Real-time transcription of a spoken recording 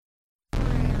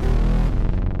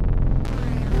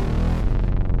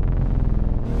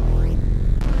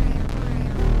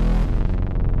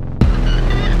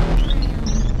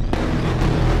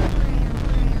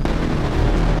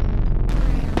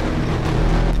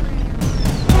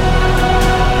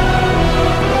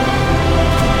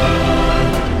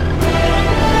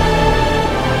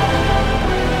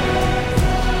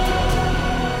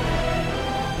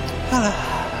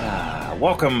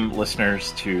Welcome,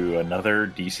 listeners, to another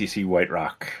DCC White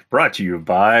Rock, brought to you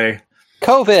by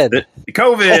COVID.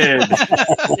 COVID.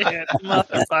 Yeah,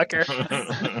 motherfucker.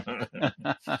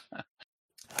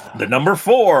 The number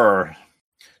 4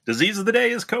 disease of the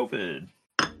day is COVID.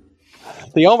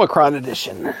 The Omicron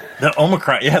edition. The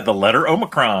Omicron, the letter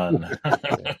Omicron.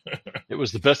 It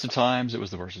was the best of times. It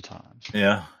was the worst of times.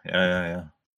 Yeah.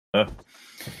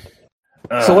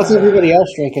 So what's everybody else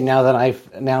drinking now that I've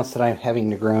announced that I'm having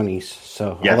Negronis?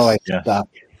 So Yes, although I yes.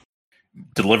 stopped.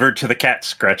 Delivered to the cat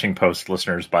scratching post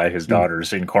listeners by his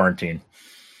daughters in quarantine.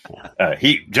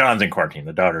 John's in quarantine.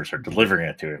 The daughters are delivering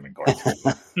it to him in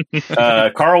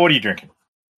quarantine. Carl, what are you drinking?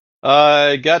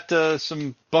 I got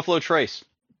some Buffalo Trace.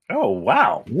 Oh,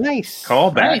 wow. Nice.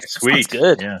 Call back. Nice. Sweet.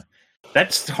 Sounds good. Yeah.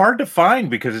 That's hard to find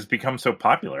because it's become so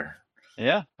popular.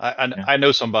 Yeah, I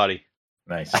know somebody.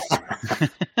 Nice.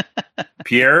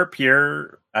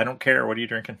 Pierre, I don't care. What are you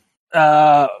drinking?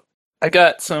 I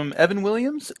got some Evan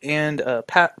Williams and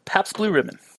Pabst Blue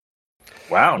Ribbon.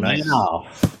 Wow, nice. Wow.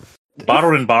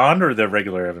 Bottled in bond or the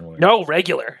regular Evan Williams? No,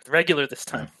 regular this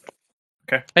time.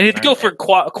 Okay. I need to go for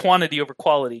quantity over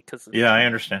quality because Yeah, I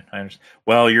understand.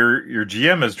 Well, your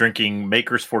GM is drinking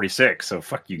Maker's 46, so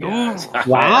fuck you guys.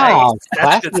 Wow.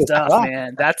 That's good Classy stuff, stuff.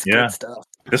 man. That's Yeah. good stuff.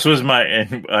 This was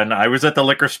and I was at the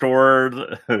liquor store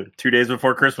 2 days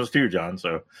before Christmas too, John.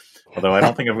 So, although I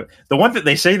don't think of the one that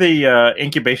they say the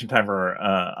incubation time for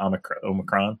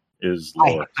Omicron is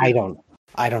lower. I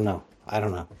don't know.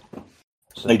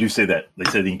 So, They do say that. They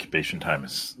say the incubation time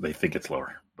is. They think it's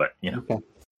lower, but okay.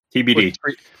 TBD.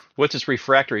 What's its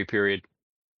refractory period?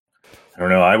 I don't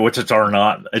know. What's its R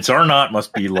naught? Its R naught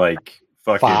must be like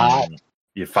fucking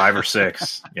 5 or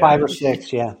 6. Yeah. 5 or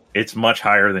 6, yeah. It's much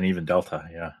higher than even Delta.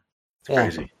 Yeah, it's Yeah.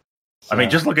 crazy. I mean,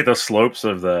 just look at those slopes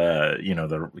of the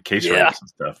case rates and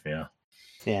stuff. Yeah.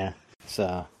 Yeah.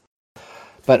 So,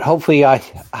 but hopefully I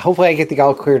get the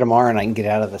all clear tomorrow and I can get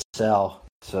out of the cell.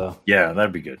 So Yeah,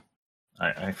 that'd be good.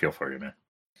 I feel for you, man.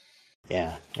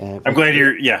 yeah. I'm glad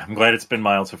I'm glad it's been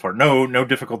mild so far. No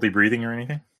difficulty breathing or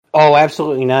anything. Oh,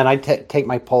 absolutely none. I take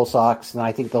my pulse ox, and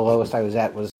I think the lowest I was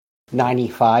at was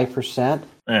 95%.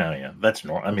 Yeah, that's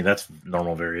normal. I mean, that's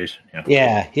normal variation.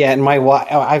 Yeah. Yeah. And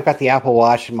I've got the Apple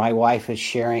Watch, and my wife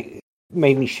is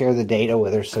made me share the data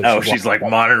with her. So She's like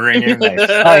monitoring you. Nice.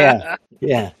 Oh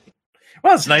yeah.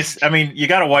 Well, it's nice. I mean, you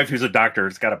got a wife who's a doctor.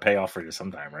 It's got to pay off for you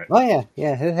sometime, right? Oh yeah.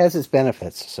 It has its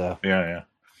benefits. So Yeah.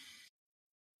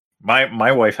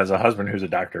 My wife has a husband who's a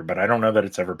doctor, but I don't know that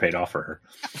it's ever paid off for her.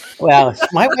 well,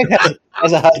 my wife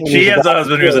has a husband. She has a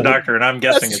husband who's a doctor, and I'm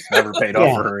guessing it's never paid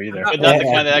off for her either. But not the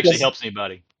kind that actually helps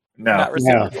anybody. No, Not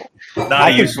reciprocal.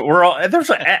 not useful. We're all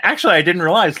actually. I didn't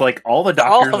realize all the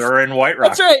doctors are in White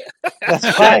Rock. That's right.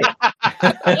 That's right.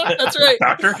 That's right.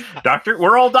 Doctor.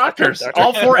 We're all doctors.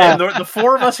 All 4, and the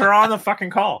 4 of us are on the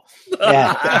fucking call.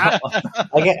 Yeah.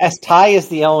 I guess Ty is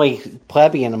the only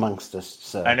plebeian amongst us.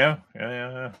 So I know.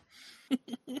 Yeah.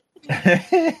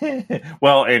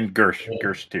 Well, and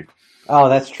Gersh too. Oh,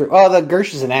 that's true. Oh, the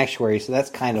Gersh is an actuary, so that's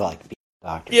kind of like being a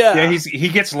doctor. Yeah. He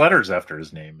gets letters after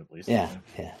his name at least. Yeah.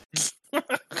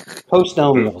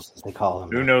 Postnomials, as they call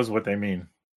them. Who knows what they mean?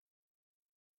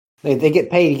 They get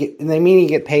paid. They mean you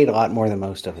get paid a lot more than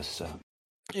most of us. So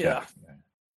Yeah.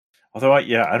 Although I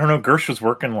don't know. Gersh was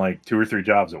working like 2 or 3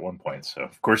 jobs at one point. So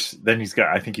of course, then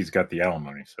I think he's got the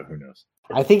alimony. So who knows?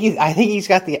 I think he's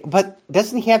got the. But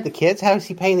doesn't he have the kids? How is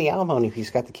he paying the alimony if he's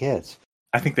got the kids?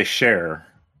 I think they share.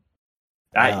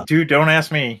 Yeah. Don't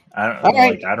ask me. I don't know.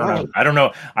 Right. I don't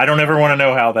know. I don't ever want to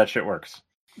know how that shit works.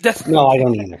 No, I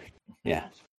don't either. Yeah.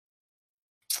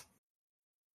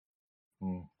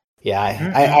 Yeah,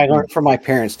 I learned from my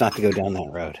parents not to go down that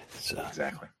road. So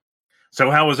Exactly.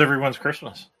 So how was everyone's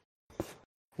Christmas?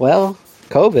 well,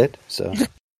 COVID. So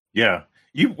Yeah.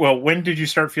 When did you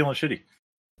start feeling shitty?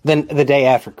 then the day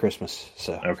after Christmas.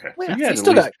 So Okay. Well, So yeah, you had you at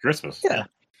still least got- Christmas.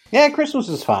 yeah, Christmas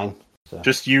is fine. So.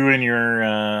 Just you and your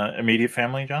immediate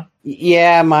family, John?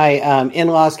 Yeah, my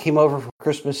in-laws came over for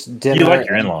Christmas dinner. You like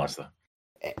your in-laws, though.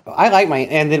 I like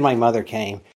and then my mother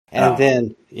came, and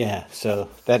then so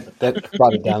that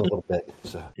brought it down a little bit.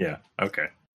 So Yeah. Okay.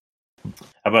 How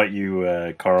about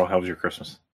you, Carl? How was your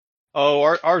Christmas? Oh,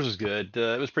 ours was good.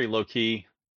 It was pretty low key.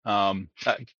 I've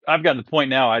gotten to the point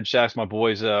now. I just ask my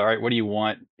boys, "All right, what do you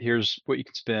want? Here's what you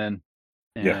can spend,"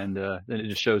 and then it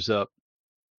just shows up.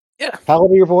 how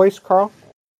old are your boys, Carl?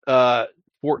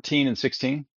 14 and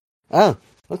 16. Oh,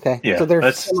 okay. Yeah, so they're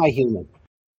that's- semi-human.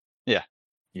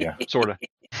 Yeah. Sort of.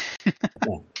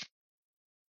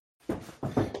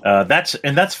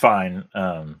 That's fine.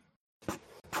 I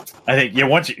think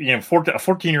once a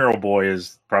 14-year-old boy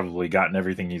has probably gotten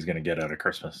everything he's going to get out of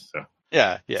Christmas. So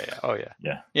Yeah. Oh yeah.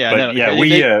 Yeah. Yeah. But no,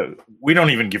 yeah, we don't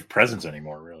even give presents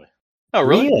anymore, really. Oh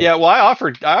really? Really? Yeah. Well, I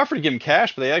offered to give them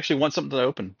cash, but they actually want something to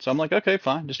open. So I'm like, okay,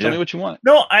 fine. Just tell Yeah. me what you want.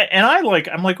 No, I'm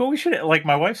like, well, we should, like,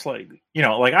 my wife's like,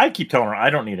 like, I keep telling her I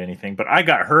don't need anything, but I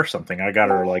got her something. I got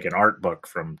her like an art book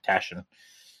from Taschen.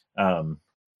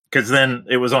 Because then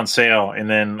it was on sale, and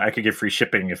then I could get free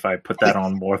shipping if I put that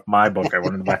on with my book I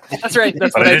wanted to buy. That's right.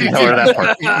 That's But what I I didn't do tell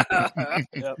her too. that part.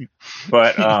 Yep.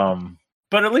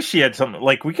 But at least she had something.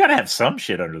 Like, we gotta have some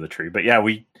shit under the tree. But yeah,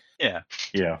 we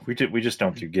just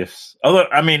don't do gifts. Although,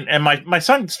 I mean, and my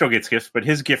son still gets gifts, but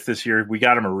his gift this year, we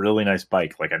got him a really nice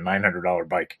bike, like a $900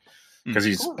 bike, because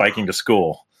he's biking to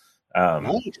school.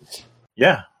 Nice.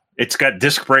 Yeah, it's got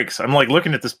disc brakes. I'm like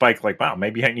looking at this bike, like, wow,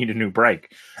 maybe I need a new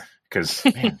brake. Because,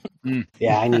 man.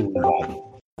 Yeah, I need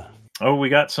one. Oh, we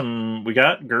got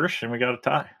Gersh and we got a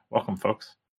tie. Welcome,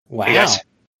 folks. Wow. Hey, guys.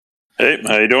 Hey,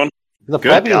 how you doing? The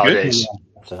Good. plebeians Holidays. came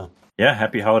in, so. Yeah,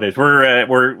 happy holidays.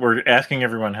 We're asking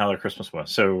everyone how their Christmas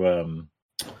was. So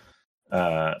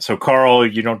so Carl,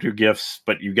 you don't do gifts,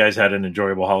 but you guys had an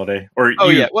enjoyable holiday. Or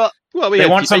Yeah. Well, we they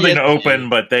had want something yeah, to open,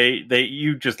 but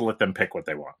you just let them pick what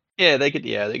they want. Yeah, they get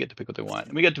to pick what they want.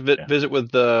 And we got to visit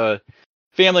with the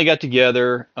family. Got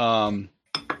together. So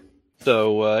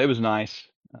it was nice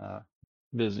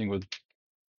visiting with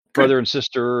brother and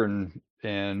sister and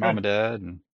mom and dad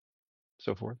and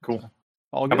so forth. Cool. So,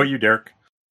 all good. How about you, Derek?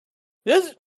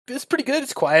 It's pretty good.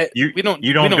 It's quiet. We don't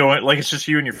go in, like, it's just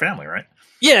you and your family, right?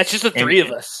 Yeah, it's just the three of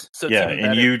us. So it's yeah, even and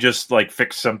better. you just like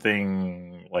fix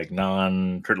something like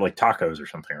like tacos or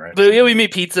something, right? But yeah, we made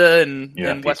pizza and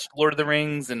Yeah, watched Lord of the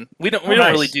Rings, and we don't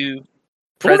nice. really do.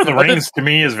 Lord of the presents. Rings to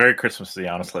me is very Christmassy,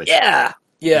 honestly. Yeah.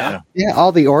 Yeah,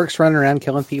 all the orcs running around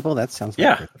killing people. That sounds like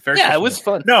Yeah, very Yeah, it Christmassy. was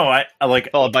fun. No, I like.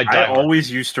 Followed by Die I Hard.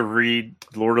 always used to read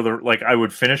Lord of the. Like, I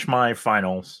would finish my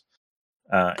finals,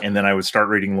 and then I would start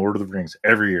reading Lord of the Rings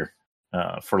every year,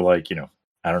 for like,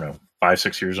 I don't know,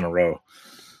 5-6 years in a row.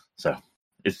 So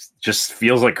it just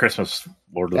feels like Christmas.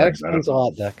 Lord of the that. Rings. I don't Explains a know.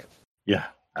 lot, Duck. Yeah,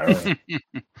 I don't know.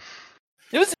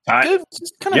 It was I- good.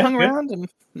 Just kind of yeah, hung good. around and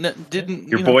didn't.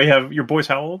 Your boy's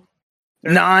how old?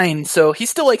 9, so he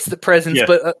still likes the presents, Yeah.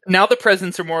 but now the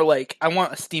presents are more like, I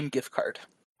want a Steam gift card.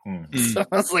 Hmm. So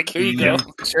I was like, here you Yeah.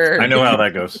 go. Sure. I know how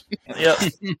that goes. Yep.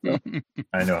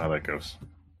 I know how that goes.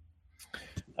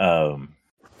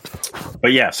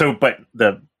 But yeah, but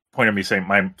the point of me saying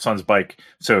my son's bike,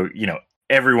 so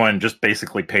everyone just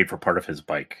basically paid for part of his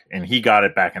bike, and he got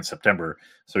it back in September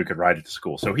so he could ride it to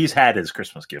school. So he's had his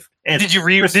Christmas gift. And Did you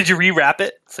rewrap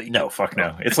it? So No, fuck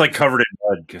no. It's like covered in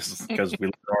mud because we live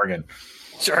in Oregon.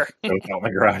 Sure. So it's out in my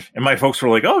garage. And my folks were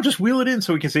like, "Oh, just wheel it in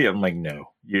so we can see it." I'm like,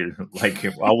 "No, you like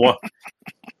I'll walk."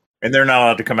 And they're not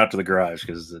allowed to come out to the garage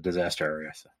because it's a disaster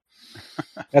area. So.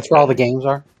 That's where all the games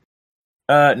are.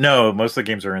 No, most of the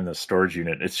games are in the storage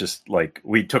unit. It's just like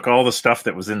we took all the stuff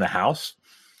that was in the house,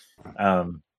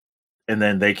 and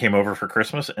then they came over for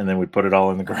Christmas, and then we put it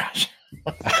all in the garage.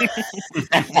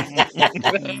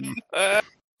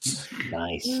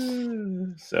 Nice.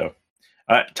 So,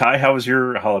 Ty, how was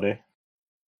your holiday?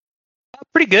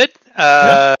 Pretty good.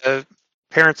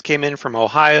 Parents came in from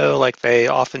Ohio, like they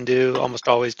often do, almost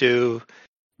always do.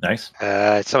 Nice.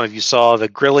 Some of you saw the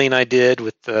grilling I did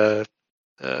with the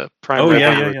prime rib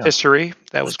and rotisserie.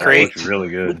 That was great. Looked really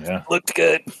good. Yeah, Looked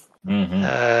good.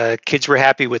 Mm-hmm. Kids were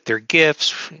happy with their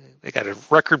gifts. They got a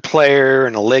record player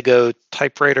and a Lego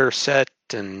typewriter set,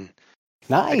 and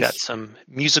Nice. I got some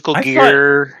musical I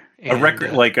gear. A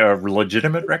record, like a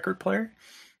legitimate record player,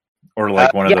 or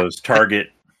like one of those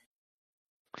Target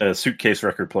suitcase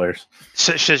record players.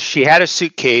 So she had a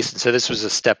suitcase, and so this was a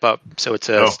step up. So it's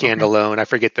a standalone. I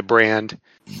forget the brand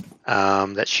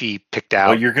that she picked out.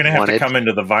 Well, you're going to have to come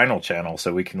into the vinyl channel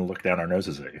so we can look down our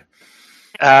noses at you.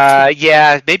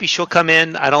 Yeah, maybe she'll come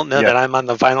in. I don't know that I'm on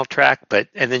the vinyl track,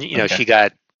 and then she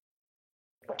got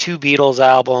 2 Beatles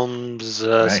albums,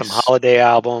 Nice. some holiday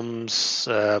albums,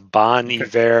 Bon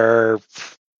Iver.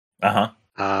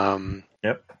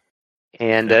 Yep.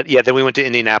 And then we went to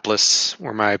Indianapolis,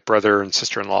 where my brother and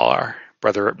sister-in-law are.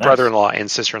 Brother-in-law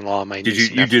and sister-in-law. My niece and you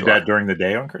did nephew that are. during the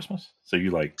day on Christmas? So you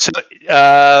like? So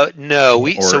no,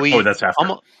 that's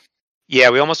after.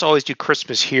 We almost always do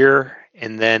Christmas here,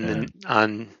 and then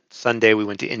on Sunday we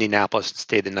went to Indianapolis and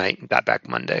stayed the night and got back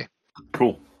Monday.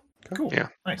 Cool. Yeah.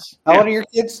 Nice. How old are your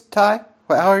kids, Ty?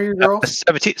 How are your girls?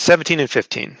 17 and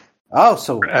 15. Oh,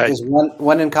 so is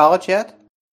one in college yet?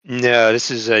 No, this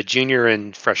is a junior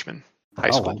and freshman high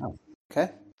school. Wow.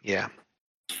 Okay. Yeah.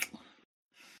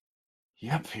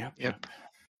 Yep.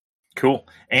 Cool.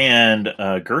 And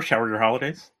Gersh, how were your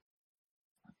holidays?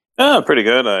 Oh, pretty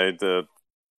good. I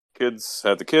kids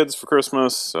had the kids for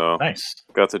Christmas, so Nice.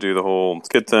 got to do the whole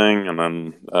kid thing, and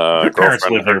then Your parents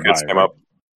girlfriend live and her nearby, kids came right? up.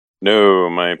 No,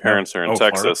 my parents are in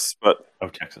Florida? Texas, but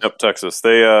Texas. Yep, Texas.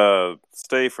 They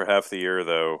stay for half the year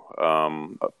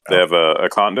though. They have a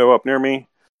condo up near me,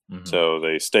 so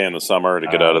they stay in the summer to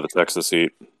get out of the Texas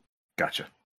heat. Gotcha.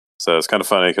 So it's kind of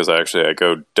funny because I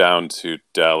go down to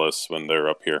Dallas when they're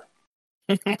up here.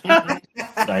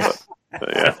 Nice.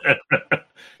 Yeah,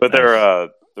 but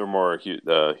they're more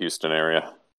Houston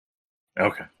area.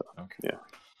 Okay. Yeah.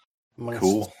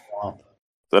 Cool.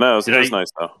 So no, it was nice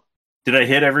though. Did I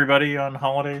hit everybody on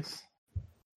holidays? I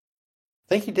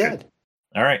think you did.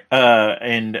 All right.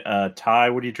 And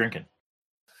Ty, what are you drinking?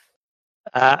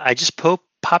 I just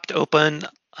popped open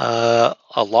a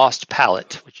Lost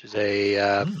Palate, which is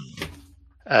a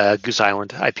Goose Island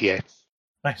IPA.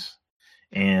 Nice.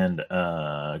 And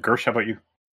Gersh, how about you?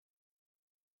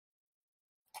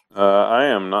 I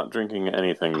am not drinking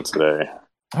anything today.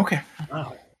 Okay.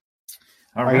 Wow.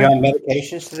 All Are right. you on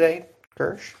medications today,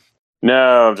 Gersh?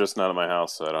 No, I'm just not at my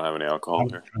house, so I don't have any alcohol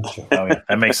here. Oh yeah,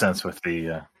 that makes sense with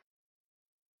the.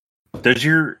 Does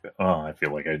your? Oh, I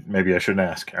feel like maybe I shouldn't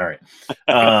ask. All right.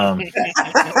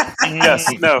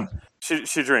 Yes, no,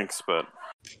 she drinks, but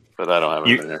I don't have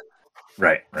anything there.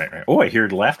 Right. Oh, I hear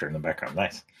laughter in the background.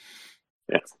 Nice.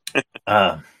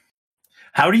 Yeah.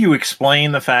 How do you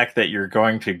explain the fact that you're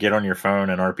going to get on your phone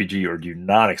and RPG, or do you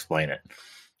not explain it?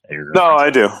 No,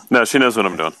 I do. No, she knows what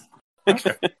I'm doing.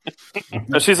 Okay.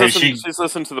 No, she's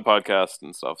listened to the podcast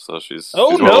and stuff, so she's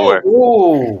Oh, well no. aware.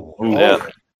 Ooh. Yeah.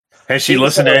 Has she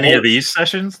listened to any of these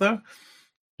sessions though?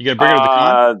 You gotta bring her to the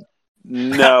con?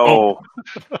 No.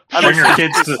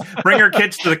 Bring her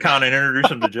kids to the con and introduce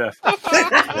them to Jeff.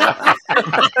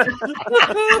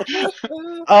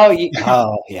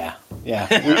 Yeah.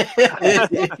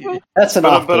 That's an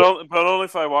off. But only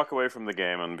if I walk away from the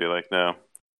game and be like, no,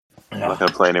 I'm not going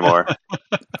to play anymore.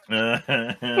 Oh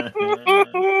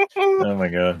my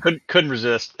god! Couldn't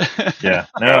resist. Yeah,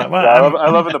 no. I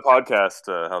love in the podcast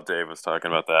how Dave was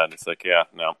talking about that. And it's like, yeah,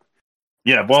 no.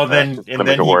 Yeah, well, then he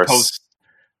worse. posts,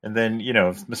 and then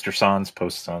if Mr. Sans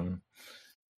posts on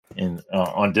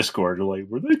Discord, like,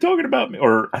 were they talking about me?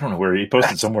 Or I don't know where he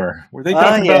posted somewhere. Were they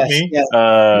talking about me? Yes.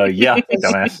 Yeah,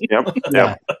 dumbass. Yep.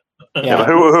 Yeah.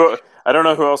 Who? I don't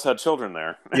know who else had children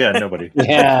there. Yeah, nobody.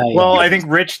 Yeah. Well, I think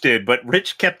Rich did, but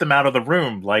Rich kept them out of the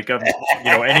room, like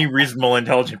any reasonable,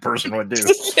 intelligent person would do.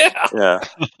 Yeah.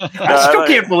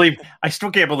 I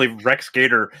still can't believe Rex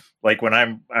Gator. Like when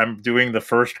I'm doing the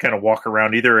first kind of walk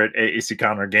around, either at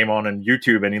ACCon or Game On and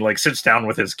YouTube, and he sits down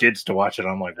with his kids to watch it.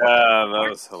 I'm like, that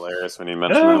was hilarious when you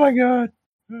mentioned that. Oh my god.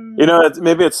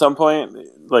 Maybe at some point,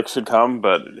 should come,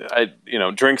 but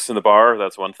drinks in the bar,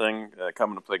 that's one thing.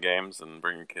 Coming to play games and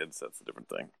bringing kids, that's a different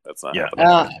thing. That's not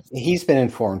happening. He's been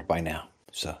informed by now,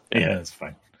 so. Yeah, that's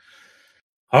fine.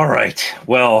 All right.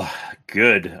 Well,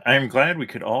 good. I'm glad we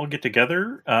could all get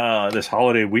together this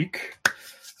holiday week.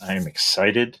 I'm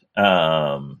excited.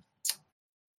 And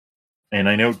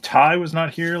I know Ty was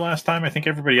not here last time. I think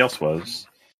everybody else was.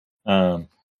 Yeah.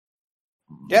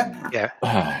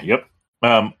 Yep.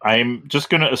 I'm just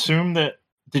going to assume that.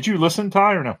 Did you listen,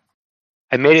 Ty, or no?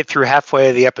 I made it through halfway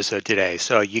of the episode today,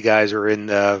 so you guys are in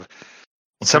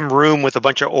some room with a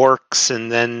bunch of orcs,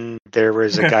 and then there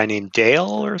was a guy named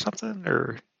Dale or something,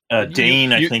 or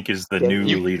Dane, I think, is the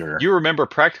new leader. You remember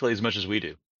practically as much as we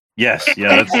do. Yes,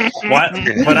 yeah. That's what.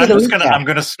 But I'm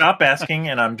gonna stop asking,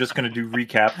 and I'm just gonna do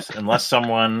recaps unless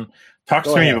someone talks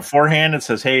to me beforehand and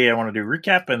says, "Hey, I want to do a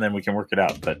recap," and then we can work it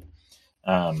out. But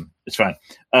it's fine.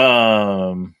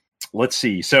 Let's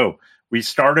see. So we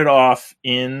started off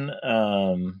in.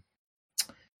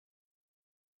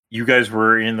 You guys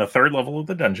were in the third level of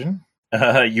the dungeon.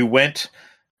 You went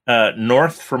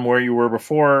north from where you were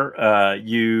before.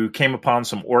 You came upon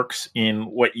some orcs in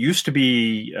what used to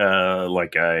be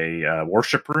like a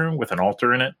worship room with an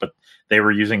altar in it, but they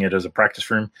were using it as a practice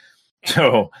room.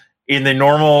 So in the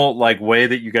normal way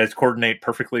that you guys coordinate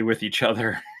perfectly with each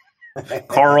other,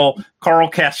 Carl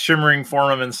cast Shimmering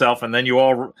Form of himself, and then you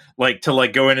all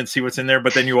go in and see what's in there,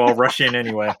 but then you all rush in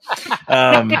anyway.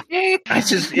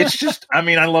 It's just I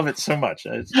mean, I love it so much.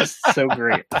 It's just so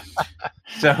great.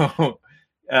 So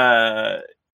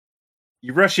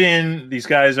you rush in. These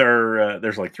guys are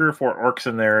there's 3 or 4 orcs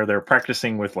in there. They're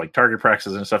practicing with target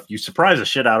practices and stuff. You surprise the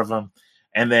shit out of them,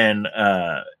 and then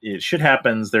shit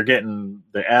happens. They're getting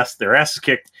their asses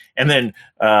kicked, and then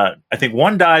I think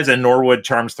one dies, and Norwood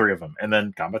charms 3 of them, and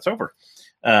then combat's over.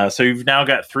 So you've now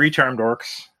got 3 charmed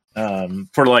orcs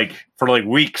for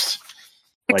weeks.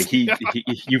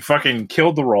 You fucking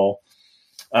killed the roll.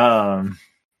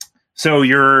 So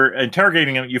you're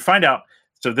interrogating him. You find out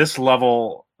So this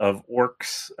level of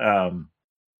orcs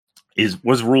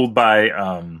was ruled by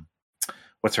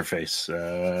what's her face? Who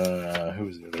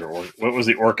was the other orc? What was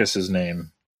the Orcus's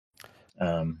name?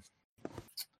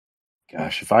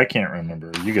 Gosh, if I can't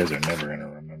remember, you guys are never going to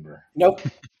remember. Nope.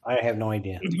 I have no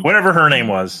idea. Whatever her name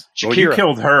was. Shakira. Well, you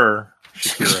killed her.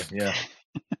 Shakira, yeah.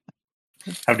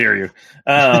 How dare you?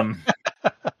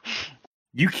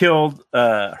 You killed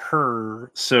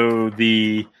her, so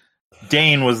the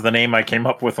Dane was the name I came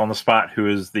up with on the spot, who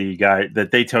is the guy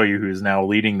that they tell you who is now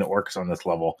leading the orcs on this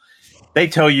level. They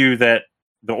tell you that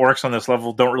the orcs on this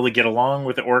level don't really get along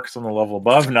with the orcs on the level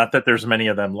above, not that there's many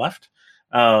of them left.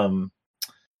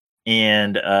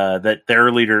 And that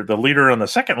their leader, the leader on the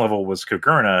second level, was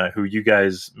Kagurna, who you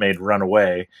guys made run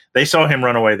away. They saw him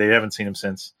run away. They haven't seen him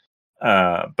since.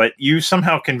 But you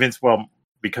somehow convinced, well,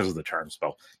 because of the charm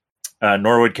spell,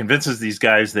 Norwood convinces these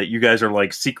guys that you guys are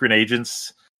like secret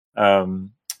agents to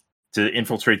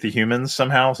infiltrate the humans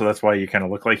somehow. So that's why you kind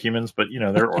of look like humans. But,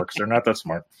 they're orcs. They're not that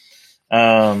smart.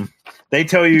 They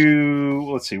tell you,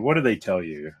 let's see, what do they tell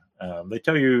you? They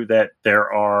tell you that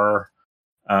there are...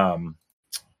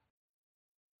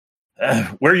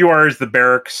 where you are is the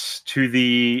barracks to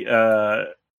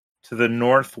the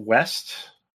northwest,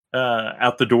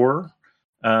 out the door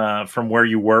from where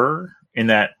you were in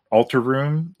that altar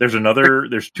room.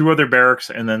 There's two other barracks,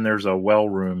 and then there's a well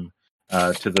room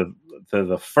to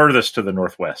the furthest to the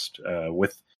northwest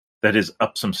that is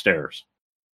up some stairs.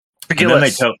 Trigillus. And then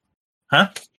they tell, huh?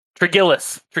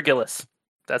 Trigillus.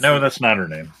 That's not her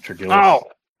name. Trigillus. Oh,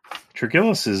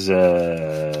 Trigillus is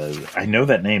I know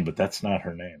that name, but that's not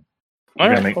her name. You're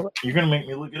gonna make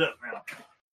me look it up now.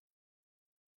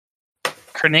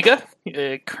 Kerniga?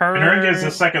 Kerniga is the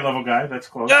second level guy. That's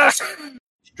close. Yes!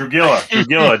 Drugilla.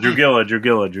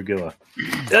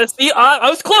 See, I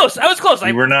was close.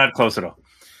 You were not close at all.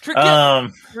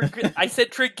 I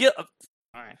said Trigilla. All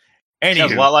right.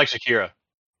 Sounds a lot like Shakira.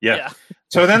 Yeah.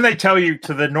 So then they tell you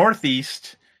to the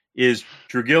northeast is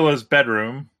Drugilla's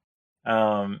bedroom.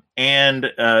 And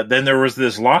then there was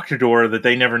this locked door that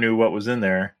they never knew what was in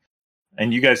there.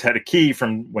 And you guys had a key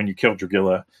from when you killed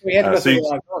Drugilla. We had to go through the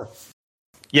locked door.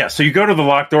 Yeah, so you go to the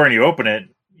locked door and you open it.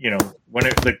 When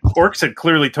the orcs had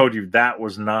clearly told you that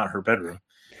was not her bedroom.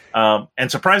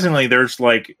 And surprisingly, there's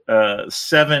like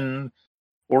 7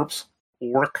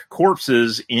 orc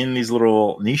corpses in these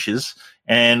little niches.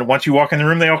 And once you walk in the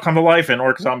room, they all come to life and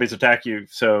orc zombies attack you.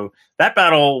 So that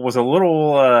battle was a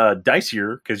little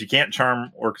dicier because you can't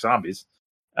charm orc zombies.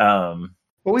 But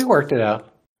we worked it out.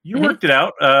 You worked it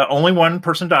out. Only one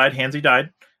person died. Hansi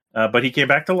died. But he came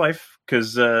back to life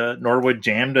because Norwood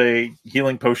jammed a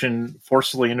healing potion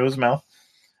forcefully into his mouth.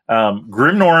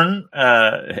 Grimnorn,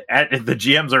 at the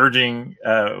GM's urging,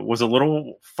 was a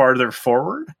little farther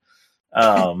forward.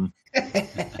 Seems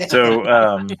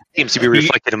to be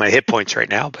reflected in my hit points right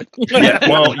now. But yeah,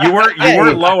 well, you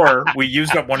were lower. We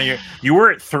used up one of you were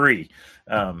at 3.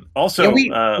 Also, we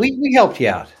helped you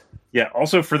out. Yeah.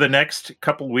 Also, for the next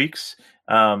couple weeks,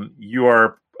 you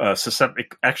are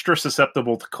extra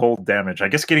susceptible to cold damage. I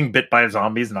guess getting bit by a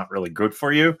zombie is not really good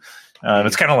for you.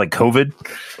 It's kind of like COVID.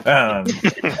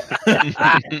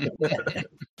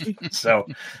 So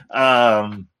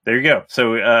there you go.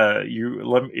 So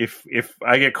if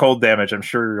I get cold damage, I'm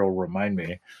sure you'll remind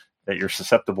me that you're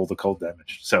susceptible to cold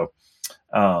damage. So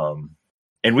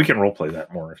and we can role play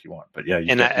that more if you want. But yeah,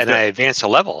 I advanced a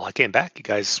level. I came back. You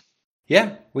guys.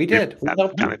 Yeah, we did. We got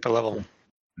up the level.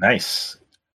 Nice.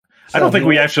 I don't think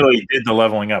we actually did the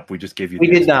leveling up. We just gave you. We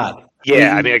did not.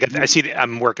 Yeah, I mean, I see.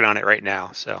 I'm working on it right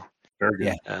now. So very good.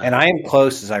 Yeah, and I am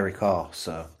close as I recall.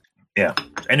 So yeah,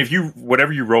 and if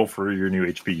whatever you roll for your new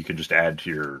HP, you can just add to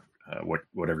your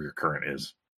whatever your current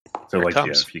is. So Here like, yeah,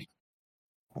 if you,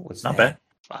 what's not that?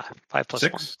 bad. 5 plus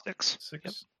 6. 1, 6.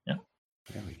 Yep. Yeah.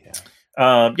 There we go.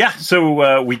 Yeah.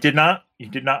 So you did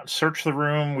not search the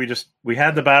room. We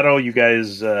had the battle. You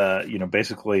guys,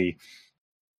 basically.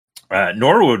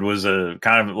 Norwood was a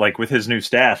kind of like with his new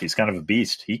staff. He's kind of a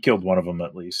beast. He killed one of them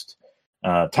at least.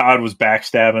 Todd was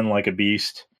backstabbing like a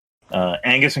beast.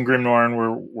 Angus and Grimnorn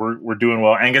were doing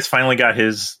well. Angus finally got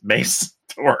his mace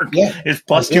to work. Yeah, his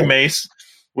 +2 mace,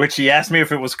 which he asked me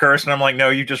if it was cursed, and I'm like, no,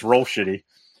 you just roll shitty.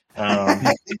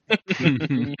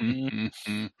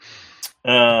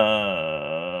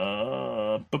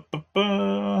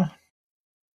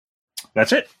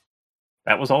 That's it.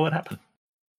 That was all that happened.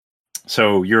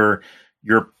 So you're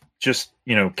just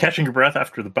catching your breath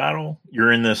after the battle.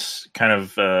 You're in this kind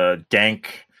of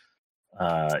dank,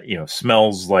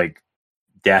 smells like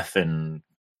death and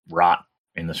rot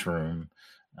in this room,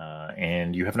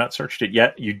 and you have not searched it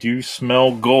yet. You do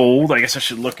smell gold. I guess I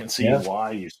should look and see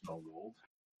why you smell gold.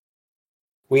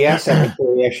 We asked that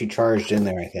before we actually charged in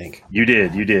there, I think. You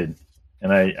did.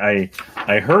 And I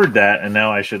heard that, and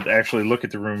now I should actually look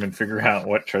at the room and figure out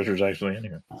what treasure's actually in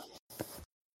here.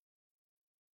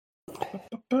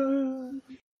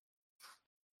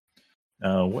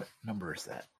 What number is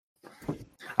that?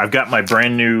 I've got my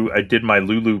brand new. I did my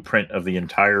Lulu print of the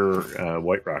entire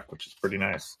White Rock, which is pretty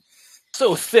nice.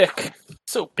 So thick,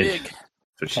 so big.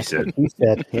 That's what she said. He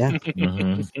said, yeah.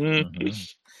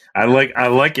 I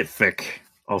like it thick.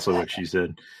 Also, what she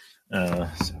said.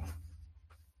 But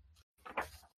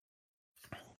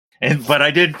I'm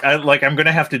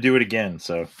gonna have to do it again.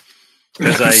 So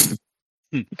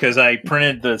because I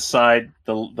printed the side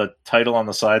the title on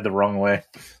the side the wrong way.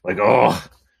 Like, oh,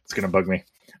 it's gonna bug me.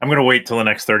 I'm gonna wait till the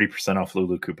next 30% off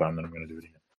Lulu coupon, then I'm gonna do it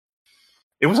again.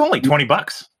 It was only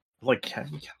 $20. Like, how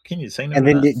can you say no? And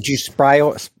then did you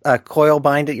coil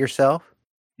bind it yourself?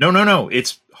 No.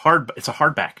 It's hard. It's a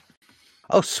hardback.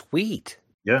 Oh, sweet.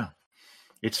 Yeah,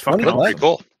 it's fucking Wonderful. Pretty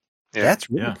cool. Yeah. That's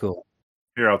really cool.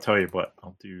 Here, I'll tell you what.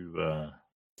 I'll do.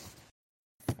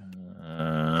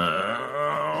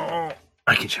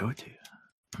 I can show it to you.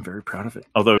 I'm very proud of it.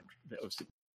 Although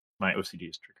my OCD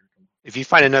is triggered. If you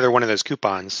find another one of those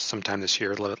coupons sometime this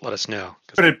year, let us know.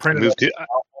 But it printed moved too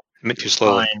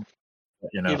slowly. fine,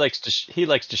 you know. He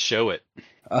likes to show it.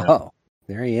 Oh,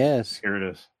 there he is. Here it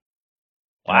is.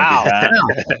 Wow.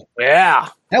 Yeah.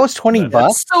 That was $20.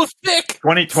 That's so thick.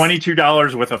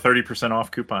 $22 with a 30%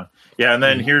 off coupon. Yeah, and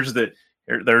then there's the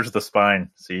spine.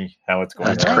 See how it's going?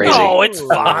 That's down? crazy. No, it's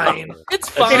fine. It's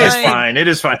fine. It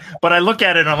is fine. But I look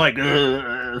at it and I'm like,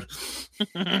 ugh.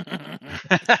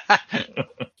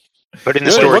 Put in the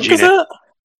Wait, storage what book is unit. that?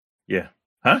 Yeah.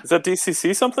 Huh? Is that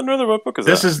DCC something or other? What book is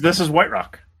This that? is White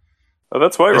Rock. Oh,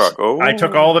 that's White This- Rock. Oh, I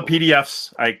took all the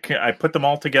PDFs. I put them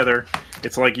all together.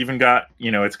 It's like even got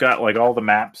it's got like all the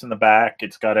maps in the back.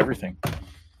 It's got everything.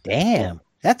 Damn.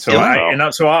 That's So good.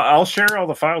 I'll share all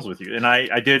the files with you. And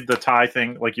I did the tie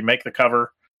thing. Like you make the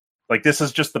cover. Like this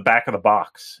is just the back of the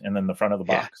box and then the front of the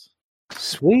Yeah. box.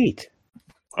 Sweet.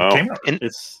 Oh. Came out. And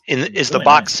It's is the really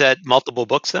box nice. set multiple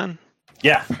books then?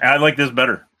 Yeah, I like this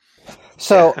better.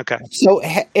 So, Yeah, okay. so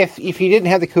if you didn't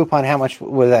have the coupon, how much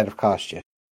would that have cost you?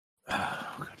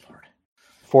 Oh, good lord.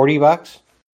 $40?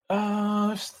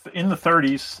 In the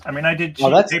 30s. I mean, I did Oh,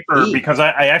 cheap that's paper cheap. because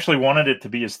I actually wanted it to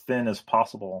be as thin as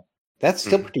possible. That's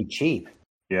still pretty cheap.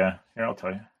 Yeah, here I'll tell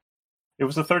you. It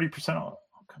was a 30% off.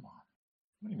 Oh, come on.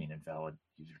 What do you mean invalid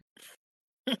user?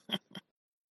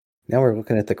 Now we're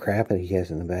looking at the crap that he has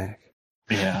in the back.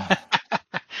 Yeah.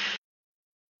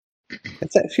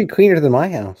 It's actually cleaner than my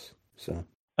house. So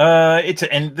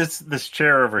And this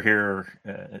chair over here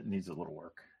it needs a little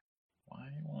work. Why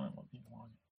won't it let me log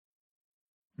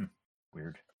in?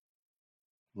 Weird.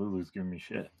 Lulu's giving me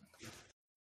shit.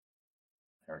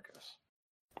 There it goes.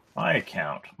 My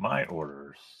account, my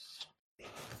orders.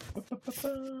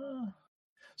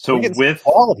 So we're getting with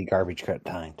quality garbage cut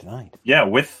time tonight.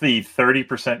 with the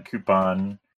 30%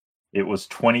 coupon, it was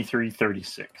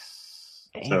 $23.36.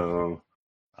 Damn. So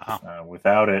Wow.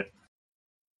 without it,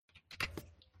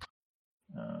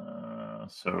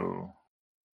 so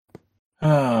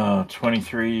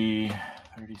 23.36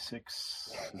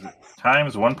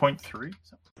 times 1.3.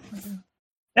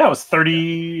 Yeah, it was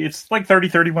 30. It's like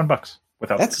 $31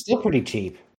 without. That's still pretty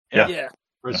cheap. Yeah. Yeah.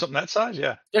 For something that size,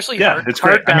 yeah. Especially Yeah, it's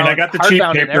great. I mean, I got the cheap hardbound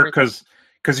and paper everything.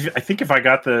 because I think if I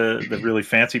got the really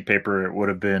fancy paper, it would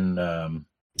have been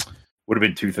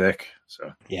too thick.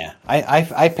 So Yeah,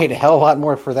 I paid a hell of a lot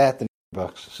more for that than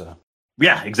books. So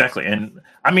yeah, exactly. And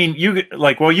I mean, you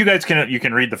guys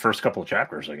can read the first couple of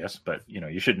chapters, I guess, but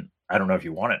you shouldn't. I don't know if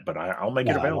you want it, but I'll make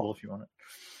it No, I available if you want it.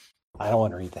 I don't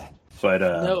want to read that. But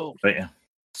No. but yeah.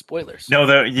 Spoilers. No,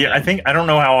 I don't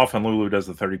know how often Lulu does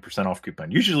the 30% off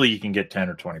coupon. Usually you can get 10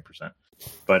 or 20%,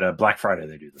 but Black Friday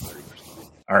they do the 30%.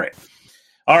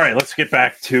 All right, let's get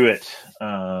back to it.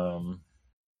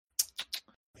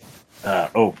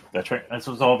 That's right. This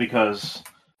was all because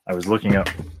I was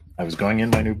going in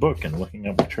my new book and looking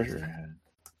up what treasure I had,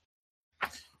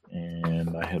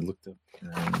 and I had looked up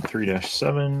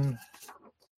 3-7.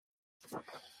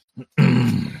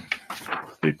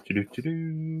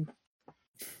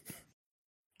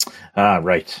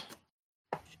 Right.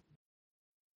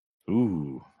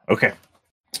 Ooh. Okay.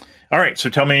 All right. So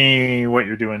tell me what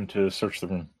you're doing to search the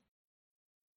room.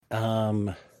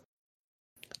 I'm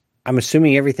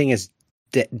assuming everything is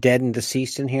dead and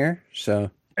deceased in here. So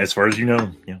As far as you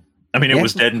know, yeah. I mean, it Yeah.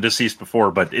 was dead and deceased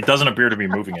before, but it doesn't appear to be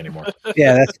moving anymore.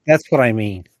 yeah, that's what I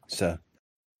mean. So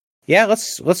yeah,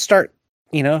 let's start.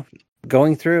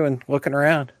 Going through and looking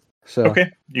around. So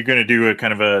Okay. You're going to do a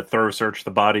kind of a thorough search,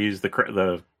 the bodies,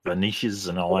 the niches,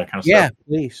 and all that kind of yeah, stuff.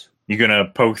 please. You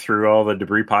gonna poke through all the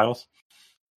debris piles?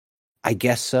 I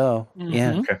guess so.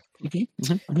 Yeah. Okay.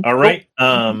 Mhm. All right.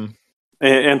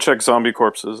 And check zombie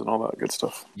corpses and all that good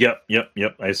stuff. Yep.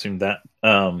 I assumed that.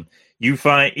 You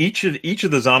find each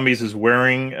of the zombies is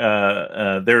wearing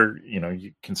they're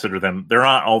you consider them, they're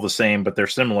not all the same, but they're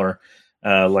similar,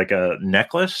 like a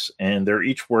necklace, and they're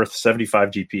each worth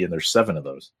 75 GP, and there's 7 of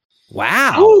those.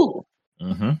 Wow. Ooh.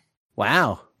 Mm-hmm.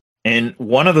 Wow. And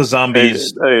one of the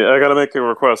zombies. Hey, I gotta make a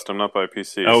request. I'm not by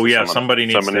PC. Oh, yeah, somebody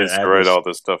needs to add write this. all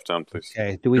this stuff down, please.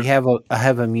 Okay. Do we have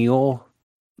a mule?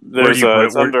 There's do you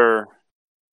put it?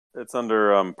 it's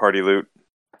under party loot.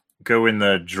 Go in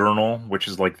the journal, which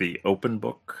is like the open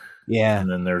book, Yeah. and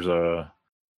then there's a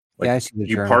Yeah, I see the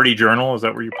journal. party journal. Is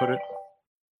that where you put it?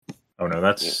 Oh no,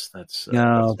 that's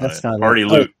No, that's not party it.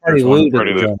 loot. Oh, party There's one loot.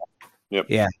 party is the loot. journal. Yep.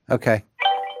 Yeah. Okay.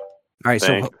 All right.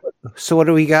 Thanks. So what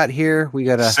do we got here? We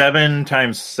got 7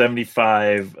 times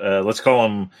 75. Let's call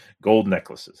them gold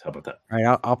necklaces. How about that? All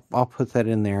right. I'll put that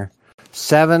in there.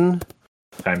 7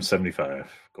 Times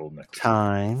 75 gold necklaces.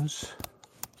 times.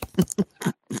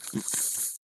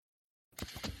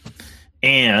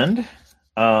 And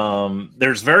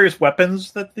there's various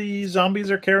weapons that the zombies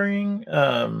are carrying.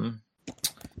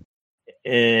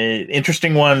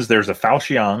 Interesting ones. There's a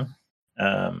falchion,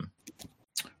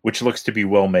 which looks to be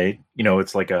well made.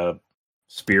 It's like a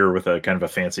spear with a kind of a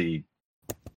fancy,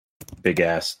 big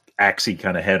ass axey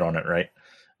kind of head on it, right?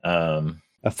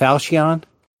 A falchion.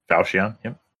 Falchion,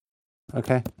 yep.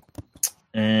 Okay.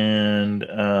 And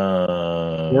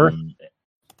Worth?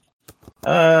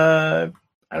 I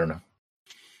don't know.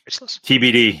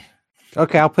 TBD.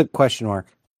 Okay, I'll put question mark.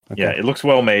 Okay. Yeah, it looks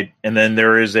well made. And then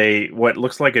there is what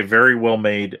looks like a very well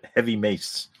made heavy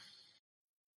mace.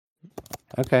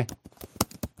 Okay.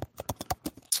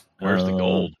 Where's the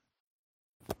gold?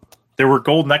 There were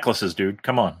gold necklaces, dude.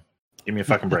 Come on. Give me a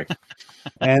fucking break.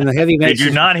 And the heavy mace. Did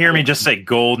you not hear me just say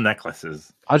gold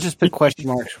necklaces? I'll just put question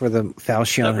marks for the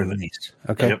falchion and the mace.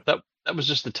 Okay. Yep. That was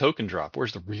just the token drop.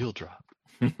 Where's the real drop?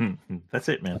 That's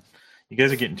it, man. You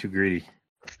guys are getting too greedy.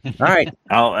 All right.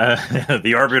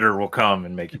 The arbiter will come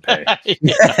and make you pay. I'll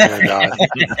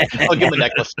give him a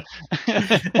necklace.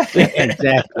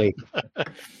 Exactly.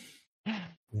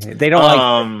 They don't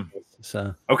like necklaces,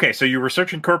 so. Okay, so you were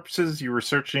searching corpses. You were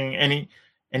searching any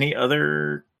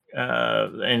other,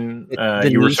 and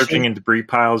you were searching in debris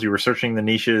piles. You were searching the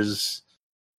niches.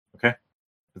 Okay,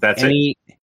 that's it.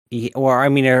 Or I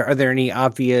mean, are there any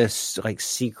obvious like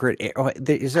secret?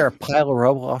 Is there a pile of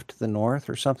rubble off to the north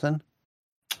or something?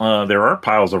 There are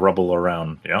piles of rubble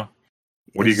around. Yeah.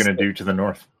 What are you going to do to the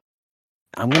north?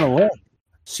 I'm going to look,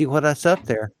 see what that's up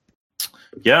there.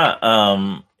 Yeah.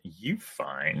 You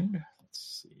find.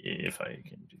 Let's see if I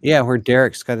can do. Yeah, where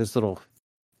Derek's got his little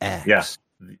axe. Yeah.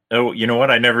 Oh, you know what?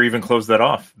 I never even closed that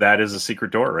off. That is a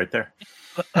secret door right there.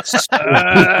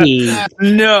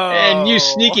 No. And you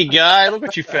sneaky guy, look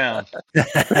what you found.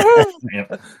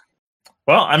 Yeah.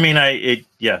 Well, I mean, I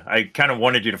kind of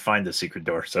wanted you to find the secret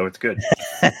door, so it's good.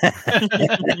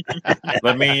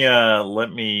 let me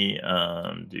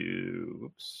do.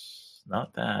 Oops,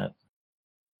 not that.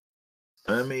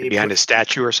 Let me Behind a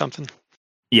statue or something.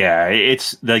 Yeah,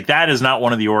 it's like that is not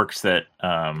one of the orcs that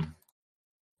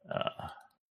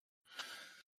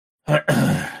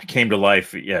came to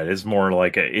life. Yeah, it's more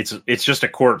like it's just a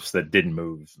corpse that didn't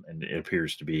move, and it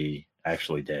appears to be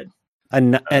actually dead.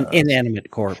 An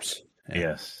inanimate corpse. Yeah.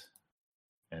 Yes,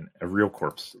 and a real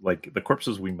corpse, like the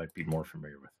corpses we might be more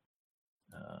familiar with.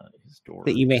 His door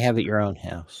That you may have at your own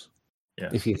house.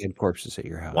 Yes. If you had corpses at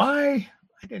your house. Why?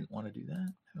 I didn't want to do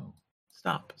that. No.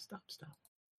 Stop.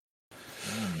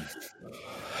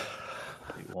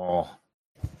 Wall.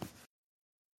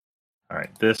 All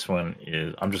right, this one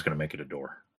is. I'm just going to make it a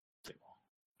door.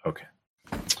 Okay.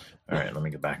 All right, let me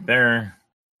get back there.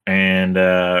 And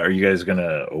are you guys going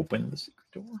to open the secret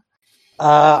door?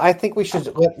 I think we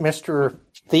should let Mr.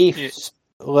 Thief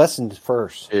listen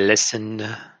first. Listen.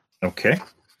 Okay.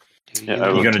 Yeah,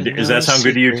 Does that sound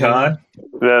good to you, Todd?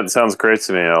 That sounds great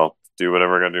to me. I'll do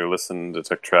whatever I got to do. Listen,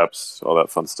 detect traps, all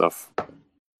that fun stuff.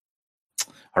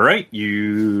 All right.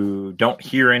 You don't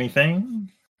hear anything.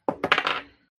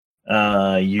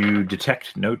 You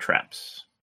detect no traps.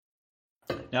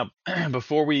 Now,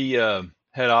 before we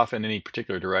head off in any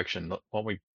particular direction, why don't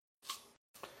we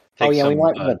take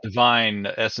some divine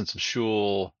essence of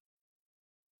Shul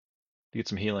to get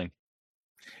some healing?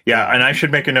 Yeah, and I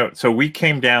should make a note. So you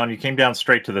came down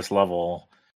straight to this level,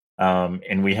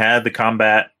 and we had the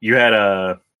combat. You had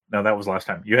that was last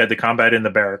time. You had the combat in the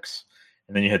barracks,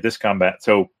 and then you had this combat.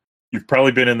 So you've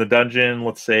probably been in the dungeon,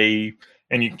 let's say,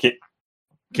 and you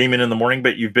came in the morning,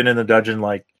 but you've been in the dungeon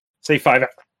like say 5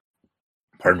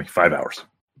 Pardon me, 5 hours.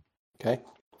 Okay.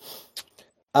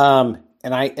 And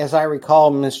as I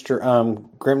recall, Mr.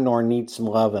 Grimnorn needs some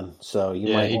loving, so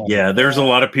you might. Yeah, there's a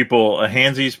lot of people.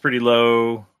 Hansy's pretty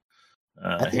low.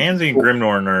 Hansy and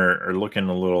Grimnorn are looking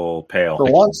a little pale.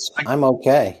 For once, I'm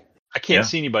okay. I can't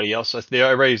see anybody else.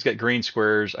 Everybody's got green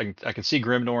squares. I can see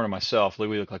Grimnorn and myself.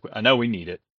 We look like I know we need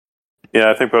it.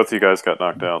 Yeah, I think both of you guys got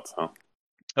knocked out. So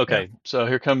okay, so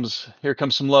here comes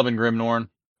some loving, Grimnorn.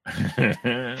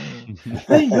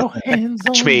 Lay your hands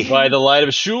on me by the light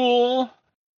of Shul.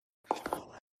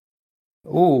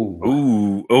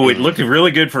 Ooh. It looked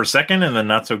really good for a second, and then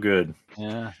not so good.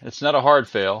 Yeah, it's not a hard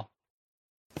fail.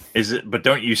 Is it? But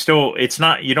don't you still? It's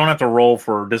not. You don't have to roll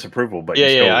for disapproval, but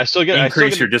I still get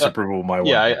increase your disapproval by 1.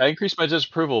 Yeah, I increase my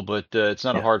disapproval, but it's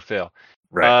not a hard fail.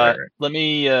 Right. Let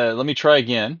me try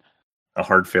again. A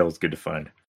hard fail is good to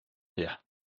find. Yeah.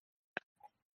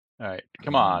 All right,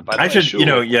 come on. I should,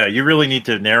 you really need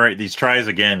to narrate these tries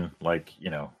again,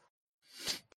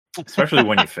 especially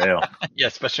when you fail. Yeah,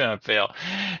 especially when I fail.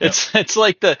 It's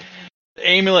like the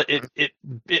amulet. It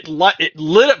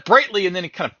lit up brightly and then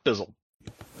it kind of fizzled.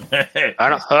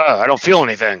 I don't feel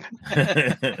anything.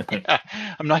 Yeah,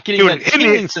 I'm not getting that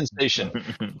tingling sensation.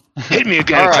 Hit me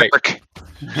again, right. Clark.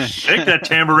 Shake that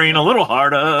tambourine a little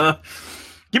harder.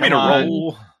 Give me the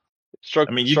roll.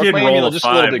 You did roll a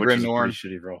 5, which is a pretty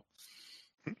shitty roll.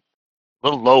 A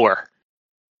little lower.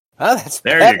 Oh, that's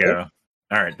there. better. You go.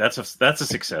 All right, that's a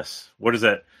success. What is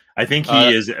that? I think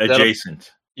he is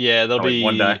adjacent. That'll be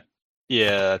 1 die.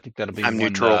 Yeah, I think that'll be I'm 1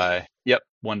 neutral. die. Yep,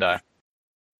 1 die.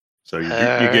 So you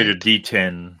get a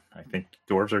D10. I think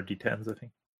dwarves are D10s. I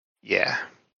think. Yeah.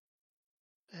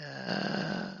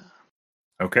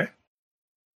 Okay.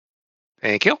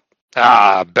 Thank you.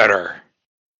 Better.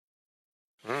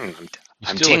 I'm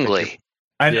tingly.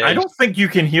 I don't think you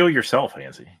can heal yourself,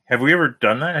 Hansy. Have we ever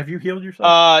done that? Have you healed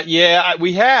yourself? Yeah,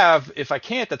 we have. If I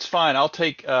can't, that's fine. I'll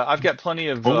take. I've got plenty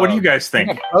of. Well, what do you guys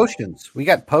think? We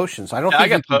got potions. I don't think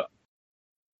I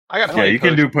got. Yeah, you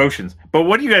can do potions. But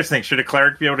what do you guys think? Should a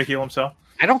cleric be able to heal himself?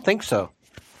 I don't think so.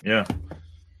 Yeah,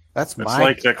 it's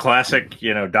like the classic,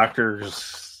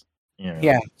 doctors.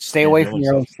 Yeah, stay away from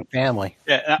your own family.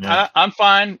 Yeah, I'm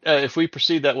fine. If we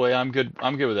proceed that way, I'm good.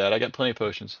 I'm good with that. I got plenty of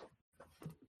potions.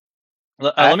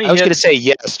 I was going to say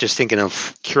yes, just thinking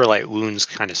of Cure Light Wounds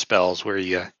kind of spells where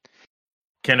you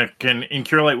can in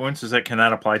Cure Light Wounds. Can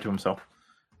that apply to himself?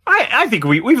 I think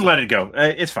we've let it go.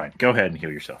 It's fine. Go ahead and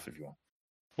heal yourself if you want.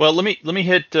 Well, let me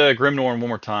hit Grimnorn one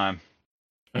more time.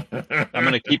 I'm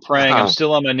going to keep praying. I'm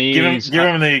still on my knees.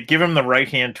 Give him the right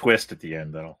hand twist at the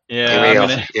end, though.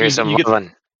 Yeah, here's some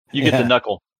fun. You get the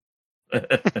knuckle.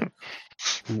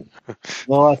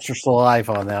 Little extra alive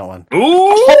on that one.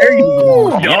 Ooh!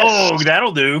 Yes.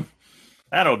 That'll do.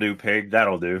 That'll do, pig.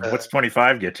 That'll do. What's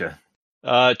 25 get you?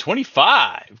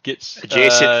 25 gets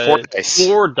adjacent 4 dice.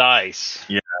 4 dice.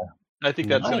 Yeah. I think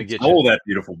that's going to get you. Oh, that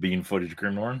beautiful bean footage,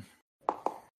 Grimnorn.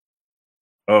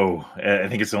 Oh, I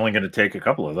think it's only going to take a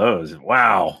couple of those.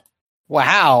 Wow.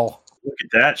 Look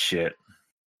at that shit.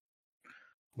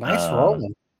 Nice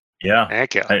rolling. Yeah.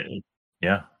 Thank you.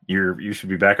 Yeah. You should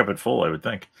be back up at full, I would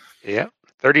think. Yeah.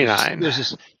 39.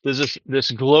 There's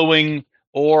this glowing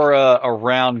aura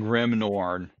around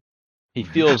Grimnorn. He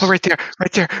feels right there.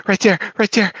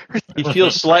 He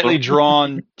feels slightly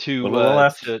drawn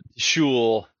to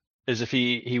Shul, as if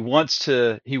he wants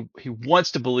to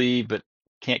believe but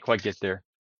can't quite get there.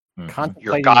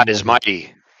 Your God is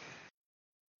mighty.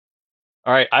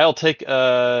 All right, I'll take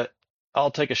a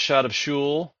shot of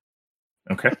Shul.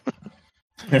 Okay.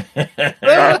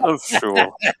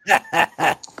 Sure.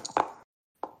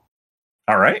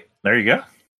 All right, there you go.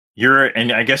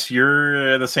 I guess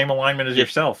you're the same alignment as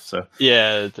yourself. So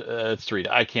yeah, it's 3.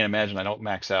 I can't imagine I don't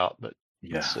max out, but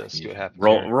let's see what happens.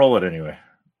 Roll it anyway.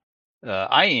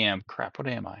 I am crap. What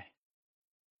am I?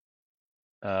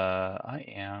 I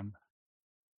am.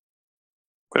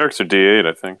 Clerics are D8,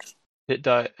 I think. Hit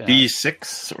die.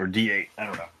 D6 or D8? I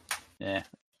don't know. Yeah.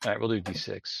 All right, we'll do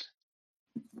D6.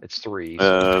 It's 3.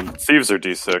 Thieves are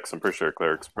D6. I'm pretty sure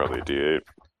clerics are probably D8.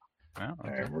 Well, okay.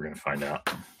 All right, we're gonna find out.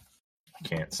 I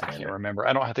can't remember.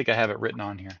 I think I have it written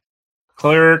on here.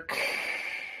 Cleric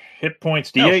hit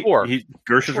points D8. 4.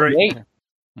 Gersh is right.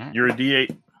 Right. You're a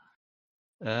D8.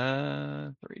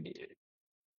 3d8.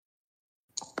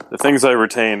 The things I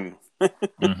retain.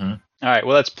 Mm-hmm. All right.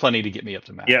 Well, that's plenty to get me up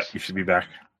to max. Yeah, you should be back.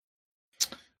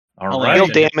 All Only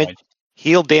right.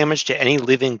 Heal damage to any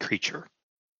living creature.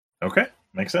 Okay,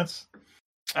 makes sense.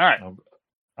 All right.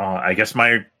 I guess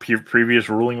my previous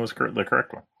ruling was the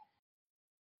correct one.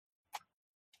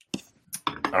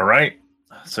 All right.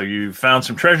 So you found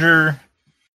some treasure,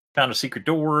 found a secret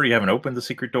door. You haven't opened the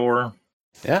secret door.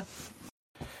 Yeah.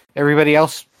 Everybody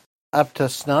else up to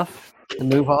snuff to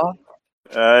move on?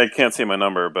 I can't see my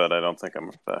number, but I don't think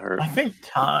I'm that hurt. I think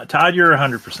Todd, you're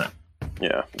 100%.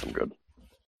 Yeah, I'm good.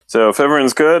 So if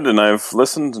everyone's good and I've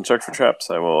listened and checked for traps,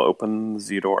 I will open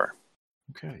the door.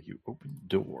 Okay, you open the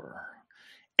door.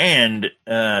 And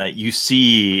you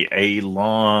see a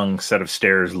long set of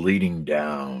stairs leading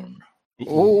down.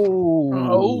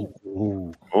 Oh.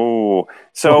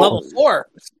 So level 4.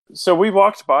 So we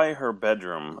walked by her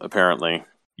bedroom, apparently.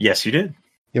 Yes, you did.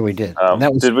 Yeah, we did.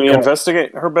 Did we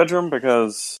investigate her bedroom?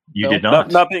 Because you did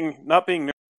not. Not being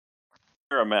near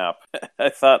a map. I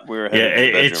thought we were heading to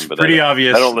the bedroom, it's but pretty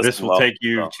obvious. This will take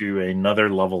you to another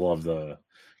level of the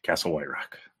Castle White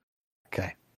Rock.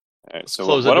 Okay. All right, so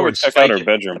why don't we check out her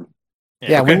bedroom?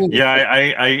 Yeah, okay.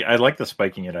 I like the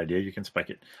spiking it idea. You can spike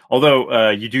it. Although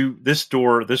you do this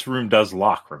room does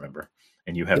lock, remember,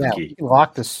 and you have the key. You can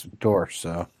lock this door,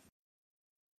 so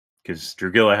because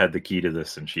Drugilla had the key to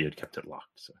this and she had kept it locked.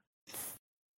 So,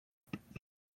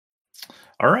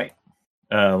 all right,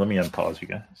 let me unpause you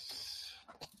guys.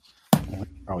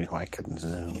 Probably why I couldn't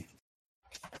zoom.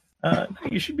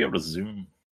 You should be able to zoom.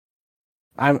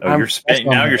 You're spinning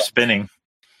now. You're spinning.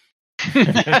 How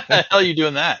the hell are you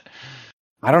doing that?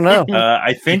 I don't know.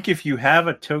 I think if you have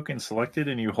a token selected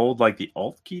and you hold like the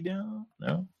Alt key down,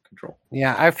 Control.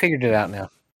 Yeah, I figured it out now.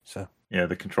 So yeah,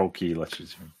 the Control key lets you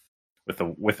zoom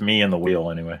with me and the wheel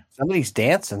anyway. Somebody's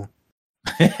dancing.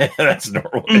 That's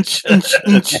normal. It's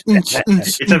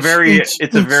a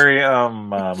very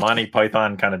Monty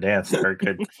Python kind of dance. Very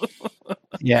good.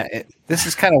 Yeah, this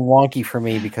is kind of wonky for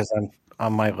me because I'm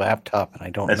on my laptop and I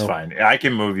don't know. That's fine. I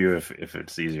can move you if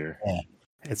it's easier. Yeah,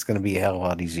 it's going to be a hell of a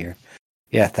lot easier.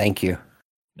 Yeah, thank you.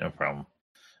 No problem.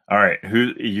 All right,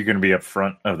 who you're going to be up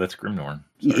front? Oh, that's Grimnorn.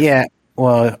 Sorry. Yeah,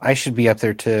 well, I should be up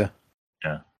there too.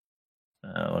 Yeah.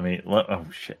 Oh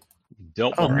shit!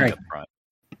 Don't want to be up front.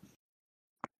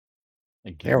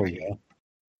 There we go.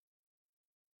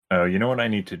 Oh, you know what I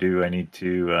need to do? I need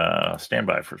to stand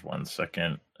by for 1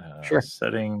 second. Sure.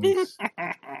 Settings.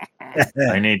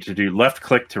 I need to do left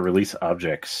click to release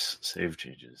objects. Save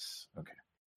changes. Okay.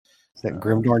 Is that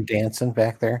Grimnorn dancing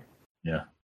back there? Yeah.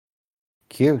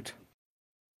 Cute.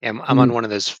 Yeah, I'm on one of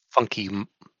those funky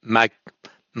Mac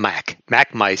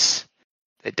mice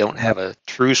that don't have a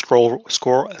true scroll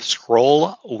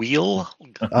wheel.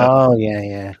 Oh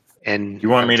yeah. And you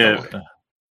want me to?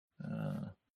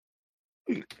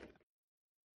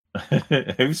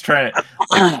 Who's trying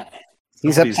to?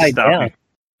 He's upside down.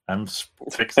 I'm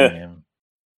fixing him.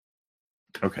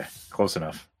 Okay, close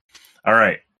enough. All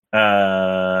right.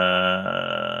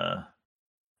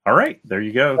 All right, there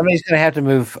you go. Somebody's going to have to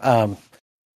move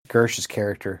Gersh's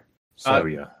character. So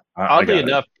yeah. Oddly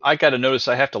enough, I got to notice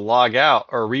I have to log out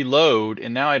or reload,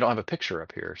 and now I don't have a picture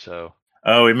up here. So.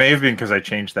 Oh, it may have been because I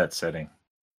changed that setting.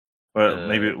 But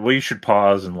maybe we should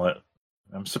pause and let.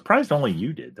 I'm surprised only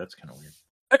you did. That's kind of weird.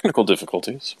 Technical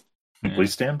difficulties.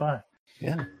 Please stand by.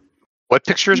 Yeah. What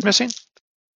picture is missing?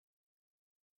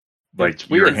 Like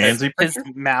your handsy picture?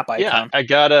 His map icon. Yeah, I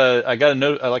got a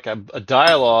note, like a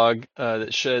dialogue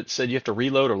that said you have to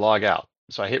reload or log out.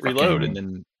 So I hit reload, and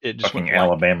then it just went blank.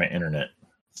 Alabama internet.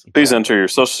 Please enter your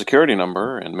social security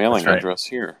number and mailing address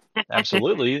here.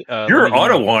 Absolutely. Your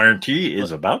auto warranty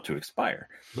is about to expire.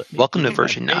 Welcome to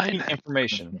version 9.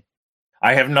 Information.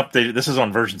 I haven't updated. This is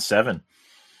on version 7.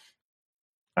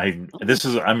 I'm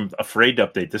afraid to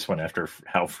update this one after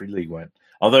how Free League went.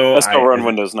 Although I still run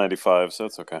Windows 95, so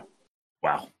it's okay.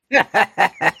 Wow.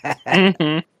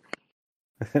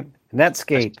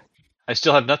 Netscape. I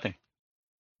still have nothing.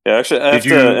 Yeah, actually, I have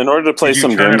to, in order to play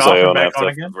some games I own, I have to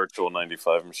have a virtual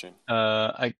 95 machine.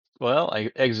 I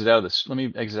exit out of this. Let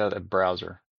me exit out of the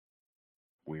browser.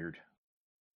 Weird.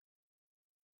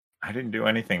 I didn't do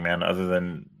anything, man, other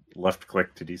than left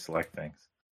click to deselect things.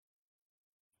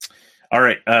 All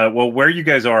right. Well, where you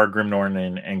guys are, Grimnorn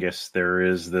and Angus, there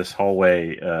is this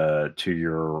hallway to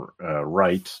your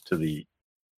right, to the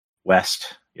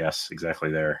west. Yes, exactly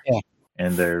there. Yeah.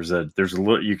 And there's a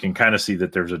little. You can kind of see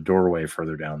that there's a doorway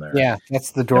further down there. Yeah,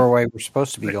 that's the doorway we're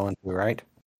supposed to be going through, right?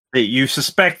 You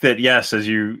suspect that, yes, as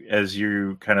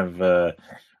you kind of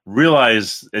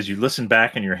realize as you listen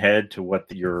back in your head to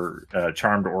what your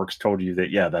charmed orcs told you,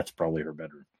 that that's probably her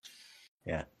bedroom.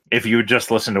 Yeah. If you would just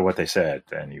listen to what they said,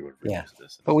 then you would realize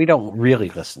this. But we don't really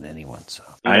listen to anyone, so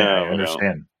I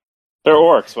understand. They're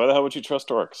orcs. Why the hell would you trust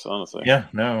orcs, honestly? Yeah,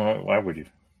 no, why would you?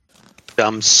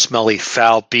 Dumb, smelly,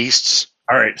 foul beasts.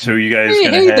 All right, so you guys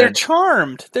they're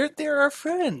charmed. They're our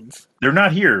friends. They're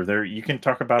not here. You can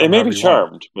talk about they them. They may be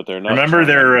charmed, but they're not. Remember,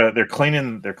 charmed. they're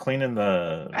cleaning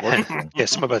the Yeah,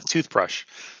 some about a toothbrush.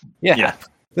 Yeah.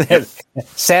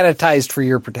 Sanitized for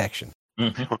your protection.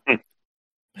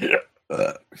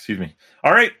 Excuse me.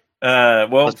 All right.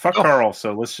 Well, Let's fuck go. Carl.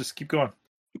 So let's just keep going.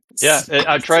 Yeah,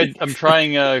 I'm trying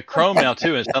Chrome now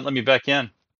too, and it's not letting me back in.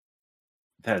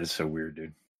 That is so weird,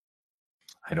 dude.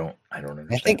 I don't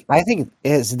understand. I think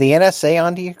is the NSA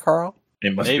onto you, Carl?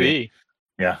 It must Maybe. be.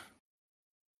 Yeah.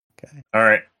 Okay. All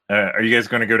right. Are you guys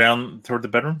going to go down toward the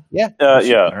bedroom? Yeah.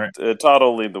 Yeah. All right. Todd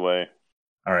will lead the way.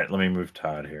 All right. Let me move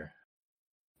Todd here.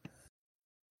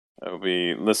 I will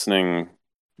be listening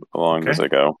along Okay. as I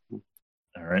go,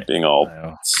 All right. being all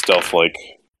Wow. stealth-like.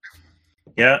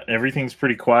 Yeah, everything's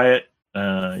pretty quiet.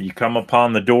 You come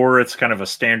upon the door. It's kind of a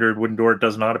standard wooden door. It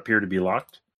does not appear to be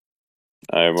locked.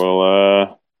 I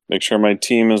will make sure my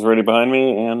team is ready behind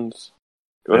me and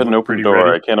go ahead and open Pretty the door.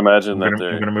 ready. I can't imagine I'm that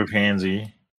going they're... to move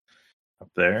Hansy up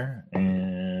there.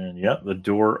 And, yeah, the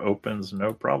door opens.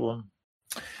 No problem.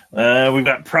 We've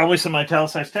got probably some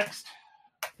italicized text.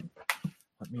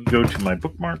 Let me go to my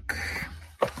bookmark.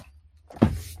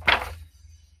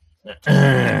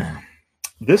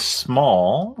 This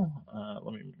small. Let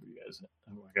me move you guys.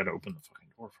 Oh, I got to open the fucking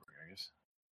door for you, I guess.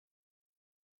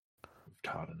 Move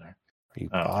Todd in there. Are you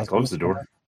I closed the door.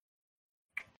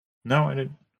 No, I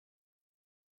didn't.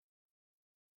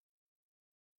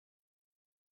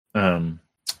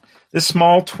 This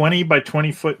small 20 by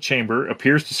 20 foot chamber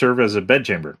appears to serve as a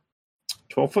bedchamber.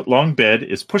 12-foot long bed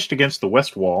is pushed against the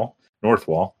north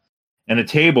wall, and a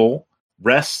table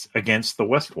rests against the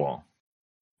west wall.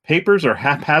 Papers are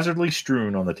haphazardly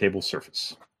strewn on the table's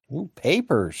surface. Ooh,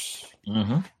 papers.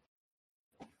 Mm-hmm.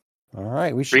 All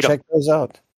right, we should Read 'em. check those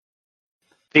out.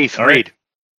 Thief, All right. read.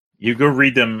 You go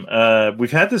read them.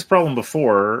 We've had this problem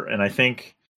before, and I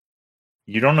think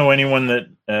you don't know anyone that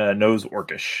knows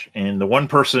Orcish. And the one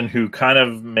person who kind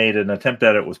of made an attempt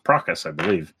at it was Prakas, I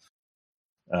believe.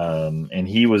 And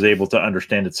he was able to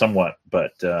understand it somewhat,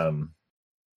 but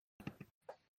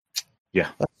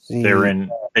Let's see.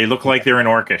 they look like they're in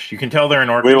Orcish. You can tell they're in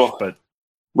Orcish, We will- but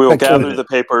We will Okay. gather the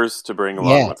papers to bring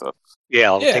along Yeah. with us. Yeah,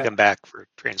 I'll Yeah. take them back for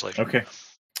translation. okay.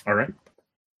 All right.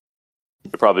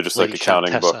 They're probably just Lady like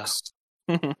accounting Countessa.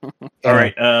 books. All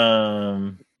right.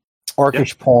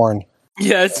 Orcish porn.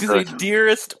 Yeah, it's the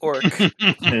dearest orc.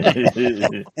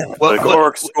 Well, Like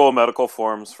Orc school medical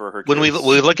forms for her when we kids.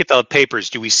 look at the papers,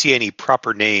 do we see any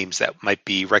proper names that might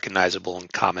be recognizable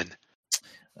and common?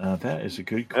 That is a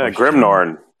good Yeah, question.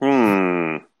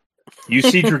 Grimnorn. You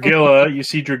see Dragilla. You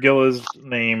see Dragilla's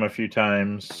name a few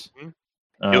times.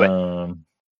 Do it.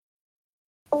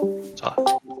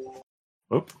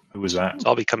 Who was that? It's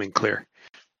all becoming clear.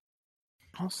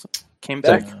 Awesome. Came Uh,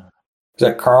 back. Is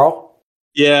that Carl?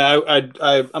 Yeah, I'm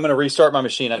going to restart my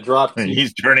machine. I dropped.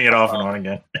 He's turning it off and on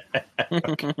again.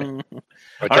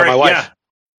 I tell my wife.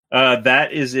 Yeah.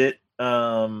 That is it.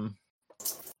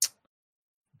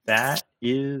 That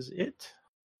is it.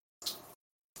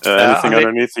 Anything I-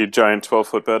 underneath the giant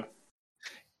 12-foot bed?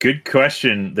 Good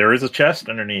question. There is a chest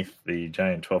underneath the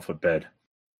giant 12-foot bed.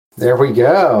 There we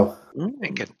go.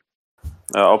 Thinking.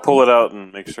 I'll pull it out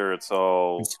and make sure it's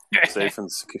all safe and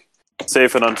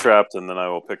safe and untrapped, and then I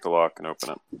will pick the lock and open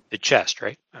it. The chest,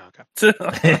 right? Oh, okay.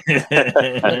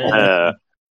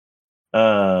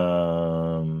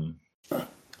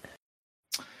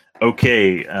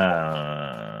 Okay.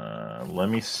 Let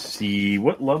me see.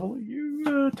 What level are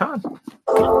you, Todd?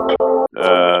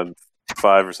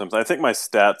 5 or something. I think my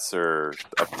stats are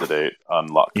up to date on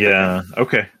lock. Yeah.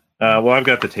 Okay. Well, I've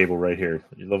got the table right here.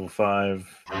 You're level 5.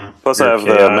 Plus, You're I have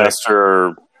chaotic.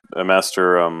 the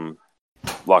master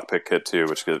lockpick kit too,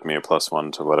 which gives me a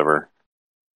 +1 to whatever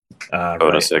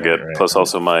bonus I get. Plus,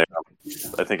 also my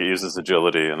I think it uses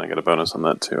agility, and I get a bonus on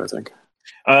that too. I think.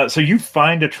 So you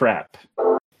find a trap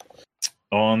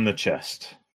on the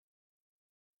chest,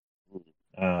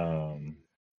 and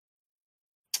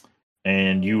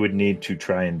you would need to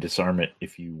try and disarm it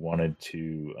if you wanted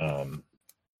to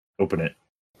open it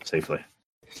safely.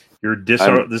 Your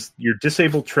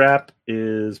disabled trap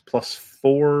is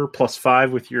 +4,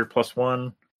 +5 with your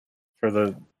 +1 for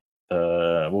the.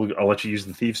 I'll let you use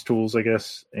the thieves' tools, I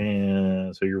guess,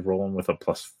 and so you're rolling with a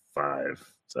 +5.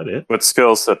 Is that it? What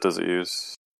skill set does it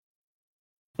use?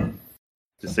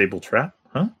 Disabled trap,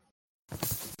 huh?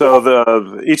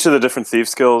 So each of the different thief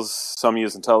skills, some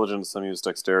use intelligence, some use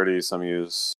dexterity, some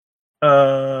use.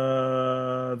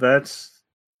 That's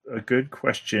a good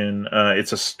question.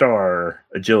 It's a star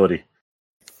agility.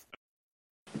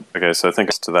 Okay, so I think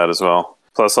it's to that as well.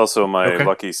 Plus, also my Okay.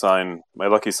 lucky sign. My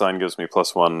lucky sign gives me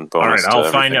 +1 bonus. All right, I'll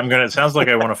to find. everything. It sounds like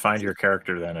I want to find your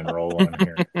character then and roll one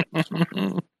here.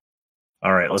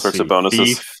 All right, let's sorts see. of bonuses.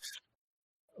 Thief,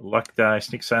 luck die,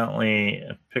 sneak silently,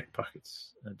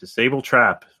 pickpockets, disable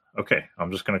trap. Okay,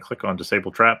 I'm just going to click on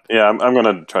disable trap. Yeah, I'm going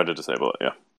to try to disable it.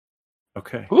 Yeah.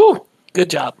 Okay. Ooh, good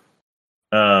job.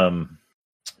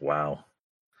 Wow.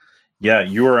 Yeah,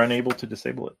 you are unable to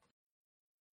disable it.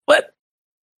 What?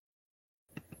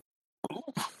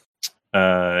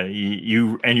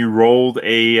 You rolled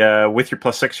a with your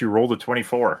 +6. You rolled a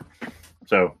 24.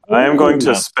 So I am going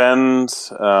to spend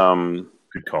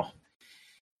good call.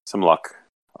 Some luck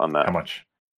on that. How much?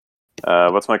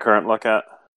 What's my current luck at?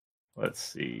 Let's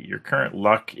see. Your current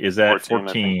luck is at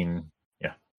 14.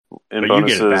 Yeah. In but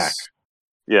bonuses, you get it back.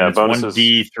 Yeah, it's bonuses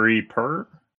 1d3 per.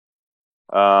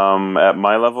 At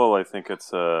my level, I think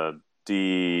it's a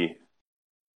D5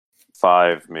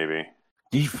 maybe.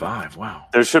 D5. Wow.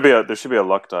 There should be a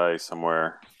luck die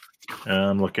somewhere.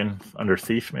 I'm looking under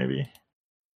thief maybe.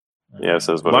 Yeah, it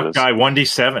says what luck it is. die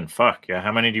 1d7. Fuck yeah.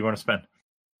 How many do you want to spend?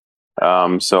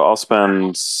 So I'll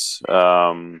spend.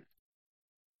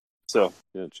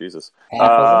 Jesus.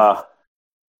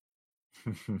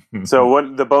 So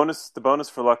what the bonus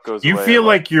for luck goes. You away feel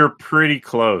like you're pretty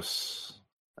close.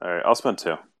 All right, I'll spend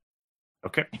 2.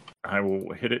 Okay, I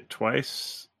will hit it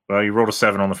twice. Well, you rolled a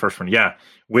 7 on the first one. Yeah,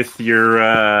 with your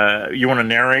you want to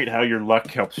narrate how your luck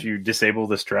helps you disable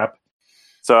this trap?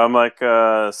 So I'm like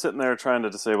sitting there trying to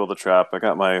disable the trap. I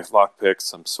got my lock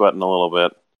picks. I'm sweating a little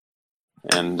bit.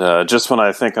 And just when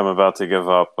I think I'm about to give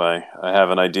up, I have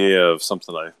an idea of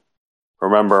something I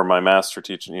remember my master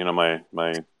teaching, my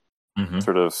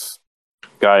sort of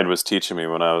guide was teaching me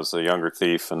when I was a younger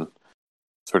thief, and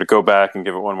sort of go back and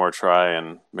give it one more try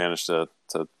and manage to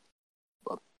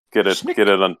get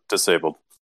it disabled.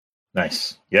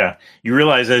 Nice. Yeah. You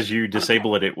realize as you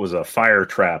disable it, it was a fire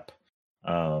trap,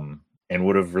 and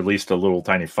would have released a little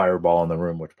tiny fireball in the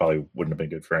room, which probably wouldn't have been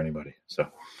good for anybody. So.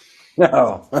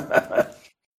 No.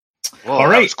 Whoa, all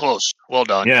right. That was close. Well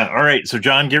done. Yeah. All right. So,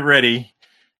 John, get ready.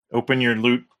 Open your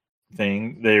loot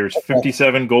thing. There's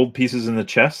 57 gold pieces in the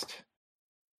chest.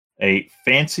 A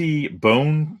fancy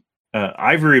bone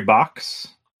ivory box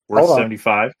worth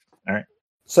 75. All right.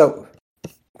 So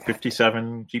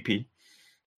 57 GP.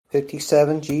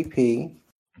 57 GP.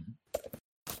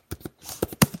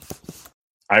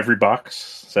 Ivory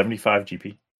box, 75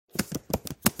 GP.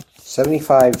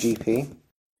 75 GP.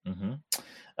 Mm-hmm.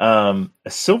 A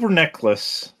silver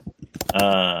necklace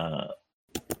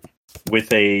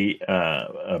with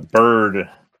a bird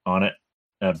on it,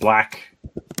 a black,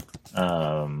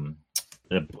 a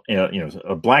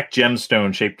black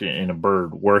gemstone shaped in a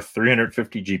bird, worth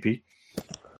 350 GP.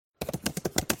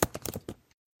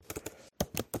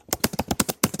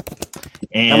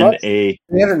 And a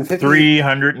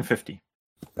 350.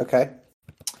 Okay.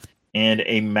 And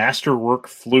a masterwork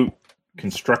flute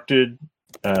constructed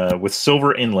with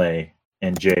silver inlay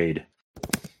and jade.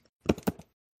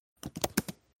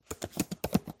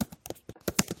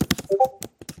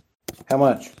 How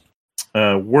much?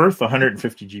 Worth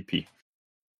 150 GP.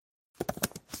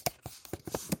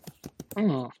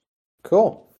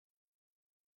 Cool.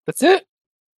 That's it.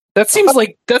 That seems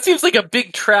like a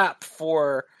big trap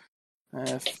for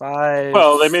 5.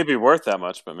 Well, they may be worth that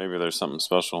much, but maybe there's something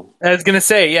special. I was gonna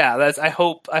say, yeah. I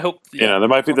hope. Yeah, there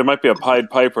might be a Pied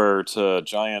Piper to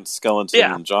giant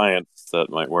skeleton giants that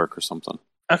might work or something.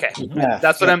 Okay,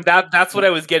 that's what I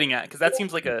was getting at, because that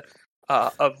seems like a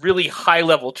really high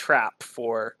level trap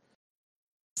for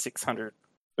 600.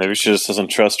 Maybe she just doesn't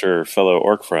trust her fellow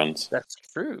orc friends. That's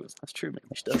true. Maybe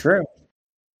she does. True.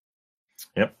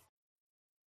 Yep.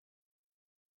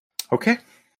 Okay.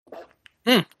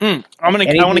 I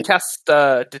want to cast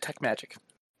detect magic.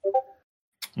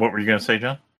 What were you going to say,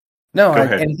 John? No.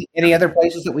 Any other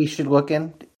places that we should look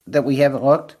in that we haven't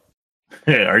looked?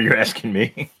 Are you asking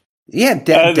me? Yeah,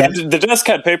 the desk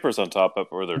had papers on top of,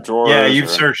 or their drawers. Yeah, you've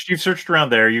searched around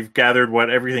there. You've gathered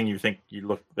everything you think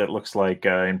that looks like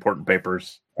important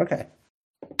papers. Okay.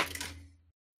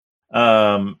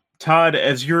 Todd,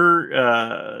 as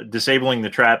you're disabling the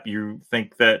trap, you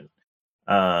think that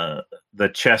the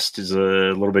chest is a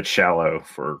little bit shallow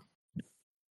for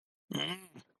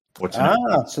what's in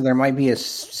it. So there might be a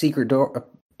secret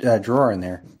drawer in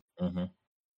there. Mm-hmm.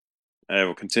 I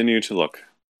will continue to look.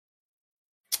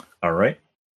 All right.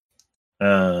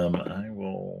 I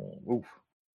will. Oof.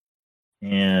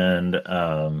 And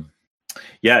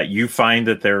you find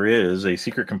that there is a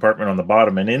secret compartment on the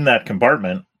bottom, and in that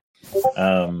compartment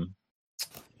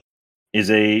is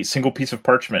a single piece of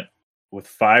parchment with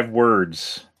 5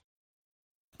 words.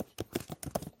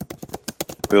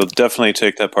 We'll definitely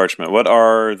take that parchment. What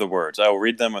are the words? I will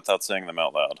read them without saying them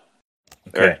out loud.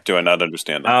 Okay. Or do I not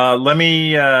understand them? Let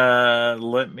me.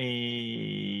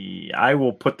 I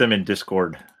will put them in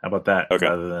Discord. How about that? Okay.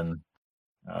 Rather than.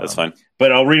 That's fine.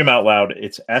 But I'll read them out loud.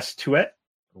 It's Estuet,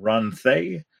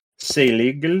 Ranthe,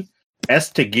 Seligl,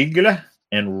 Estegigl,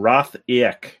 and Roth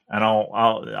Eek. And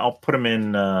I'll put them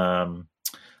in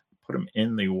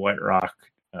the White Rock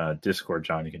Discord,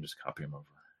 John. You can just copy them over.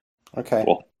 Okay.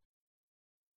 Cool.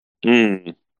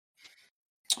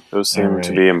 Those seem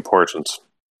to be important.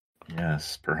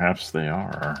 Yes, perhaps they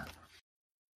are.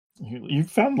 You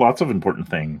found lots of important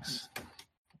things.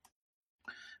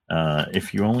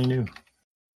 If you only knew.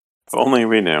 If only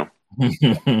we knew.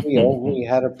 We only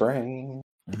had a brain.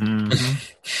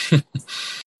 Mm-hmm.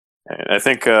 I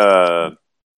think the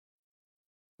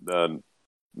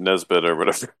Nesbitt or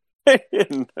whatever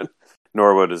in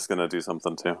Norwood is going to do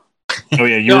something too. Oh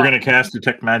yeah, you were going to cast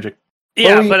Detect Magic.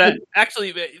 Yeah, but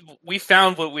actually, we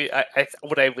found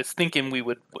what I was thinking we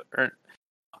would earn.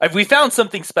 We found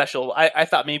something special. I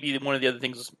thought maybe one of the other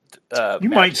things was. You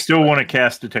might still want to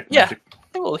cast Detect Magic.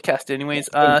 Yeah, we'll cast it anyways.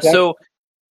 So,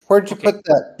 where'd you put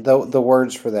that? The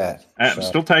words for that? I'm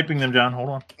still typing them, John. Hold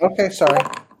on. Okay, sorry.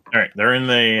 All right, they're in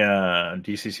the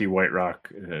DCC White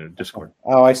Rock Discord.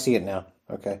 Oh, I see it now.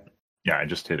 Okay. Yeah, I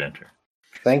just hit enter.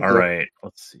 Thank you. All right,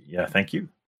 let's see. Yeah, thank you.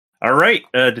 All right,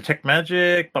 Detect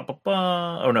Magic. Ba, ba,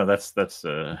 ba. Oh no, that's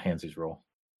Hansy's roll.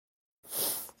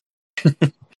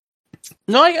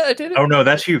 No, I did it. Oh no,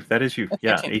 that's you. That is you.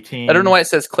 Yeah, 18. I don't know why it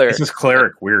says cleric. It says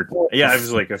cleric. Weird. Yeah, I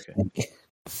was like, okay.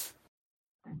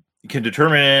 You can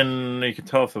determine. You can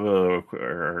tell if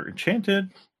are enchanted.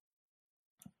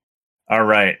 All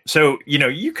right. So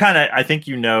you kind of. I think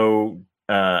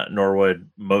Norwood.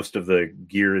 Most of the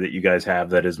gear that you guys have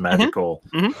that is magical.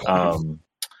 Mm-hmm.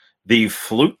 The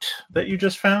flute that you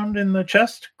just found in the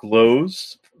chest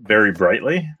glows very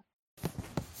brightly.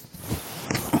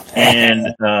 And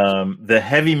the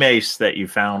heavy mace that you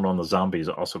found on the zombies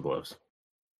also glows.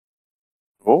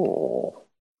 Oh.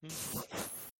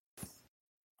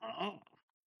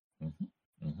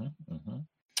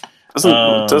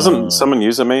 Doesn't someone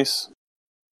use a mace?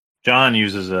 John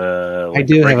uses a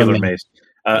regular mace.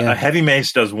 A heavy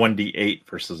mace does 1d8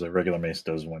 versus a regular mace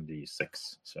does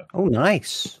 1d6. So. Oh,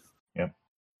 nice. Yeah.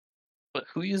 But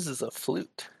who uses a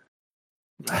flute?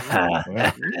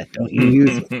 Don't you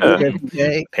use a flute every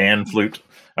day? Pan flute.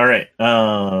 All right.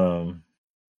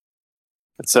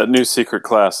 It's that new secret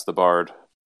class, the Bard.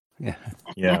 Yeah.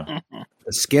 Yeah.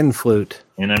 The skin flute.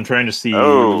 And I'm trying to see.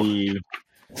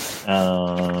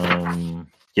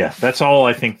 Yeah, that's all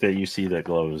I think that you see that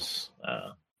glows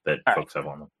that all folks have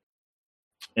on them.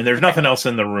 And there's nothing else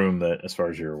in the room that, as far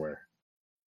as you're aware.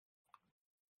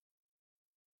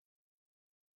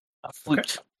 A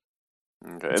flute.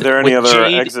 Okay. Are there any other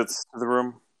exits to the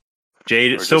room?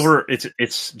 Jade, silver.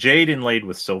 It's jade inlaid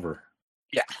with silver.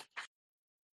 Yeah.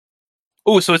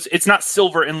 Oh, so it's not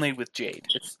silver inlaid with jade.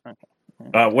 It's okay.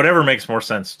 Whatever makes more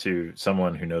sense to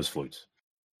someone who knows flutes.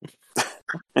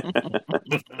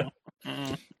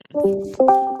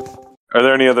 Are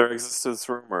there any other exits to this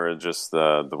room, or just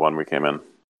the one we came in?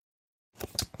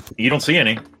 You don't see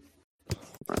any.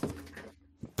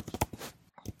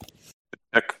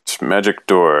 Magic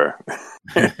door.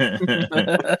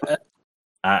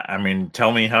 I mean,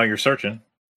 tell me how you're searching.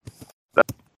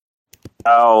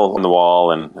 I'll on the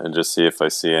wall and just see if I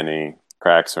see any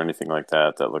cracks or anything like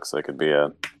that. That looks like it'd be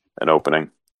an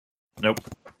opening. Nope.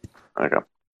 Okay.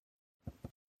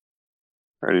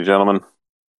 Ready, gentlemen?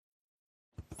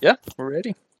 Yeah, we're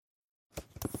ready.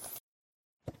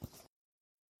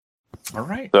 All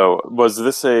right. So, was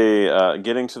this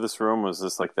getting to this room? Was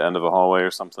this like the end of a hallway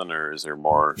or something, or is there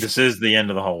more? This is the end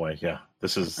of the hallway. Yeah,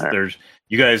 this is. There's.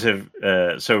 You guys have.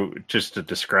 So, just to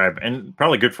describe, and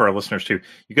probably good for our listeners too.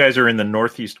 You guys are in the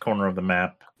northeast corner of the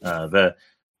map. The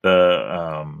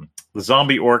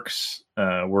zombie orcs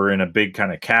were in a big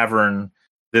kind of cavern.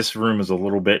 This room is a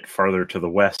little bit farther to the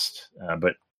west,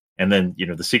 and then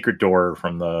the secret door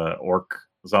from the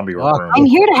zombie orc room. I'm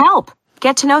here to help.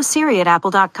 Get to know Siri at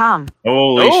apple.com.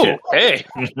 Holy shit. Hey.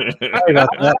 Sorry about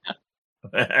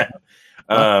that.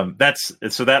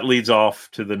 That leads off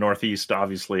to the northeast,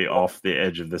 obviously off the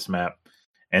edge of this map.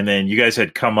 And then you guys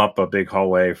had come up a big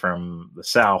hallway from the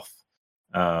south.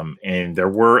 And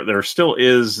there still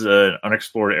is an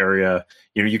unexplored area.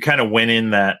 You kind of went in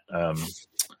that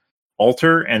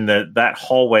altar, and that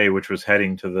hallway, which was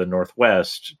heading to the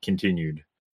northwest, continued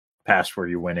past where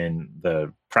you went in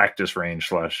the practice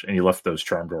range / and you left those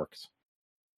charmed orcs.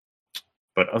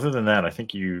 But other than that, I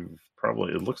think it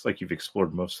looks like you've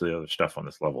explored most of the other stuff on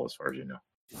this level as far as you know.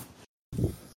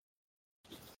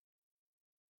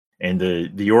 And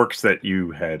the orcs that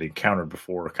you had encountered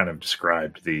before kind of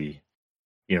described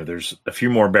there's a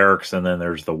few more barracks, and then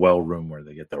there's the well room where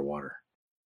they get their water.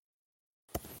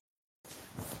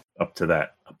 Up to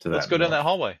that. Let's go down that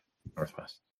hallway.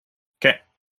 Northwest. Okay.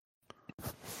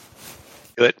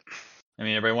 Do it. I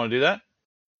mean, everybody want to do that?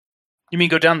 You mean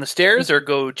go down the stairs or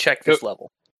go check this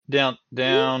level? Down.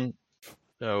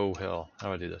 Oh hell! How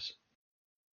do I do this?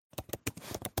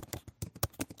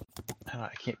 I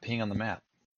can't ping on the map.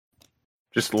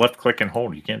 Just left click and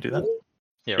hold. You can't do that.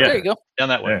 Yeah, There you go. Down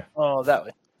that way. Yeah. Oh, that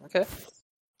way. Okay.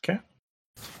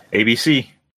 ABC.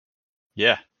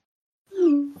 Yeah.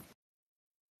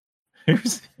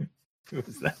 Who's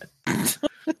that? That's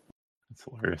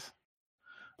hilarious.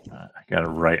 I gotta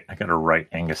write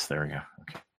Angus. There we go.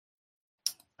 Okay.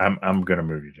 I'm gonna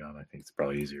move you, John. I think it's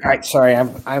probably easier. All right, sorry,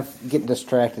 I'm getting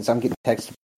distracted. So I'm getting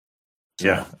texted.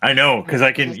 Yeah, I know because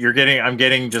I'm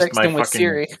getting just my Texting with fucking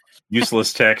Siri.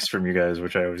 useless text from you guys,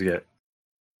 which I always get.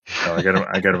 Oh, I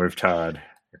gotta move Todd.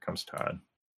 Here comes Todd.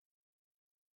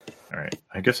 All right,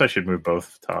 I guess I should move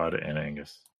both Todd and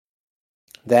Angus.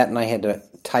 That, and I had to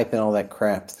type in all that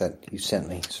crap that you sent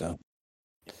me. So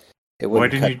it Why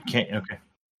wouldn't didn't you? You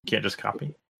can't just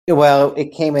copy. Well,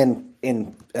 it came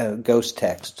in ghost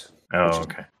text. Oh,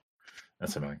 okay.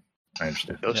 That's annoying. I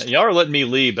understand. Yeah, y'all are letting me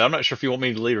lead, but I'm not sure if you want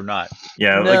me to lead or not.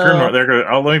 Yeah, No. like Grimnorn. There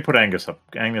go. Let me put Angus up.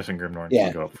 Angus and Grimnorn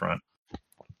can go up front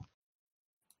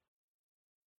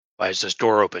Why is this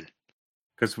door open?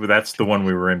 because that's the one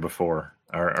we were in before.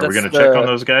 Are we That's going to check on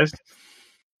those guys?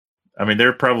 I mean,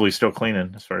 they're probably still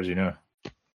cleaning, as far as you know.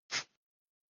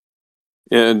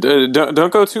 Yeah, and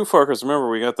don't go too far because remember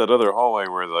we got that other hallway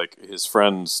where like his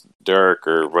friends Derek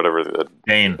or whatever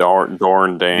Dane.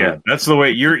 Dorn Dane. Yeah, that's the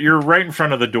way. You're right in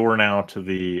front of the door now to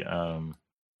the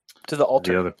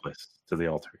altar. the other place, to the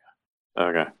altar.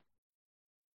 Okay.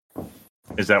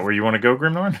 Is that where you want to go,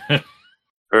 Grimnorn?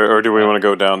 or do we want to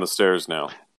go down the stairs now?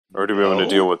 Or do we want to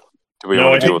deal with? Do we No,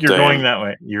 want I to deal think with you're Dane? going that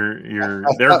way.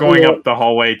 They're going up the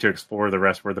hallway to explore the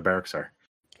rest where the barracks are.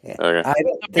 Yeah. Okay. I don't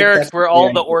The think barracks that's where a all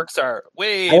great the idea. orcs are.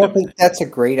 Wait. I don't think that's a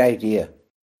great idea.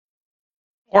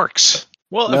 Orcs.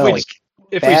 Well, No.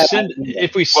 if Bad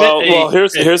we send Well,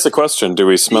 here's the question: do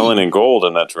we smell any gold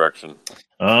in that direction?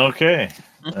 Okay,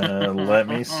 let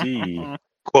me see.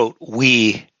 Quote,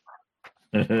 we.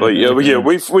 Well, yeah,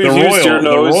 we've the used your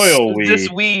nose. The royal we. This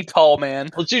wee tall man.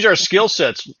 let's use our skill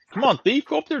sets. Come on, thief,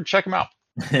 go up there and check them out.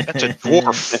 That's a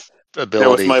dwarf Yeah,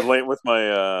 ability. with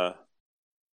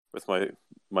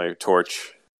my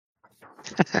torch.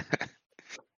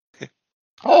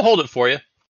 I'll hold it for you.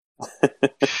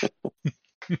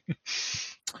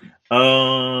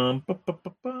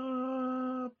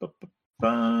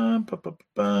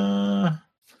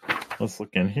 Let's look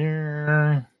in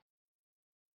here.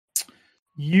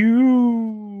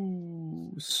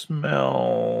 You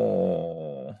smell.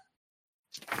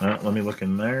 Let me look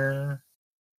in there.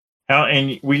 How?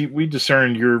 And we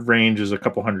discerned your range is a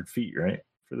couple hundred feet, right?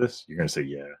 For this, you're gonna say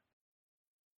yeah.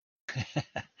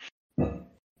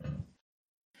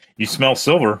 You smell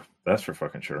silver. That's for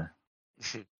fucking sure.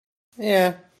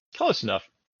 Yeah. Close enough.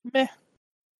 Meh.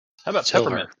 How about Silver.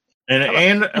 peppermint?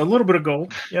 And a little bit of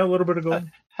gold. Yeah, a little bit of gold.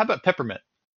 How about peppermint?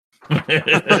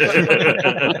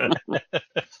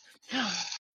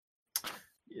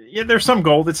 Yeah, there's some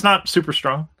gold. It's not super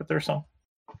strong, but there's some.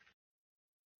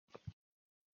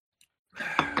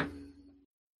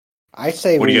 I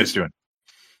say What are you guys doing?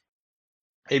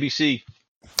 ABC.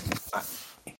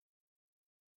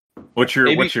 What's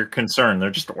your concern?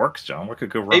 They're just orcs, John. What could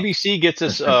go wrong? ABC gets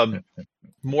us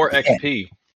more XP.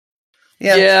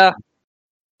 Yeah.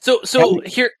 So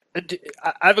here,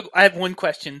 I have one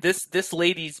question. This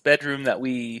lady's bedroom that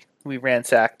we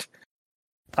ransacked.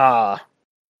 I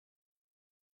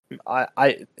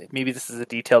maybe this is a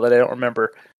detail that I don't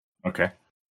remember. Okay.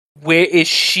 Where is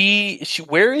she?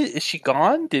 Where is she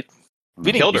gone?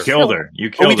 We killed her. You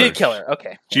killed her. We did kill her.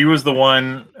 Okay. She was the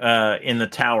one in the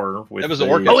tower with. That was the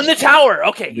Orcus. Oh, in the tower.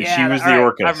 Okay. Yeah. She was the right,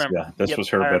 Orcus. I remember. Yeah, this was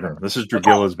her I bedroom. remember. This is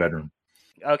Drugilla's bedroom.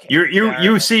 Okay.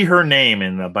 You see her name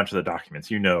in a bunch of the documents,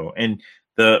 and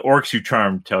the orcs you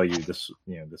charmed tell you this.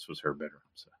 This was her bedroom.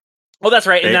 So. Oh, that's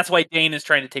right, and that's why Dane is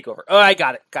trying to take over. Oh, I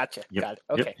got it. Gotcha. Yep, Got it.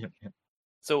 Okay. Yep.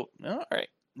 So, all right,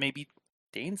 maybe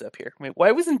Dane's up here. Wait,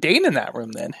 why wasn't Dane in that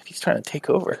room then? If he's trying to take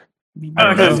over, I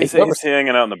don't know. He's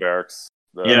hanging out in the barracks.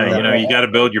 Yeah, you got to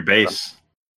build your base.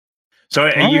 So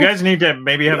you guys need to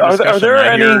maybe have a Are discussion.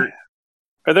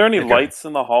 there any lights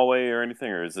in the hallway or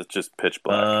anything, or is it just pitch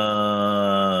black?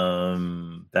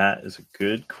 That is a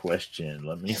good question.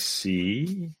 Let me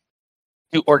see.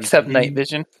 Do orcs have night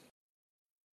vision?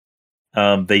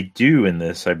 They do in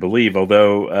this, I believe.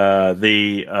 Although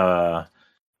the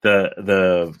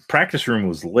practice room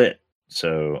was lit,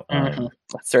 so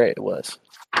that's right, it was.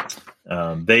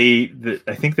 I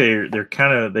think they're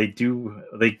kind of they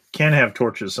can have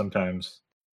torches sometimes.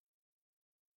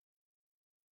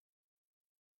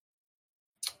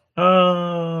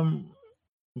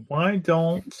 Why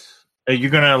don't are you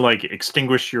gonna like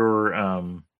extinguish your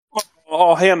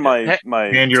I'll hand my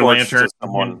hand your torch lantern to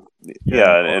someone.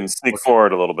 Yeah. And sneak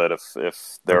forward a little bit if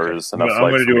there's enough. I'm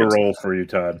light going to for do me a roll for you,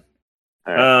 Todd.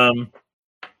 All right.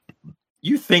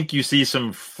 You think you see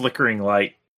some flickering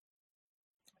light.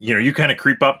 You kind of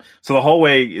creep up. So the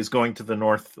hallway is going to the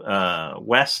north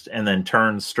west and then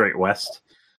turns straight west.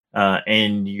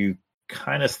 And you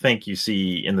kind of think you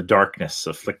see in the darkness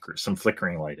some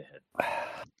flickering light ahead.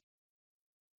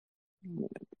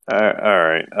 All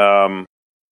right.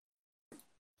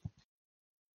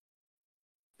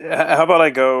 How about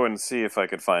I go and see if I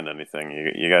could find anything?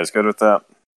 You guys good with that?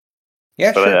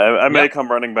 Yeah, but sure. I may come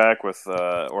running back with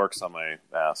orcs on my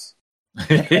ass.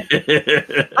 Start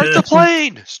the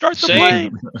plane! Start the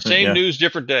plane! Same news,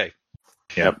 different day.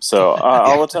 Yep. So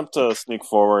I'll attempt to sneak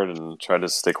forward and try to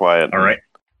stay quiet. All right.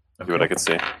 Do what I can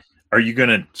see. Are you going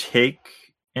to take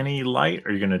any light? Or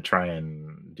are you going to try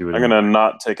and do it? I'm going to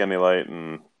not take any light,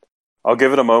 and I'll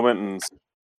give it a moment and see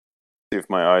if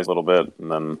my eyes a little bit,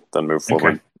 and then move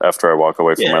forward after I walk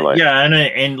away from my light. Yeah,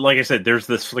 and like I said, there's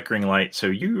this flickering light, so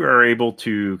you are able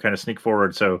to kind of sneak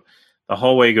forward. So the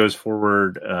hallway goes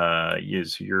forward.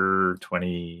 You're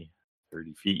 20,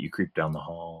 30 feet. You creep down the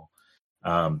hall.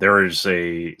 So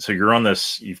you're on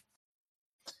this.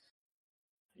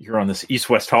 You're on this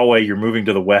east-west hallway. You're moving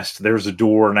to the west. There's a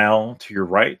door now to your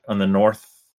right on the north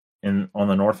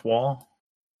wall.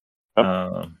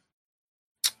 Yep.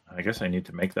 I guess I need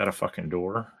to make that a fucking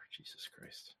door. Jesus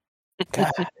Christ.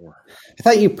 God. I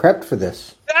thought you prepped for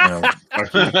this. No,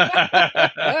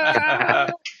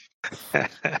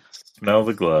 smell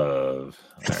the glove.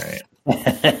 All right.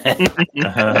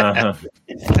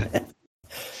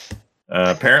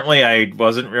 Apparently, I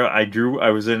wasn't real. I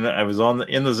was in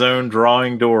the zone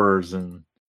drawing doors, and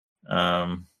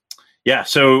yeah.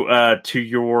 So to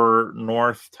your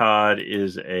north, Todd,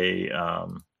 is a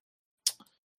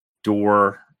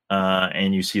door.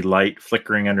 And you see light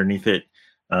flickering underneath it.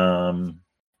 You going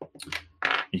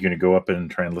to go up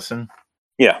and try and listen?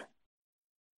 Yeah.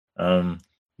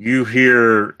 You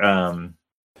hear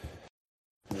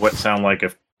what sound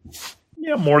like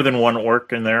more than one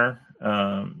orc in there.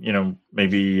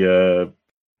 Maybe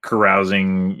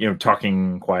carousing,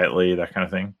 talking quietly, that kind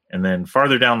of thing. And then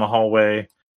farther down the hallway,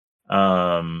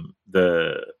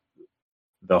 the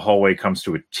hallway comes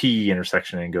to a T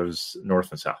intersection and goes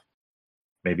north and south.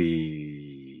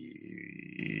 Maybe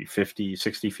 50,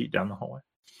 60 feet down the hallway.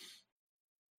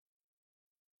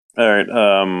 All right.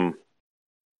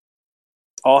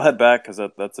 I'll head back because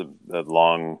that's a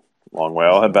long way.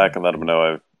 I'll head back and let them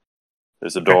know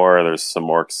there's a door, there's some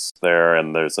orcs there,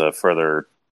 and there's a further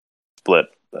split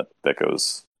that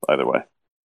goes either way,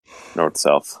 north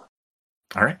south.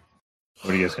 All right.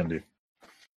 What are you guys gonna do?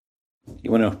 You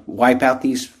want to wipe out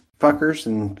these fuckers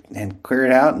and clear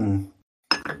it out, and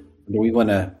do we want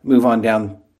to move on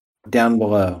down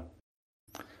below?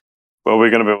 Well, we're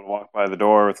going to be able to walk by the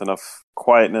door with enough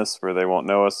quietness where they won't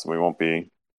know us, and we won't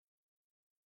be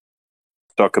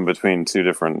stuck in between two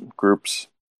different groups.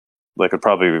 Like, it'd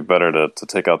probably be better to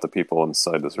take out the people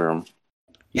inside this room.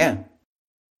 Yeah.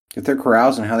 If they're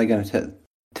carousing, how are they going to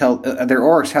tell? They're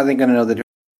orcs, how are they going to know the difference?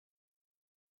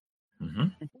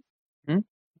 Mm-hmm. Did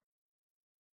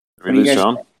we lose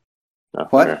Sean? No,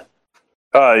 what?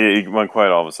 You went quiet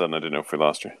all of a sudden. I didn't know if we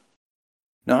lost you.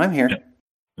 No, I'm here.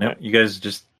 No, you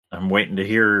guys I'm waiting to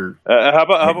hear. How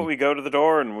about we go to the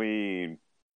door and we...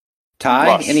 Ty,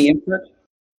 rush. Any input?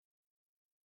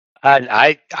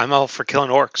 I'm all for killing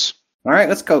orcs. All right,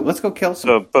 let's go. Let's go kill some.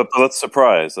 So, but let's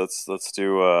surprise. Let's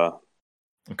do.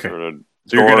 Okay. Sort of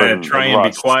so you're gonna try and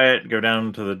be quiet. Go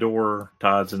down to the door.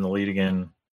 Todd's in the lead again.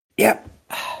 Yep.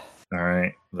 All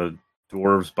right. The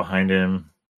dwarves behind him.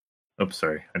 Oops,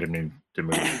 sorry. I didn't mean to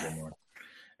move it anymore.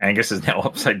 Angus is now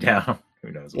upside down.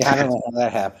 Who knows? Yeah, I don't know how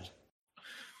that happened.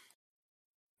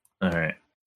 All right.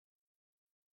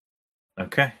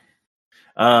 Okay.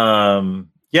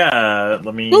 Yeah,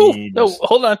 let me... No,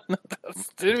 hold on.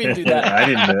 Didn't mean to do that. I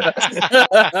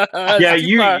didn't.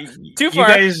 Yeah, too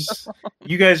far.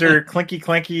 You guys are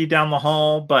clanky down the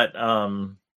hall, but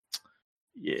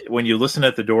when you listen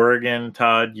at the door again,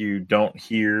 Todd, you don't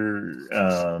hear...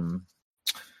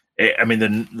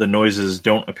 the noises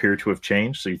don't appear to have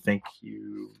changed, so you think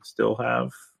you still have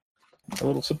a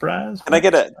little surprise. Can I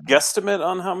get a guesstimate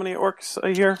on how many orcs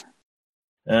I hear?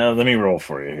 Let me roll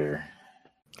for you here.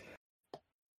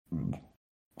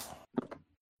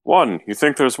 1. You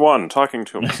think there's one talking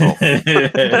to himself?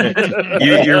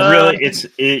 You're really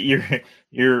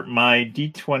my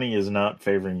D20 is not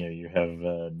favoring you. You have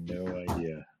no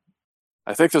idea.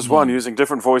 I think there's one using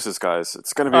different voices, guys.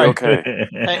 It's going to be All right. okay.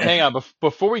 Hang on.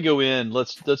 Before we go in,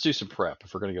 let's do some prep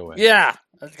if we're going to go in. Yeah,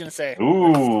 I was gonna say.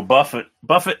 Ooh, Buffett.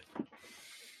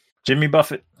 Jimmy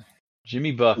Buffett.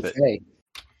 Jimmy Buffett. Okay.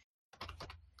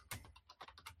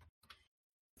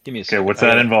 Give me a Okay, second. what's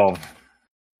that involve?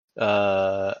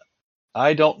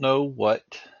 I don't know what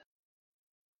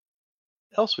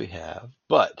else we have,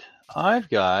 but I've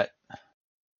got.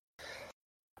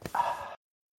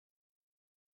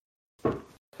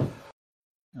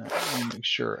 Let me make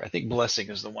sure. I think blessing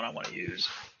is the one I want to use.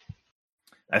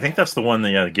 I think that's the one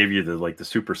that gave you the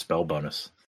super spell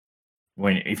bonus.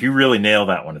 If you really nail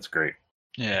that one, it's great.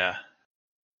 Yeah.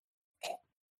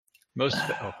 Most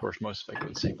effective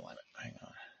with same limit. Hang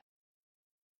on.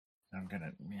 I'm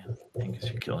gonna. Man, Angus,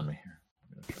 you're killing me here.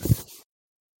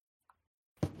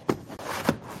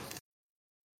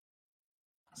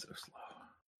 So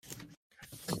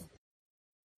slow.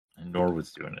 And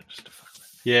Norwood's doing it just to fuck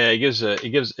with. Yeah,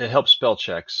 it helps spell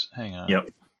checks. Hang on. Yep.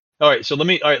 All right,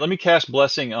 let me cast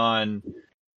blessing on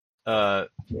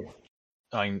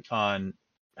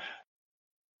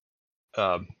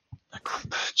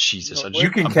Jesus. You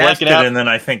can cast it and then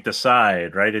I think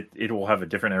decide, right? It will have a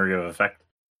different area of effect.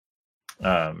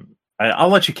 I'll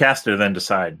let you cast it and then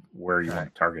decide where you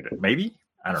want to target it. Maybe?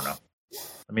 I don't know.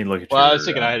 Let me look at. Well, I was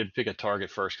thinking I had to pick a target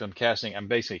first because I'm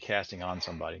basically casting on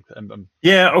somebody.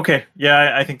 Yeah. Okay.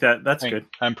 Yeah, I think that's good.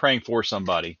 I'm praying for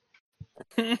somebody.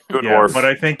 Good dwarf. But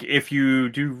I think if you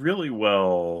do really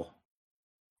well,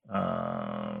 let's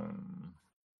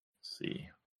see.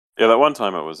 Yeah, that one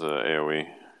time it was a AoE.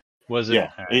 Was it?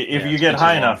 Yeah. Right. If you get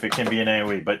high enough, it can be an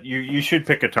AoE. But you should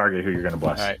pick a target who you're going to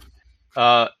bless. All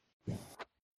right.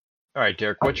 All right,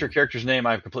 Derek. What's your character's name?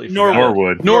 I've completely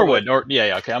forgotten. Norwood.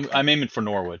 Yeah. Okay. I'm aiming for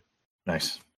Norwood.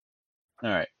 Nice. All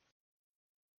right.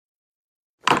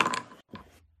 How'd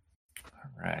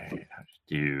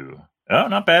you do? Oh,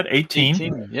 not bad.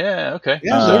 18. Yeah. Okay.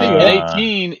 Yeah,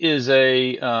 18 is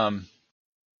a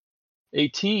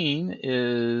 18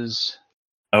 is.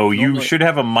 Oh, you should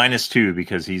have a -2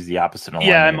 because he's the opposite of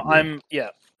I'm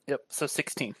yep. So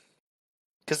 16.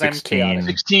 Because I'm chaotic.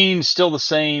 16 still the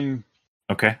same.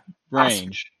 Okay.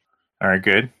 Range. All right,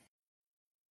 good.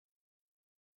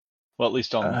 Well, at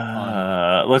least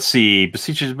on let's see.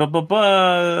 Beseeches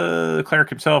the cleric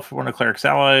himself, one of the cleric's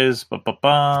allies.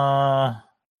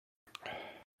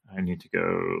 I need to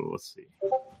go. Let's see.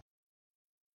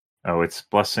 Oh, it's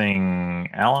blessing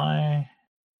ally.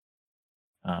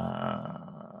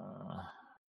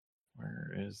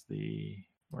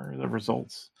 Where are the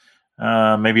results?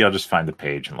 Maybe I'll just find the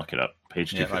page and look it up.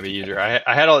 Page 2. Yeah, it might be easier. I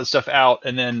had all that stuff out,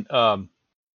 and then I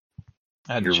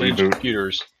had to change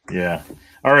computers. Yeah.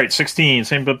 All right, 16.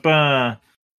 Same, but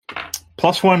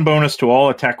 +1 bonus to all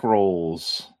attack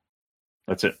rolls.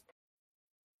 That's it.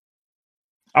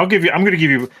 I'm going to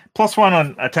give you +1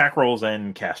 on attack rolls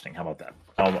and casting. How about that?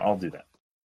 I'll do that.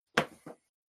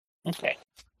 Okay.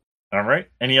 All right.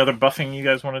 Any other buffing you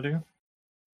guys want to do?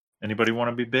 Anybody want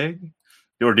to be big?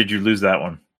 Or did you lose that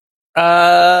one?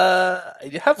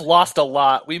 You have lost a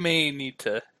lot. We may need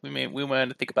to. We might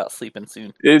to think about sleeping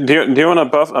soon. Do you want to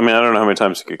buff? I mean, I don't know how many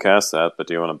times you could cast that, but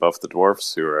do you want to buff the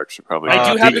dwarfs who are actually probably?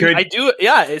 I do.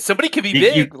 Yeah, somebody could be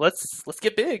big. Let's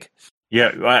get big.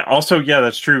 Yeah. Also,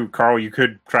 that's true, Carl. You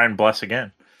could try and bless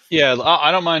again. Yeah,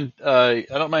 I don't mind. I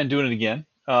don't mind doing it again.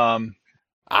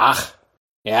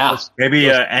 Yeah. Maybe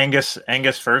Angus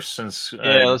first, since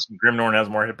Grimnorn has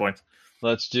more hit points.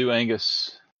 Let's do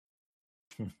Angus.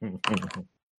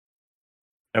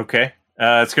 Okay.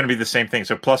 It's going to be the same thing.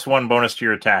 So +1 bonus to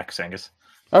your attacks, Angus.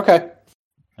 Okay.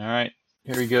 All right.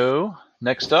 Here we go.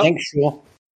 Next up. Thanks, Shul.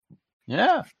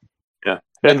 Yeah. Yeah.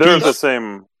 And they're the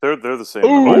same. They're the same.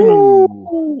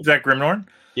 Ooh. Is that Grimnorn?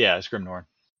 Yeah, it's Grimnorn.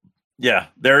 Yeah.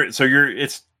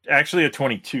 It's actually a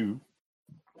 22.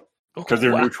 Because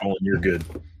they're neutral and you're good.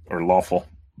 Or lawful.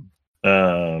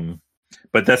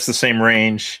 But that's the same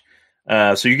range.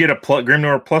 So you get a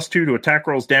Grimnorn +2 to attack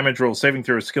rolls, damage rolls, saving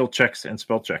throws, skill checks, and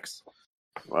spell checks.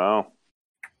 Wow.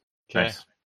 Okay. Nice.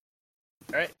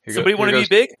 All right. Somebody want to be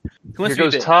big? Who wants here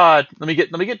to be goes big? Todd. Let me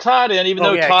get Todd in, even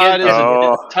though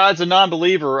Todd's a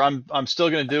non-believer. I'm still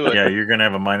going to do it. Yeah, you're going to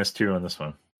have a -2 on this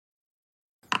one.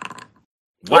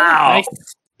 Wow.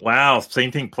 Nice. Wow.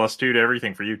 Same thing, +2 to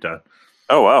everything for you, Todd.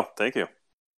 Oh wow. Thank you.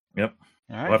 Yep.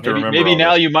 All right. Maybe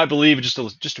now you might believe just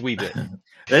a wee bit.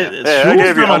 I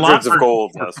gave you hundreds of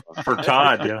gold for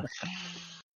Todd. Yeah.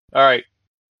 All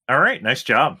right. Nice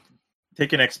job.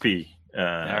 Take an XP,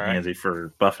 Nancy,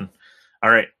 for buffing. All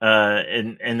right.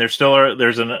 And there's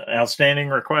an outstanding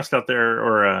request out there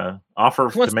or offer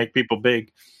to make people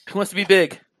big. Who wants to be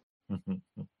big?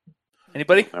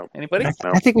 Anybody? Nope. Anybody?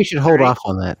 No. I think we should hold off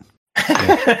on that.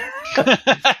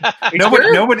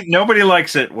 Nobody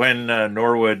likes it when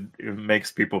Norwood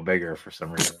makes people bigger for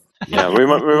some reason. Yeah, we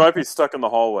might be stuck in the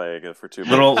hallway for too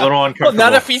long. Little uncomfortable.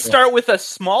 Well, not if we start with a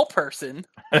small person.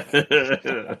 I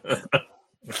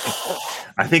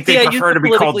think they prefer to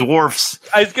be called dwarfs.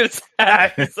 I was going to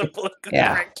say it's a political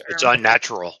correct term. It's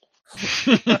unnatural.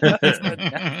 It's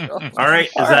unnatural. All right,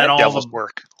 is that all devil's the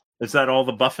work? Is that all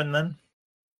the buffing then?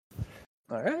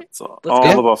 All right. So Let's all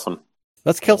go. the buffing.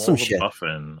 Let's kill All some the shit.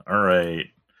 Buffing. All right.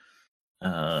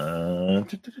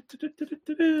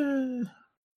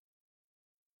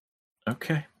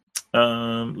 Okay.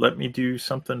 Let me do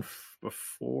something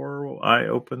before I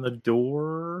open the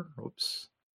door. Oops.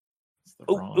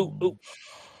 Oh.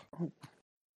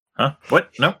 Huh? What?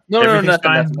 No. No, Everything's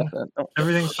fine. nothing. No.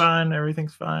 Everything's fine.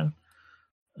 Everything's fine.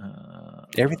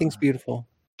 Everything's beautiful.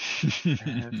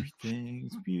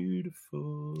 Everything's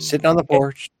beautiful. Sitting on the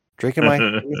porch, drinking my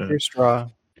through straw.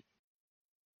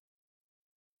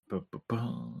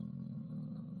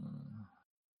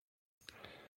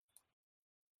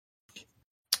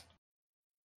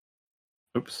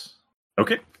 Oops.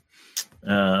 Okay.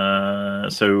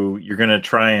 So you're gonna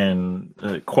try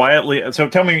and quietly. So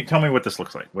tell me what this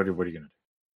looks like. What are you gonna do?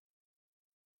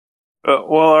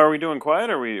 Well, are we doing quiet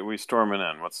or are we storming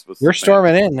in? What's We're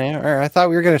storming in there. I thought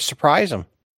we were going to surprise them.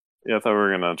 Yeah, I thought we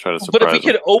were going to try to surprise But if we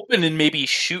them. could open and maybe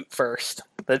shoot first,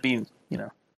 that'd be,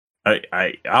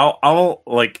 I'll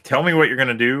like tell me what you're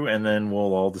gonna do, and then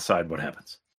we'll all decide what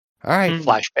happens. All right.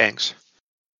 Flashbangs.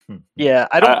 Yeah,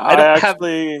 I do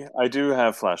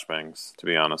have flashbangs, to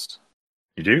be honest.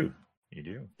 You do.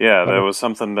 Yeah, that was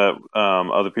something that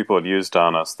other people had used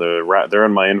on us. They're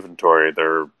in my inventory.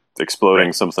 They're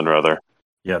exploding something or other.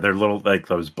 Yeah, they're little like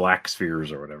those black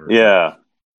spheres or whatever. Yeah.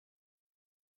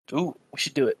 Ooh, we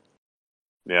should do it.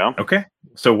 Yeah. Okay.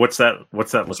 So what's that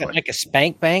look like? Like a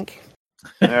spank bank?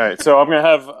 All right. So I'm gonna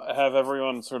have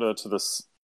everyone sort of to this,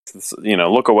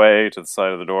 look away to the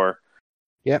side of the door.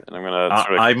 Yep. And I'm gonna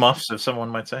eye muffs, if someone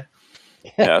might say.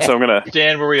 Yeah. So I'm gonna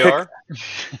stand where we are.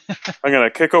 I'm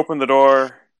gonna kick open the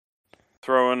door,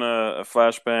 throw in a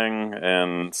flashbang,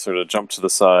 and sort of jump to the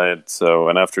side. So,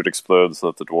 and after it explodes,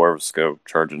 let the dwarves go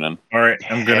charging in. All right.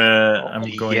 I'm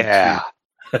going. Yeah.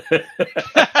 All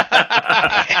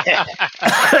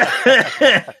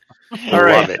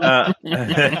right.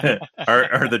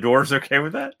 Are the dwarves okay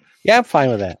with that? Yeah, I'm fine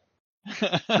with that.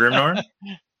 Grimnorn?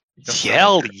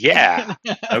 Hell yeah.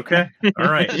 Okay. All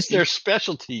right. It's their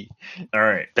specialty. All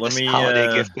right. Best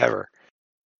holiday gift ever.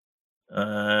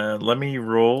 Let me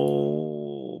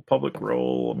roll public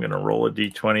roll. I'm going to roll a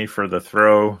d20 for the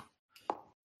throw.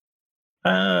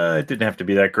 It didn't have to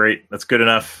be that great. That's good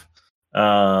enough.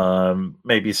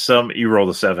 Maybe you rolled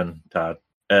a 7, Todd.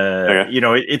 Okay.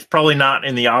 It's probably not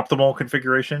in the optimal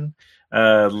configuration.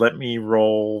 Let me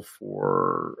roll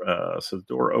for so the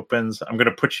door opens. I'm going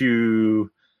to put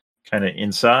you kind of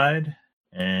inside,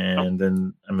 and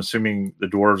then I'm assuming the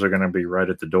dwarves are going to be right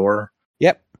at the door.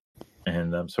 Yep.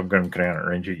 And so I'm going to kind of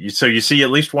arrange you. So you see at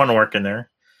least one orc in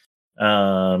there.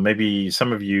 Maybe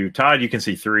some of you, Todd, you can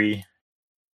see 3.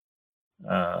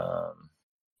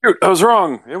 Dude, I was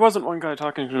wrong. It wasn't one guy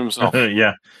talking to himself.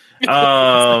 Yeah.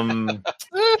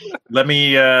 Let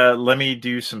me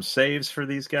do some saves for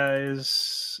these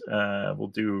guys.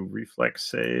 We'll do reflex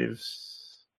saves.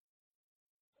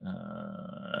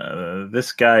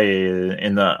 This guy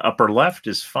in the upper left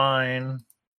is fine.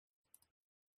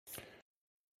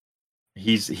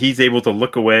 He's able to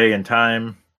look away in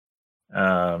time.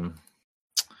 The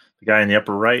guy in the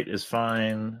upper right is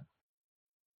fine.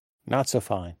 Not so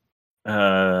fine.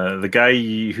 The guy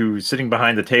who's sitting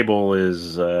behind the table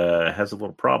has a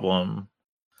little problem.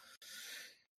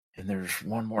 And there's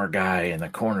one more guy in the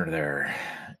corner there,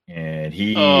 and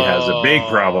he has a big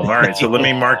problem. All right, so let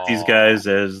me mark these guys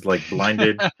as like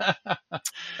blinded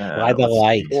by the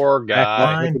light. Poor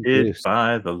guy. Blinded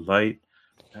by the light.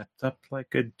 That's up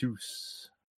like a deuce.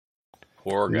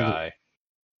 Poor guy.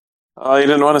 Oh, you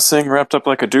didn't want to sing "Wrapped Up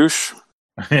Like a Douche"?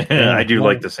 I do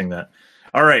like to sing that.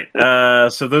 All right,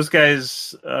 so those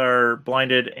guys are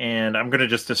blinded, and I'm going to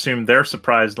just assume they're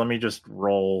surprised. Let me just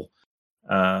roll.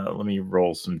 Let me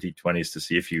roll some d20s to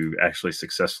see if you actually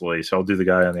successfully. So I'll do the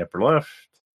guy on the upper left.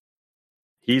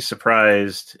 He's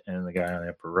surprised, and the guy on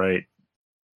the upper right.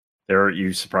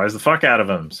 You surprise the fuck out of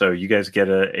him. So you guys get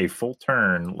a full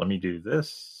turn. Let me do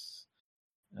this.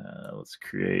 Let's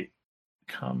create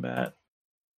combat.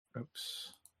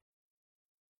 Oops.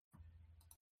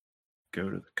 Go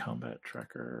to the combat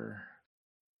tracker.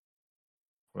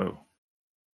 Whoa.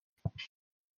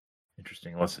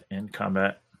 Interesting. Let's end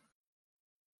combat.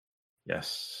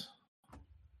 Yes.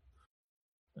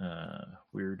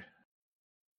 Weird.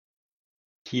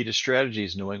 Key to strategy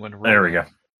is knowing when to roll. There we go.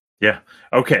 Yeah.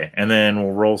 Okay. And then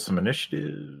we'll roll some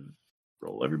initiative.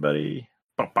 Roll everybody.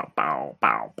 Bow, bow, bow,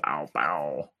 bow, bow,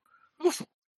 bow.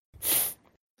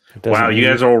 Wow, you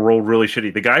guys all rolled really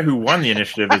shitty. The guy who won the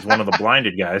initiative is one of the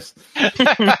blinded guys.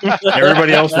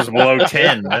 Everybody else was below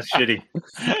 10. That's shitty.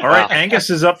 All right, Angus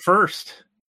is up first.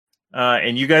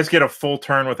 And you guys get a full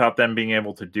turn without them being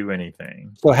able to do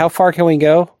anything. So how far can we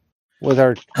go with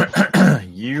our...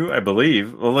 You, I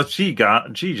believe. Well, let's see.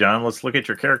 John, let's look at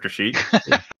your character sheet.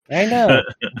 I know.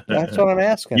 That's what I'm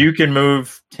asking. You can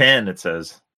move 10, it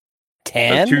says.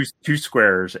 10? So two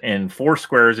squares and 4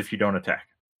 squares if you don't attack.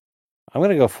 I'm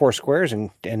going to go 4 squares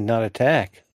and not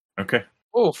attack. Okay.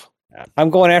 Oof. I'm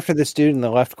going after this dude in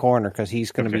the left corner because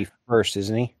he's going to be first,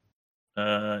 isn't he?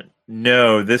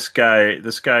 No, this guy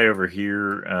over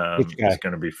here is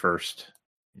going to be first.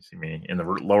 You see me in the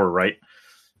lower right.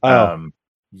 Oh.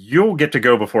 You'll get to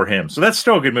go before him. So that's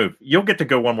still a good move. You'll get to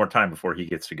go one more time before he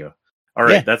gets to go. All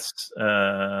right, that's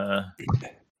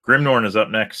Grimnorn is up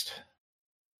next.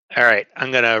 All right,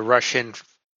 I'm going to rush in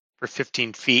for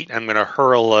 15 feet. I'm going to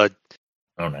hurl a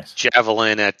nice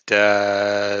javelin at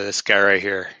this guy right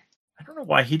here. I don't know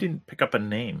why he didn't pick up a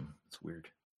name. It's weird.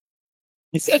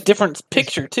 He's got a different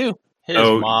picture, too. His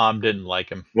mom didn't like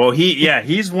him. Well,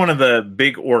 he's one of the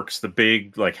big orcs, the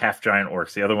big, like, half-giant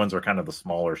orcs. The other ones are kind of the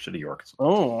smaller, shitty orcs.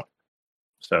 Oh.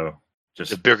 So,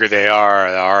 just... The bigger they are,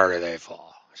 the harder they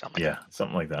fall. Something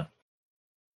like that.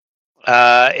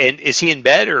 And is he in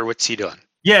bed, or what's he doing?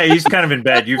 Yeah, he's kind of in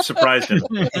bed. You've surprised him.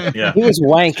 Yeah, he was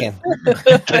wanking.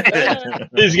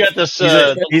 He's got this.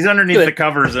 He's underneath the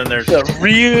covers, and there's a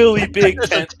really big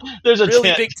tent. There's a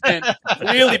really big tent.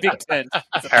 Really big tent. All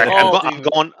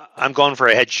right, I'm going for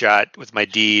a headshot with my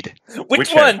deed.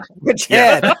 Which one? Head? Which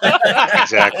head?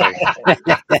 Exactly.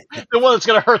 The one that's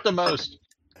going to hurt the most.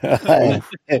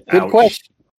 Good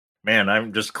question. Man,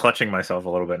 I'm just clutching myself a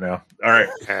little bit now. All right.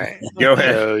 Go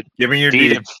ahead. So give me your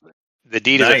deed. The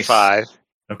deed is at 5.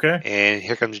 Okay. And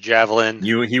here comes Javelin.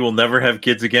 He will never have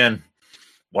kids again.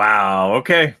 Wow.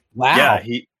 Okay. Wow. Yeah,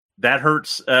 that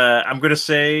hurts. I'm gonna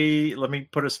say, let me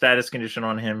put a status condition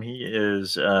on him.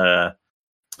 He's got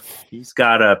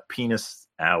a penis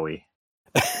owie.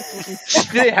 Do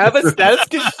they have a status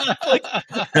condition?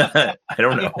 I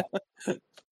don't know.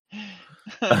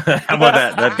 How about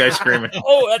that? That guy screaming.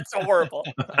 Oh, that's horrible.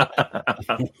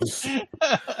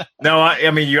 No,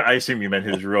 I mean, I assume you meant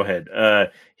his real head.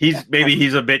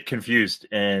 He's a bit confused,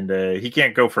 and he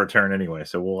can't go for a turn anyway.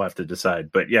 So we'll have to decide.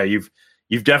 But yeah, you've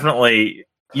definitely,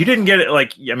 you didn't get it.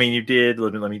 Like, I mean, you did.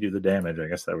 Let me do the damage. I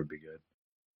guess that would be good.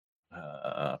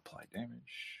 Apply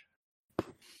damage.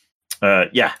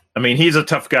 Yeah, I mean, he's a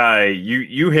tough guy.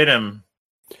 You hit him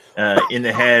in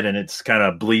the head, and it's kind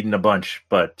of bleeding a bunch,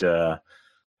 but.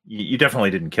 You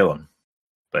definitely didn't kill him,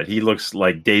 but he looks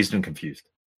like dazed and confused.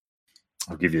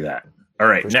 I'll give you that. All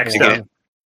right, next up.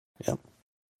 Yep.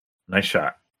 Nice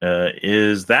shot.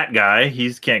 Is that guy?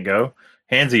 He can't go.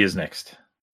 Hansy is next.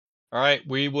 All right,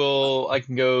 I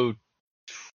can go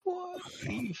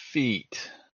 20 feet.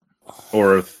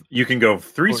 Or you can go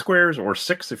 3 squares or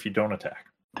 6 if you don't attack.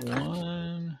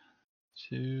 1,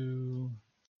 2,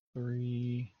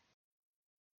 3,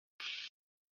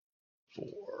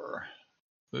 4.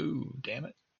 Ooh, damn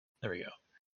it. There we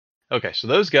go. Okay, so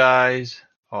those guys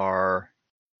are...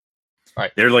 All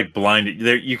right. They're like blinded.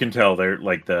 You can tell they're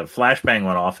like the flashbang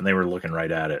went off and they were looking right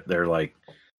at it. They're like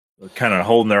kind of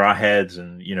holding their heads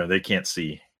and, they can't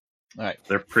see. All right.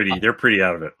 They're pretty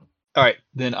out of it. All right.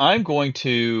 Then I'm going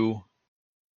to...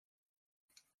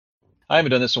 I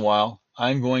haven't done this in a while.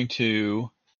 I'm going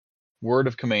to word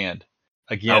of command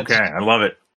against... Okay, I love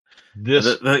it. This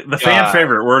the fan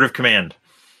favorite, word of command.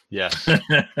 Yes.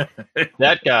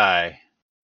 That guy,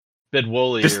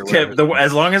 Bedwooly.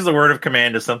 As long as the word of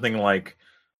command is something like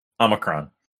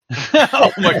Omicron.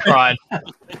 Omicron.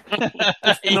 And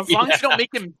as long as you don't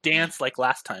make him dance like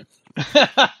last time.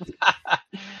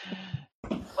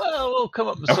 Well, we'll come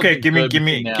up with something. Okay, give me.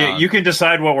 You can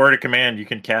decide what word of command you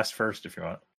can cast first if you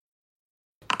want.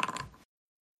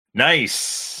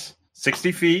 Nice.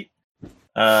 60 feet.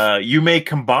 You may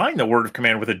combine the word of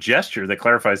command with a gesture that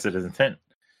clarifies its intent.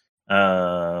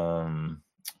 All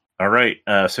right.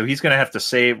 So he's going to have to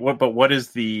save. What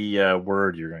is the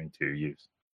word you're going to use?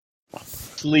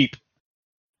 Sleep.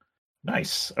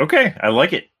 Nice. Okay, I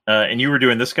like it. And you were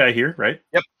doing this guy here, right?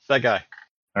 Yep, that guy.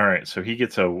 All right. So he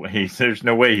gets there's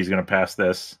no way he's going to pass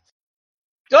this.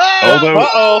 Although,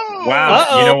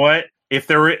 wow, you know what? If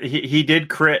he did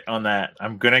crit on that,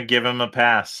 I'm going to give him a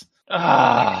pass.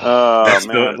 That's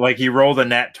man. like he rolled a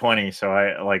nat 20, so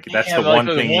I like that's Yeah, the like one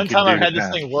the thing one you can time do I've to had this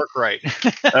pass. thing work right.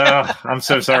 I'm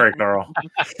so sorry, Carl.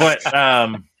 But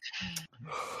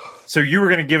so you were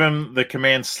going to give him the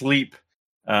command sleep,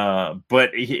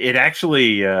 but it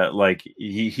actually like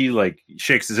he like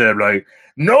shakes his head like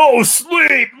no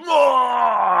sleep,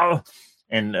 no!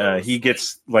 And he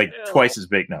gets like twice as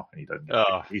big. No, he doesn't.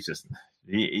 Oh. He's just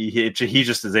he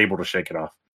just is able to shake it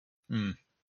off. Mm.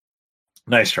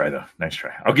 Nice try though. Nice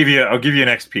try. I'll give you an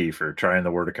XP for trying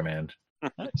the word of command.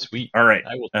 Sweet. All right.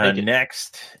 I will take it.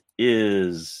 Next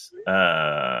is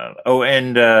Grimnorn,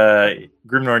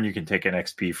 you can take an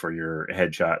XP for your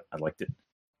headshot. I liked it.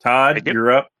 Todd,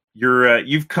 you're up.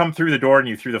 You've come through the door and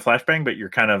you threw the flashbang, but you're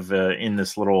kind of in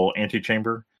this little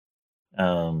antechamber.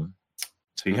 So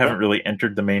you haven't really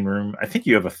entered the main room. I think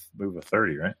you have a move of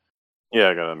 30, right? Yeah,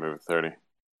 I got a move of 30.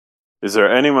 Is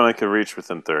there anyone I could reach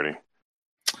within 30?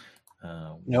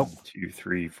 Nope. 1, 2,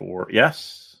 3, 4.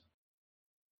 Yes.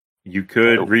 You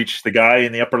could reach the guy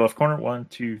in the upper left corner. 1,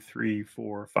 2, 3,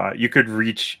 4, 5. You could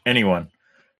reach anyone.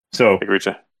 So I could reach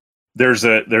there's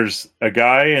a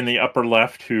guy in the upper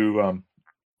left who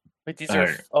Wait, these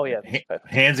are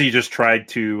Hansy just tried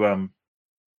to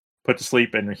put to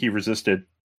sleep and he resisted.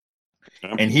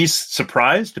 And he's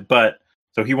surprised, but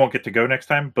so he won't get to go next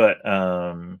time, but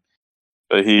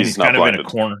he's not kind blinded. of in a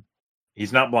corner.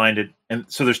 He's not blinded. And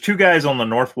so there's two guys on the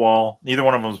north wall. Neither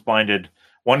one of them is blinded.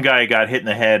 One guy got hit in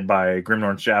the head by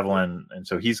Grimnorn's javelin, and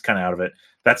so he's kind of out of it.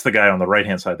 That's the guy on the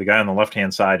right-hand side. The guy on the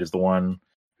left-hand side is the one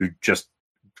who just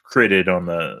critted on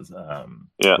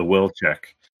the will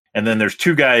check. And then there's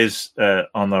two guys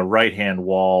on the right-hand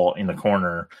wall in the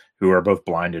corner who are both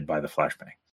blinded by the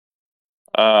flashbang.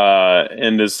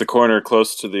 And is the corner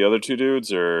close to the other two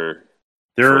dudes, or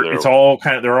they're all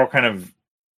kind of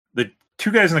the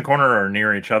two guys in the corner are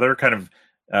near each other. Kind of,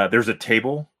 there's a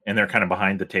table, and they're kind of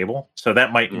behind the table, so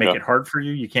that might make it hard for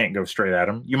you. You can't go straight at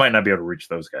them. You might not be able to reach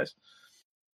those guys.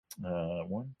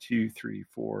 1, 2, 3,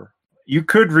 4. You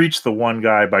could reach the one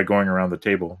guy by going around the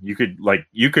table. You could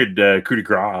coup de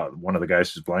grace one of the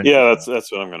guys who's blinded. Yeah,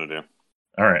 that's what I'm gonna do.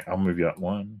 All right, I'll move you up.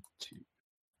 1, 2,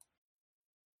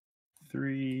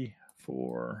 3,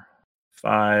 4,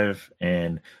 5,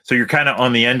 and so you're kind of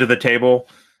on the end of the table.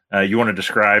 You want to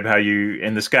describe how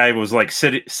and this guy was like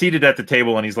seated at the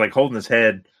table, and he's like holding his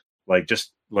head, like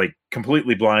just like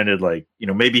completely blinded, like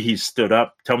maybe he stood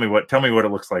up. Tell me what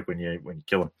it looks like when you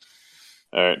kill him.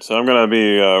 All right, so I'm gonna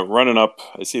be running up.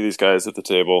 I see these guys at the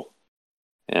table,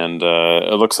 and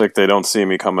it looks like they don't see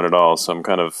me coming at all. So I'm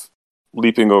kind of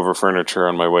leaping over furniture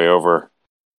on my way over.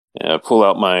 Pull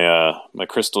out my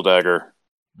crystal dagger,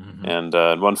 and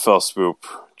in one fell swoop,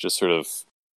 just sort of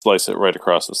slice it right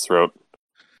across his throat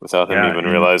without him even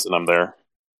realizing I'm there.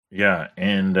 Yeah,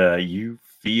 and you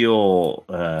feel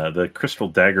the crystal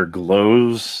dagger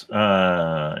glows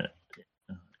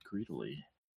greedily.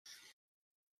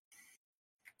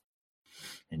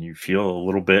 And you feel a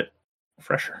little bit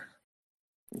fresher.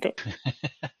 Okay.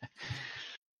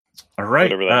 All right.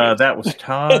 That was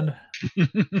Todd.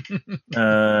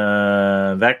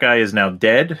 That guy is now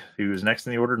dead. Who is next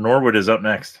in the order? Norwood is up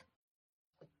next.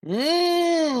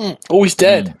 Oh, he's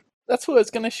dead. That's who I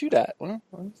was going to shoot at. Well,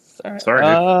 all right. Sorry.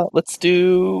 Let's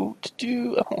do.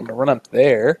 I'm going to run up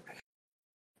there.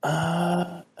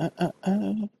 1,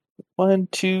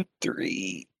 2,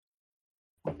 3.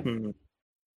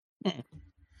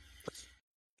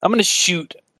 I'm going to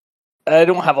shoot. I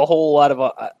don't have a whole lot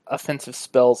of offensive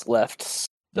spells left,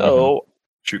 so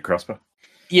shoot crossbow.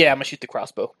 Yeah, I'm gonna shoot the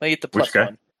crossbow. I get the plus Which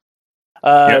guy?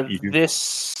 1.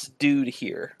 This dude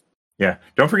here. Yeah,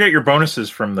 don't forget your bonuses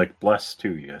from the bless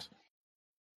too, you guys.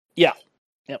 Yeah.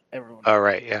 Yep. Everyone. All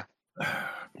right. Yeah.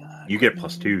 You get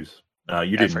 +2s.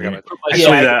 You didn't.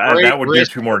 Actually, that would do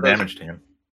 2 more damage to him.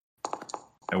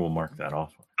 I will mark that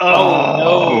off.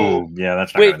 Oh no! Yeah,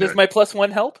 that's not. Wait, does my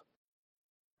 +1 help?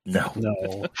 No.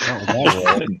 No.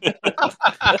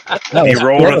 He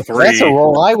rolled a 3. That's a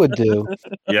roll I would do.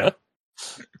 Yeah.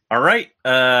 All right.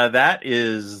 That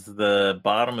is the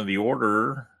bottom of the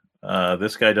order.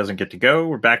 This guy doesn't get to go.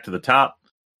 We're back to the top.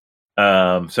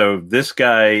 So this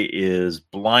guy is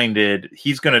blinded.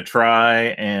 He's going to try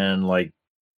and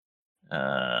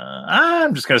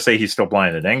I'm just going to say he's still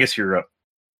blinded. Angus, you're up.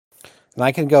 And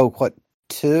I can go,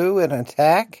 2 and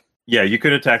attack? Yeah, you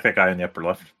could attack that guy in the upper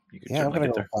left. I'm going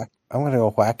to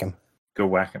go whack him. Go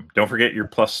whack him. Don't forget your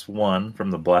 +1 from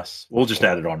the bless. We'll just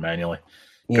add it on manually.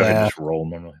 Go ahead and just roll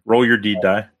manually. Roll your deed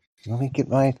die. Let me get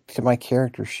to my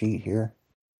character sheet here.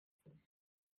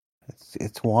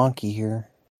 It's wonky here.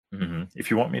 Mm-hmm.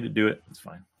 If you want me to do it, it's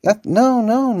fine.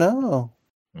 No.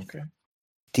 Okay.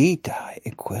 Deed die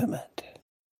equipment.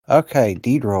 Okay,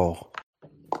 deed roll.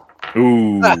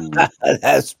 Ooh.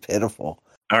 That's pitiful.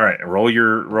 All right, roll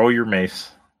your mace.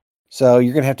 So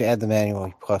you're gonna have to add the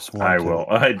manual +1. I will.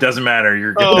 It doesn't matter.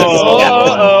 You're good.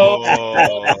 Oh.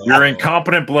 Your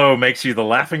incompetent blow makes you the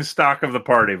laughing stock of the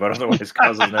party, but otherwise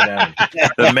causes no damage.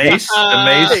 The mace.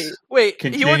 Wait,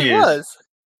 continues. he already was.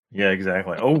 Yeah,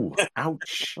 exactly. Oh,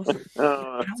 ouch.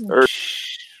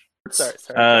 Sorry.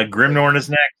 Grimnorn is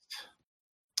next.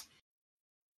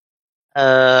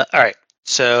 All right.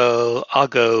 So I'll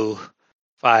go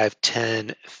 5,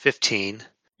 10, 15.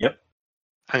 Yep.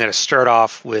 I'm going to start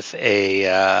off with a.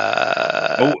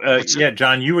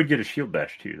 John, you would get a shield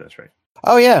bash too. That's right.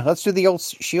 Oh yeah, let's do the old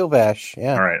shield bash.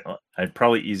 Yeah. All right. I'd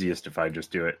probably easiest if I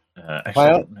just do it.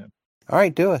 All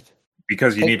right, do it.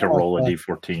 Because you need to roll a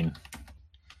d14.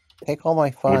 Take all my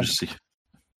fun. We'll just see.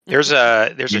 There's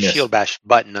a shield bash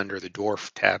button under the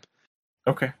dwarf tab.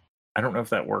 Okay. I don't know if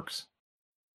that works.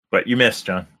 But you missed,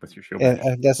 John, with your shield.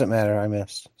 It doesn't matter. I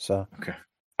missed. So okay.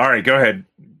 All right, go ahead,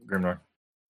 Grimnorn.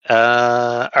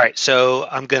 All right, so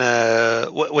I'm gonna.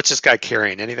 What's this guy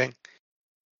carrying? Anything?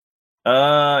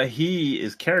 He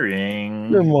is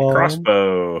carrying a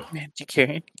crossbow. Man, you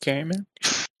carrying, man?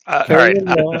 All right,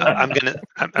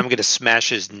 I'm gonna smash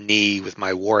his knee with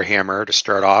my warhammer to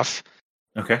start off.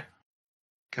 Okay.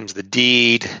 Comes the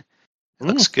deed.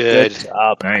 Looks good.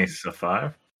 Nice, a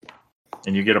 5.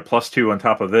 And you get a +2 on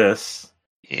top of this.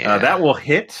 Yeah. That will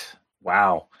hit.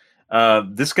 Wow.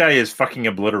 This guy is fucking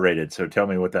obliterated, so tell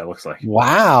me what that looks like.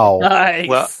 Wow. Nice.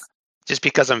 Well, just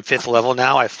because I'm 5th level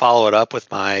now, I follow it up with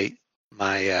my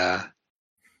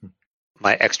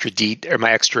extra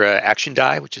extra action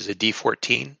die, which is a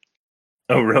D14.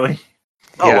 Oh, really?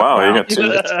 Oh, Yeah. wow. You got 2.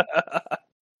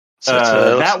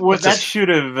 So that should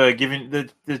have given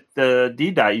the D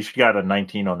die. You should got a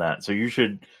 19 on that. So you're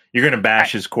going to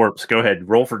bash his corpse. Go ahead.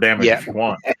 Roll for damage if you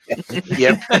want.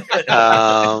 Yep.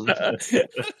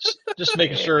 Just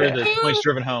making sure the point's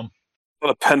driven home. A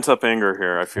lot of pent-up anger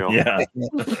here, I feel. Yeah.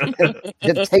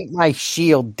 Take my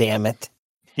shield, damn it.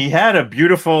 He had a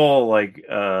beautiful,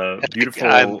 beautiful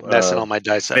I'm messing all my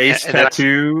dice up. face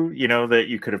tattoo, that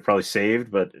you could have probably saved,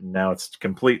 but now it's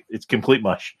complete. It's complete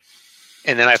mush.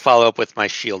 And then I follow up with my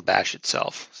shield bash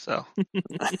itself. So.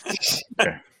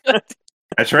 Okay.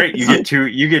 That's right. You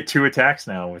get 2 attacks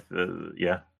now with the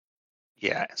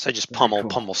Yeah. So I just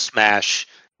pummel, smash,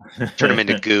 turn him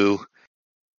into goo.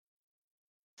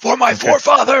 For my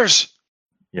forefathers.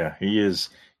 Yeah, he is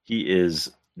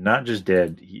not just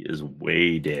dead. He is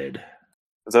way dead.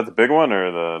 Is that the big one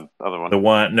or the other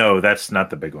one? No, that's not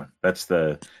the big one. That's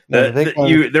the big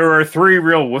one. There are 3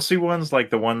 real wussy ones, like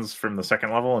the ones from the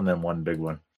 2nd level, and then 1 big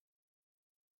one.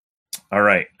 All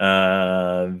right,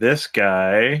 this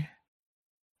guy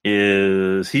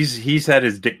he's had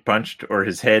his dick punched or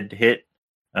his head hit.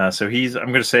 So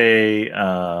I'm going to say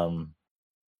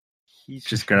he's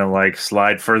just going to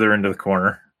slide further into the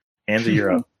corner. Hands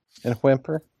you're up. And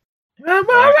whimper.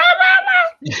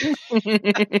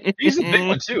 He's a big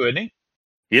one too, isn't he?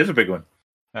 He is a big one.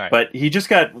 All right. But he just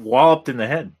got walloped in the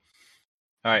head.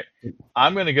 All right.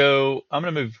 I'm going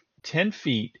to move 10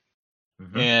 feet.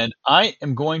 Mm-hmm. And I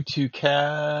am going to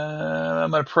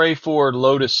I'm going to pray for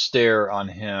Lotus Stare on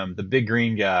him, the big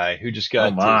green guy who just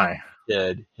got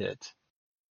dead hit.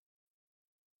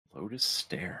 Lotus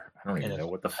Stare. I don't even know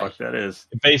what the fuck that is.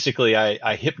 Basically,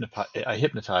 I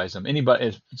hypnotize him.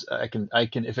 Anybody, I can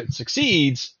if it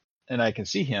succeeds and I can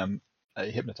see him, I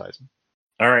hypnotize him.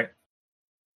 All right,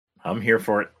 I'm here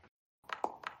for it.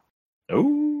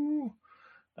 Oh,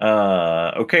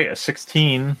 okay, a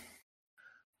 16.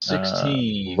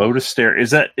 16. Lotus Stare. Is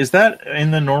that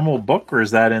in the normal book or is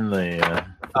that in the?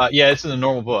 Yeah, it's in the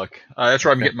normal book. That's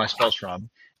where I'm getting my spells from.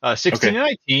 16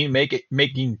 and 19,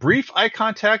 making brief eye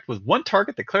contact with one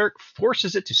target. The cleric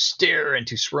forces it to stare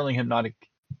into swirling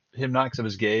hypnotics of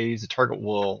his gaze. The target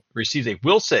will receive a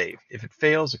will save. If it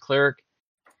fails, the cleric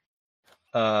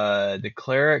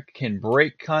can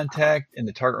break contact, and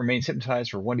the target remains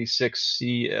hypnotized for 1d6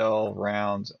 CL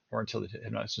rounds or until the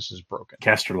hypnosis is broken.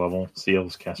 Caster level.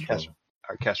 CL's caster level. All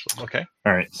right, caster level. Okay.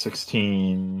 All right,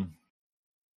 16.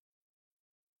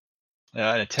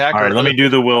 An attack. All right, let me do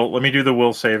the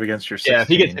will save against your 16. Yeah,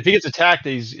 if he gets attacked,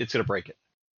 it's going to break it.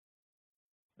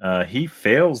 He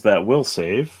fails that will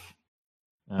save.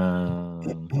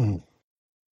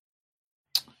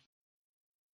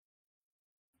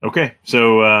 Okay,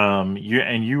 so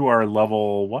you are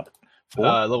level what? 4?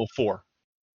 Level 4.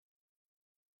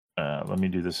 Let me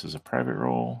do this as a private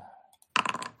roll.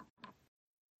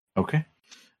 Okay.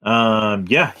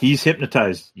 Yeah, he's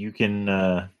hypnotized. You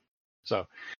can. So,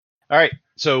 all right.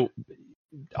 So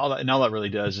all that really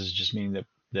does is just mean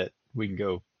that we can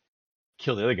go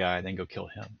kill the other guy and then go kill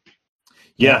him.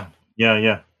 Yeah.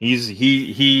 He's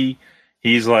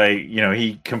like,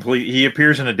 he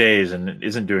appears in a daze and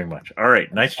isn't doing much. All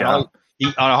right, nice job.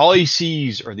 All he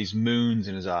sees are these moons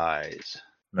in his eyes.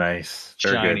 Nice,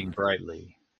 very shining good.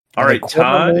 brightly. All right,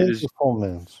 Todd. Full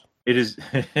moons. It is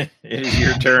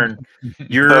your turn.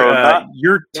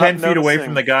 You're 10 feet away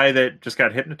from the guy that just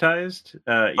got hypnotized.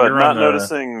 But you're not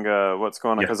noticing what's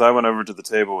going on because I went over to the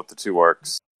table with the two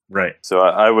orcs. Right. So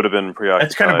I would have been preoccupied.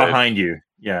 That's kind of behind you.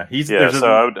 Yeah.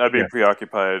 I'd be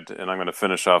preoccupied, and I'm going to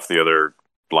finish off the other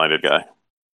blinded guy.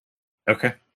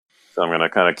 Okay. So I'm going to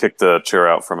kind of kick the chair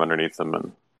out from underneath him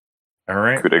and. All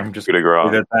right. I'm just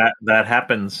that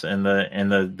happens, and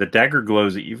the dagger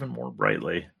glows even more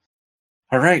brightly.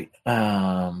 All right.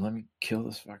 Let me kill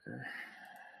this fucker.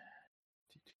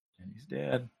 And he's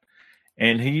dead.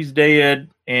 And he's dead.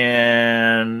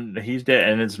 And he's dead.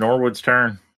 And it's Norwood's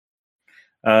turn.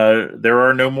 There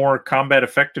are no more combat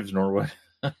effectives, Norwood.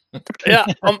 Yeah.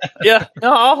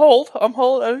 No, I'll hold.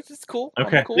 It's cool.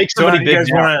 Okay. Cool. So how do you guys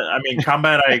want to?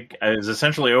 Combat is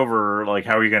essentially over. Like,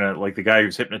 how are you gonna? Like the guy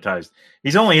who's hypnotized.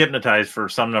 He's only hypnotized for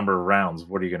some number of rounds.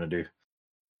 What are you gonna do?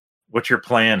 What's your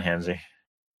plan, Hansi?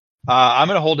 I'm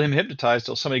going to hold him hypnotized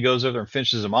till somebody goes over there and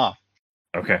finishes him off.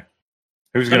 Okay.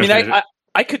 Who's going to?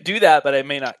 I could do that, but I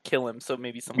may not kill him. So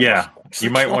maybe someone. Yeah, you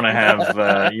might want to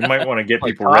have. You might want to get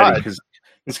people ready because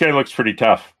this guy looks pretty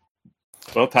tough.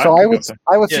 Well, so I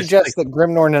would suggest that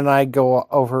Grimnorn and I go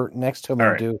over next to him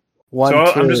and do one. So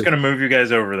I'm just going to move you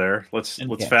guys over there. Let's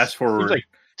fast forward. Seems like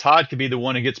Todd could be the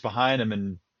one who gets behind him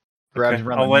and grabs him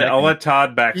around the neck. I'll let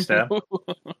Todd backstab.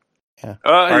 Yeah.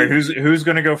 All right. Who's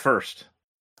going to go first?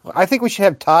 I think we should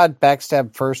have Todd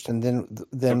backstab first, and then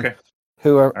okay.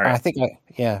 Whoever right. I think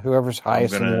whoever's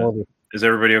highest in the order. Is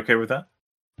everybody okay with that?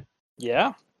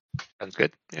 Yeah, that's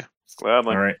good. Yeah,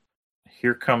 gladly. All right,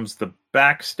 here comes the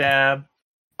backstab.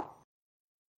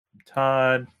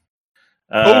 Todd.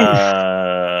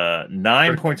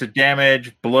 9 points of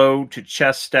damage. Blow to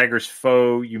chest staggers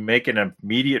foe. You make an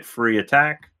immediate free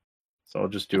attack. So I'll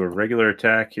just do a regular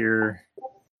attack here.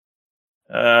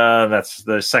 That's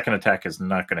the second attack is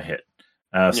not going to hit.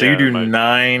 So you do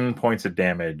 9 points of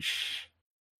damage.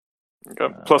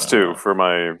 Got +2 for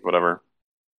my whatever.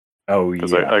 Oh yeah,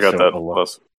 I got that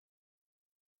plus.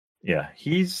 Yeah,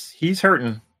 he's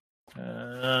hurting.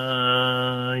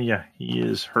 Yeah, he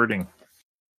is hurting.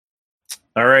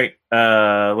 All right.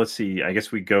 Let's see. I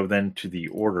guess we go then to the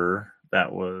order.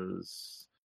 That was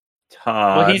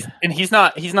Todd. Well, he's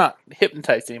not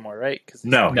hypnotized anymore, right?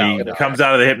 No, he comes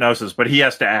out of the hypnosis, but he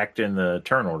has to act in the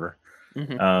turn order.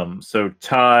 Mm-hmm. So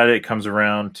Todd, it comes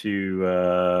around to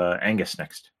Angus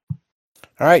next.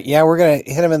 All right, yeah, we're gonna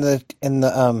hit him in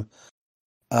the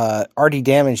already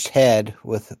damaged head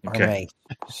with our mace.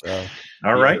 So,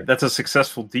 all right, that's a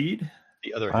successful deed.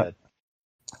 The other head.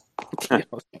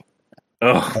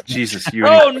 Oh Jesus!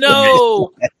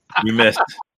 No! You missed.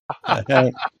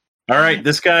 All right,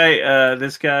 this guy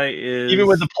is even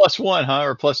with the +1, huh,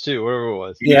 or +2, whatever it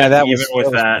was. Yeah, that even was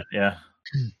with that. Yeah.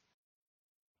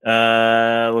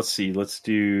 Let's see. Let's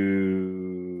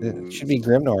do. It should be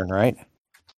Grimnorn, right?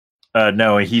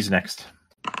 No, he's next.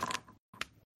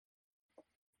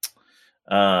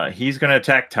 He's going to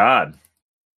attack Todd.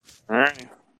 All right.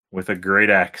 With a great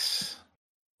axe.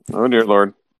 Oh dear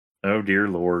Lord. Oh dear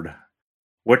Lord.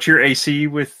 What's your AC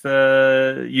with?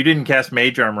 You didn't cast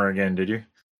Mage Armor again, did you?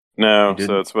 No,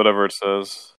 so it's whatever it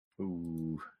says.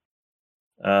 Ooh.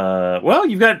 Well,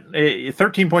 you've got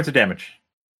 13 points of damage.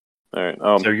 All right.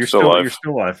 So you're still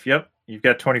alive. Yep. You've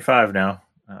got 25 now.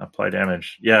 Apply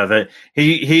damage. Yeah, that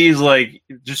he's like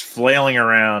just flailing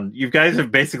around. You guys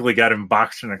have basically got him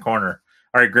boxed in a corner.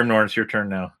 All right, Grimnorn, it's your turn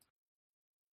now.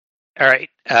 All right.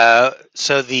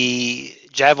 So the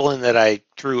javelin that I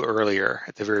threw earlier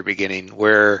at the very beginning,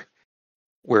 where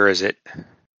is it?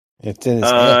 It's in his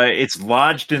head. It's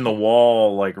lodged in the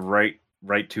wall, like right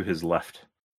to his left.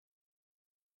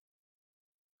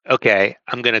 Okay,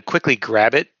 I'm gonna quickly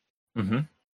grab it, and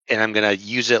I'm gonna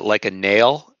use it like a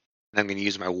nail. And I'm gonna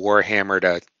use my warhammer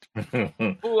to all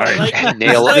right.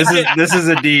 nail it. This is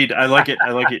a deed. I like it.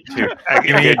 I like it too.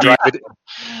 Give me a drive it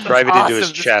into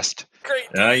his chest. Great.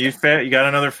 You got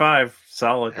another 5.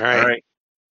 Solid. All right.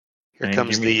 Here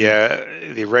comes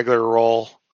the regular roll.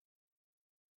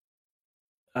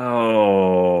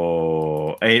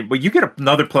 Oh, but you get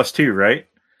another +2, right?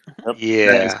 Yeah.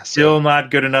 That is still not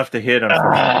good enough to hit,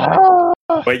 unfortunately.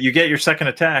 But you get your second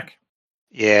attack.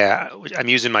 Yeah, I'm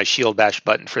using my shield bash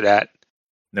button for that.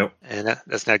 Nope. And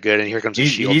that's not good. And here comes the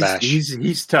shield bash.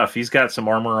 He's tough. He's got some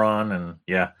armor on, and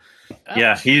yeah.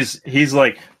 He's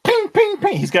like ping ping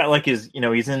ping. He's got like his,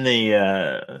 he's in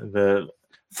the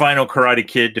final Karate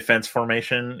Kid defense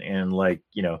formation, and like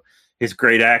his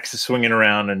great axe is swinging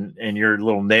around, and your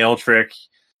little nail trick.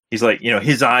 He's like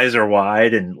his eyes are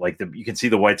wide, and like you can see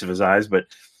the whites of his eyes, but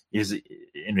he's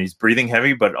breathing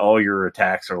heavy. But all your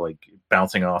attacks are like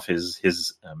bouncing off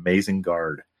his amazing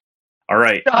guard. All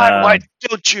right, God, why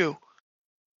don't you?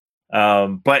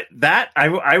 But that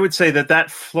I would say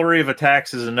that flurry of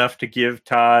attacks is enough to give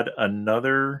Todd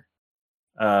another.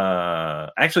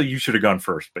 Actually, you should have gone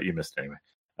first, but you missed anyway.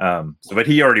 But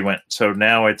he already went. So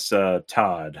now it's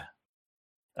Todd.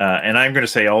 And I'm going to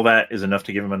say all that is enough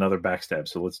to give him another backstab.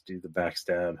 So let's do the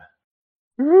backstab.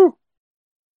 Woo.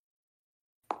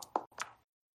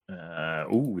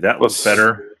 That was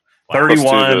better.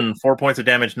 31, 4 points of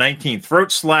damage. 19,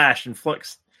 throat slash,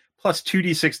 inflicts plus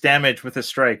 2d6 damage with a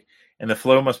strike. And the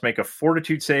flow must make a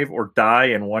fortitude save or die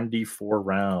in 1d4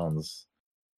 rounds.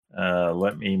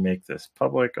 Let me make this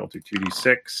public. I'll do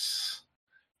 2d6.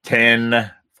 10,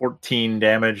 14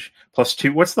 damage. Plus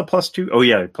 2. What's the plus 2? Oh,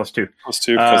 yeah, plus 2. Plus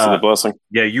 2 because of the blessing.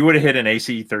 Yeah, you would have hit an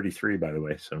AC 33, by the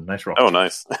way. So nice roll. Oh,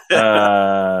 nice.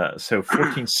 So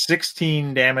 14,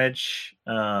 16 damage.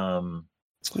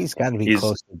 He's got to be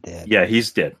close to dead. Yeah,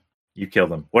 he's dead. You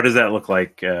killed him. What does that look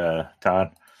like,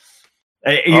 Todd?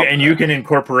 And you can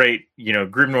incorporate,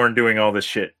 Grimnorn doing all this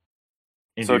shit.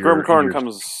 So Grimnorn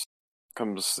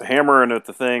comes hammering at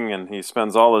the thing, and he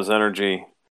spends all his energy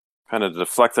kind of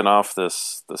deflecting off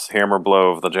this hammer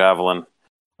blow of the javelin.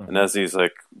 Mm-hmm. And as he's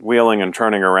like wheeling and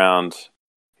turning around,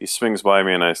 he swings by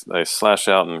me, and I slash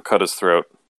out and cut his throat.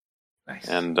 Nice.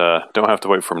 And don't have to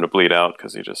wait for him to bleed out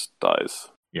because he just dies.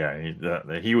 Yeah,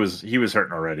 he was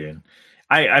hurting already, and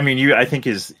I think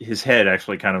his head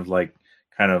actually kind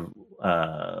of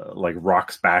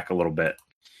rocks back a little bit,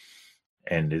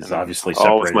 and is obviously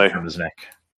separated from his neck.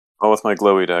 All with my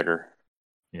glowy dagger.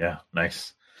 Yeah,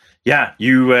 nice. Yeah,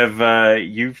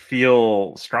 you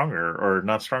feel stronger, or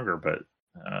not stronger, but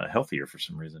healthier for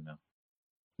some reason now.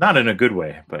 Not in a good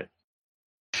way, but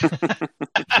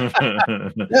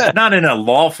not in a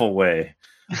lawful way.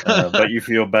 But you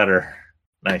feel better.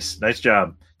 Nice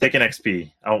job. Take an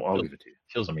XP. I'll leave it to you.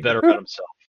 Feels better about himself.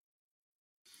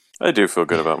 I do feel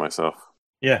good about myself.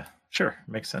 Yeah, sure,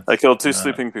 makes sense. I killed 2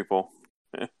 sleeping people.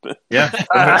 Yeah,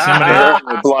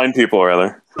 blind people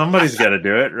rather. Somebody's got to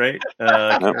do it, right?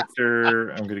 Character.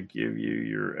 I'm going to give you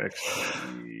your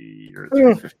XP. You're at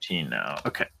 315 now.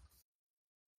 Okay.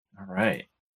 All right.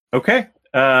 Okay.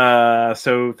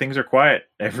 So things are quiet.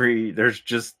 There's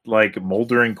just like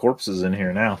moldering corpses in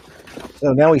here now.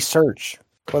 So now we search.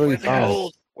 What do we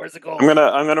find? Where's the gold?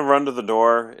 I'm gonna run to the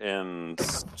door and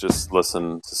just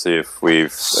listen to see if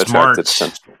we've attracted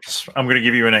attention. I'm gonna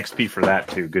give you an XP for that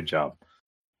too. Good job.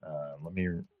 Let me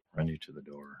run you to the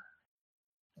door.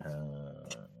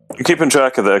 I'm keeping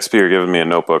track of the XP you're giving me a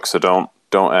notebook, so don't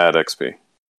add XP.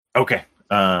 Okay.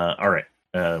 All right.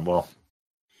 Well.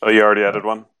 Oh, you already added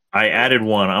one? I added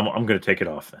one. I'm going to take it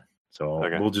off then. So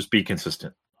okay. We'll just be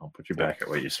consistent. I'll put you back at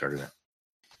what you started at.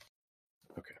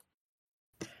 Okay.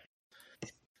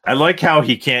 I like how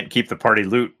he can't keep the party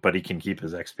loot, but he can keep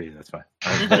his XP. That's fine.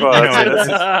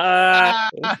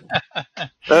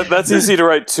 That's easy to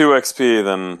write 2 XP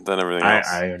than everything else.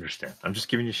 I understand. I'm just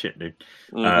giving you shit, dude.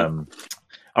 Mm-hmm.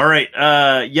 All right.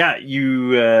 Yeah,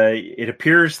 you. It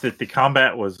appears that the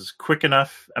combat was quick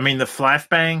enough. I mean, the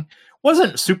flashbang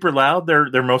wasn't super loud.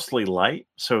 They're mostly light,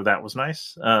 so that was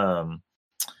nice.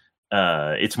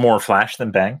 It's more flash than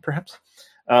bang, perhaps.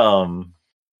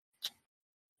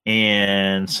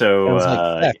 And so,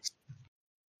 like sex.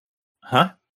 Huh?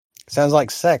 Sounds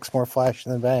like sex, more flash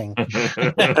than bang.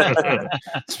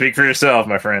 Speak for yourself,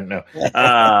 my friend. No.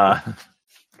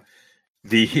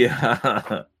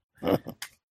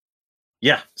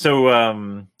 Yeah.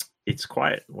 So it's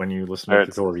quiet when you listen to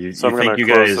the door. You think you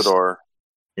guys close the door.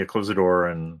 Yeah, close the door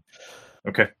and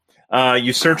okay.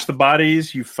 You search the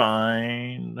bodies. You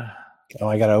find. Oh,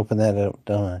 I gotta open that up,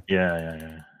 don't I?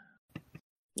 Yeah.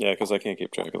 Yeah, because I can't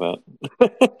keep track of that.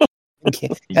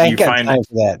 I ain't got time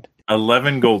for that.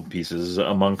 11 gold pieces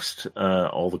amongst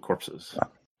all the corpses.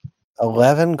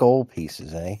 11 gold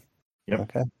pieces, eh? Yep.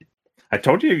 Okay. I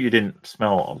told you didn't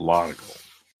smell a lot of gold.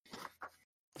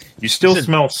 You still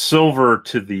smell silver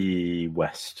to the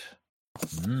west.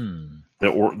 The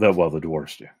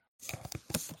dwarves do.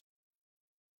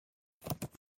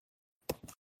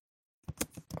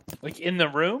 Like in the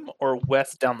room or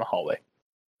west down the hallway?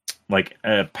 Like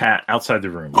Pat outside the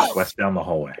room, west down the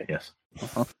hallway. Yes.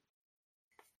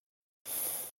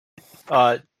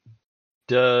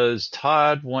 Does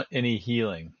Todd want any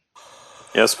healing?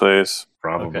 Yes, please.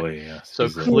 Probably. Okay. Yes. So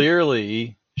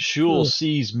clearly, Shul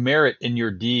sees merit in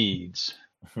your deeds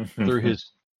through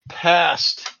his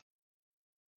past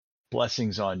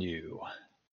blessings on you.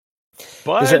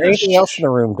 But Is there anything else in the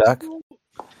room, Duck?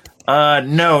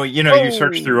 No, you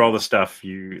search through all the stuff.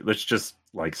 Let's just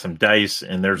like some dice,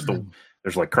 and there's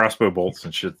like crossbow bolts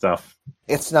and shit stuff.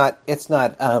 It's not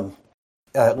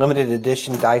limited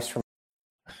edition dice from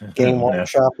Game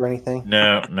Workshop or anything.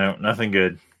 No, nothing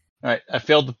good. All right, I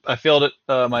failed it.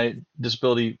 My my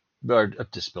disapproval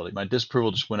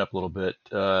just went up a little bit.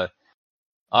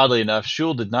 Oddly enough,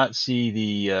 Shul did not see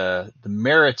the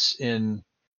merits in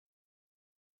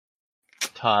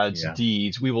Todd's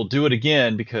deeds. We will do it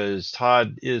again because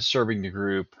Todd is serving the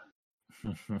group.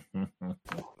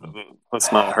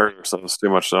 Let's not hurt ourselves too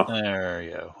much, though. There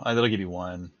you go. That'll give you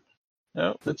 1.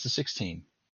 No, that's a 16.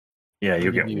 Yeah,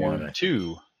 you'll get 1.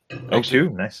 2. Oh, 2.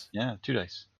 Nice. Yeah, 2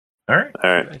 dice. All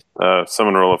right.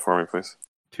 Someone roll it for me, please.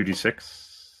 2d6.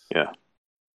 Yeah.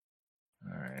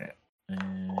 All right.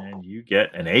 And you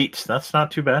get an 8. That's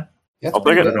not too bad. I'll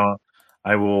take it.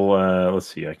 I will, let's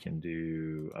see, I can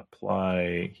do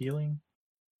apply healing.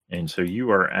 And so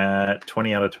you are at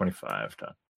 20 out of 25,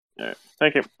 Todd. All right.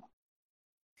 Thank you.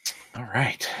 All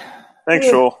right. Thanks,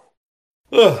 Joel.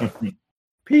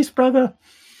 Peace, brother.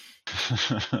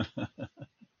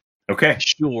 Okay.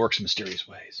 Shul works in mysterious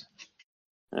ways.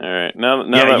 All right. Now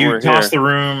that you we're toss here, the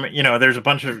room. There's a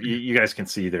bunch of you guys can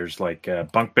see. There's like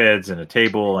bunk beds and a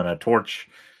table and a torch.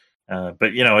 But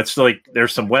it's like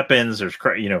there's some weapons. There's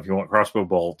if you want crossbow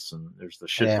bolts, and there's the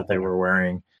shit that they were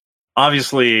wearing.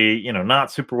 Obviously,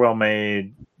 not super well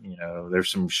made. There's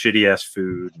some shitty ass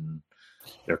food and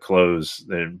their clothes.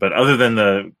 But other than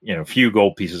the few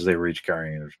gold pieces they were each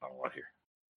carrying, there's not a lot here.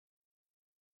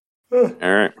 All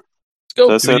right.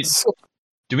 Let's go.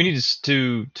 Do we need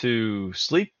to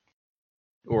sleep,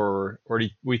 or do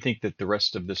we think that the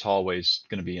rest of this hallway is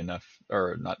going to be enough,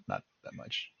 or not that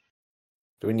much?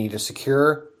 Do we need to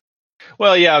secure?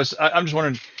 Well, yeah, I'm just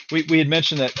wondering. We had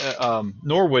mentioned that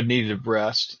Norwood needed a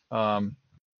rest.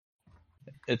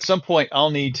 At some point, I'll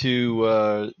need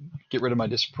to get rid of my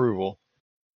disapproval.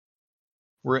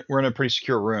 We're in a pretty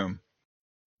secure room.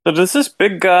 So does this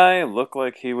big guy look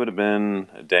like he would have been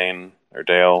a Dane or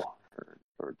Dale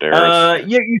or Darius?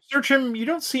 Yeah, you search him. You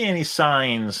don't see any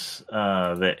signs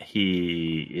that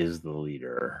he is the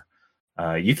leader.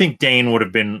 You think Dane would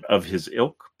have been of his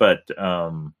ilk, but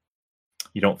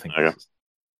you don't think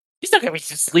he's not going to be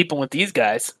just sleeping with these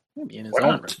guys. He'll be in his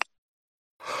own room.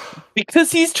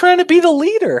 Because he's trying to be the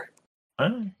leader.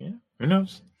 Yeah, who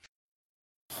knows?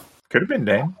 Could have been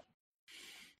Dane.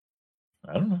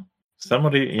 I don't know.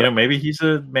 Somebody, maybe he's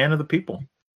a man of the people.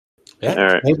 Yeah, all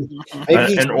right. maybe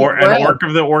an orc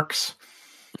of the orcs.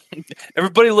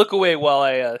 Everybody look away while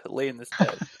I lay in this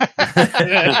bed.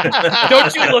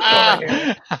 Don't you look over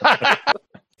here.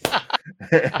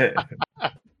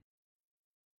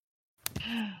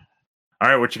 All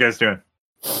right, what you guys doing?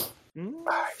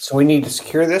 So we need to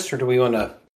secure this, or do we want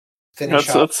to finish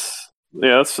off?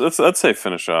 Let's say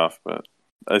finish off, but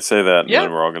I say that and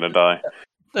then we're all going to die.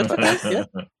 That's okay. Yeah.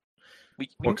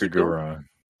 What could go wrong?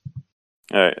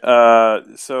 All right.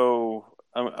 So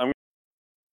I'm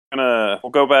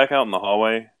we'll go back out in the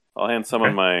hallway. I'll hand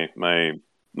someone my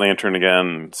lantern again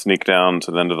and sneak down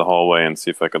to the end of the hallway and see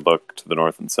if I could look to the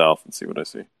north and south and see what I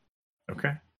see.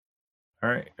 Okay. All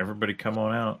right. Everybody come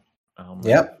on out.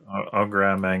 Yep. I'll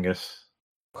grab Angus.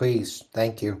 Please.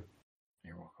 Thank you.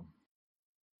 You're welcome.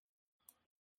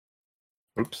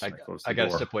 Oops. I got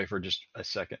to step away for just a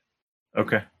second.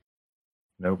 Okay.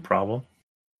 No problem.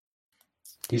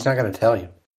 He's not going to tell you.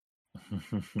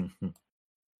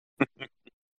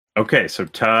 Okay, so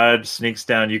Todd sneaks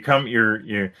down.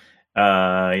 You're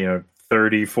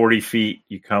 30, 40 feet.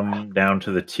 You come down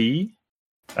to the T.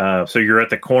 So you're at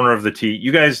the corner of the T.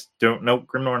 You guys don't know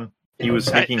Grimnorn. He was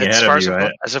sneaking ahead of you.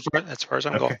 As far as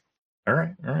I'm going. All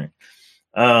right.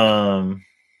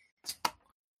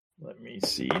 Let me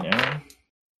see now.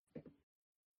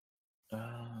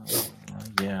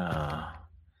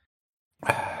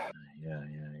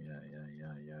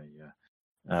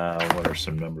 What are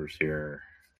some numbers here?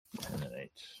 10 and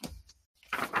 8.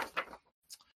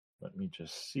 Let me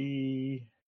just see.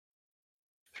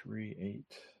 3, 8.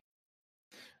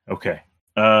 Okay.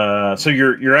 So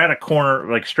you're at a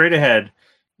corner, like straight ahead.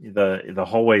 The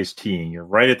hallway's teeing. You're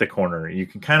right at the corner. You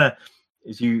can kind of,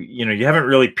 you haven't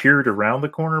really peered around the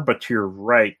corner, but to your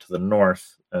right, to the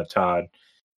north, Todd,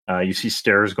 you see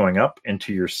stairs going up, and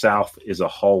to your south is a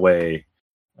hallway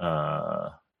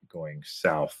going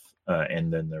south,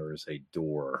 and then there is a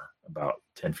door about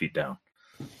 10 feet down.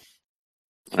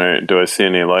 All right. Do I see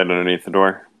any light underneath the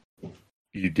door?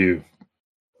 You do.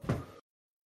 All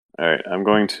right. I'm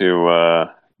going to...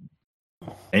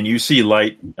 And you see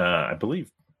light, I believe.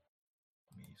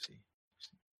 Let me see.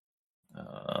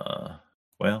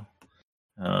 Well,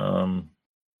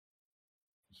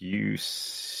 you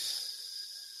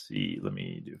see. Let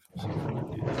me do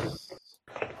this.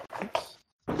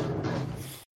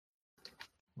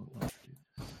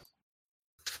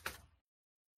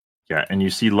 Yeah, and you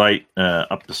see light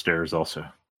up the stairs also.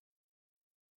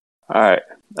 All right.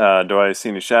 Do I see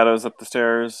any shadows up the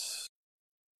stairs?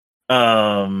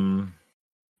 I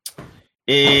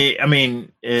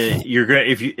mean, you're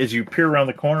gonna as you peer around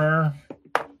the corner.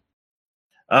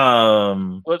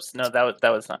 Whoops! No,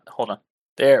 that was not. Hold on.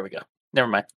 There we go. Never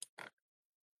mind.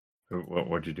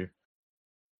 What'd you do?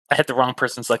 I had the wrong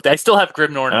person selected. I still have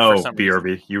Grimnorn for some BRB.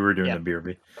 reason. You were doing the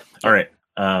BRB. All right.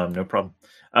 No problem.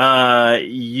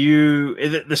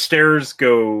 The stairs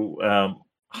go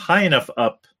high enough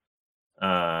up.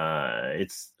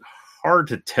 It's hard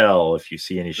to tell if you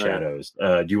see any shadows.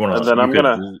 Do you want to?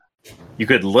 Then you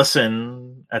could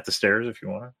listen at the stairs if you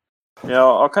want. Yeah,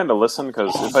 I'll kind of listen,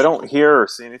 because if I don't hear or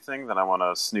see anything, then I want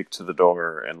to sneak to the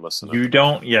door and listen. You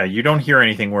don't hear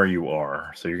anything where you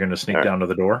are, so you're going to sneak down to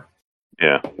the door?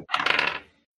 Yeah.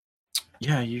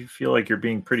 Yeah, you feel like you're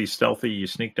being pretty stealthy. You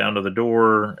sneak down to the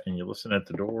door, and you listen at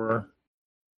the door.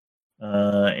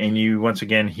 And you once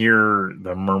again hear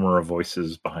the murmur of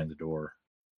voices behind the door.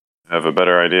 I have a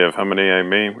better idea of how many I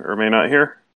may or may not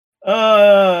hear?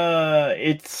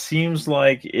 It seems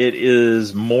like it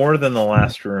is more than the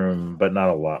last room, but not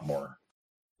a lot more.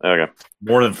 Okay.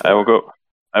 More than 4.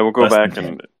 I will go back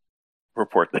and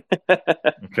report that.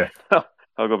 Okay.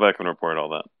 I'll go back and report all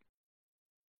that.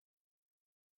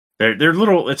 They're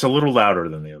little. It's a little louder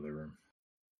than the other room.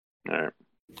 All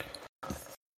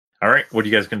right. What are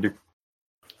you guys gonna do?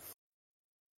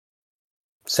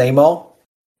 Same old.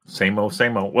 Same old.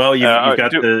 Well,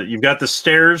 you've got the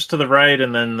stairs to the right,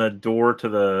 and then the door to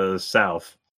the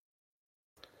south.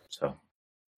 So,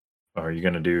 are you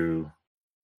gonna do?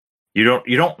 You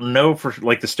don't know for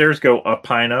like the stairs go up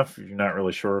high enough. You're not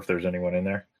really sure if there's anyone in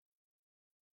there.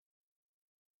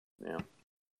 Yeah.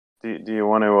 Do you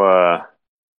want to?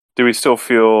 Do we still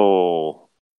feel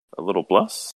a little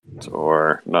blessed,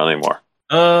 or not anymore?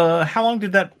 How long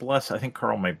did that bless? I think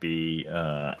Carl might be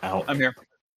out. I'm here.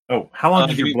 Oh, how long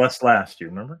did your bless last? Do you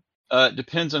remember?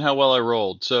 Depends on how well I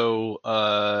rolled. So,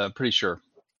 pretty sure.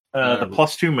 The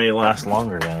 +2 may last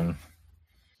longer then.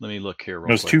 Let me look here.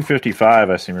 It was 255.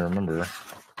 I seem to remember.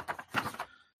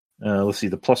 Let's see.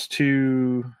 The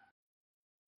 +2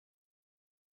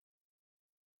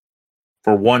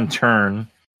 for 1 turn.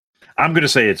 I'm going to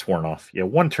say it's worn off. Yeah,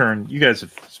 1 turn. You guys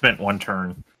have spent 1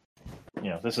 turn.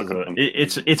 Yeah, this is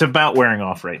it's about wearing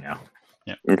off right now.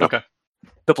 Yeah. Okay.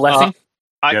 The blessing.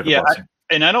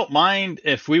 And I don't mind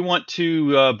if we want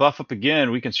to buff up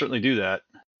again. We can certainly do that.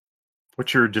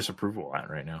 What's your disapproval at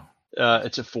right now?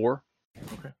 It's at 4.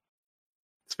 Okay.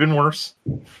 It's been worse.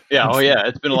 Yeah. Oh, yeah.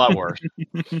 It's been a lot worse.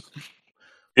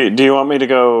 Do you want me to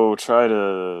go try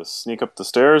to sneak up the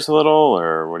stairs a little,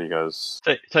 or what do you guys?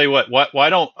 Tell you what. Why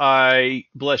don't I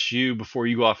bless you before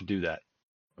you go off and do that?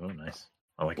 Oh, nice.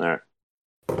 I like it. All right.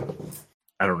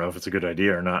 I don't know if it's a good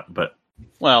idea or not, but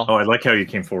well. Oh, I like how you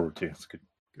came forward too. It's good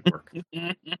work.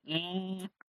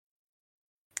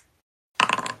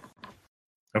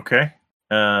 Okay.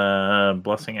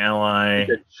 Blessing ally.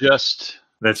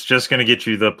 That's just going to get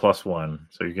you the +1.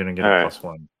 So you're going to get a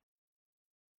 +1.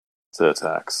 To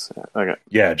attacks. Yeah. Okay.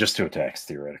 Yeah, just to attacks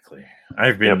theoretically.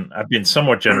 I've been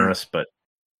somewhat generous, but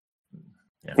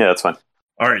yeah, that's fine.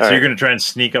 All right, so you're going to try and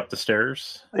sneak up the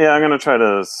stairs? Yeah, I'm going to try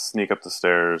to sneak up the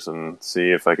stairs and see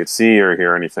if I could see or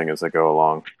hear anything as I go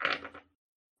along.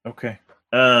 Okay.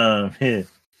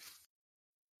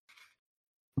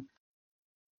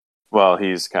 While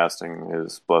he's casting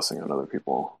his blessing on other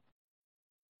people.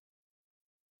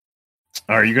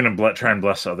 Are you going to try and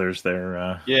bless others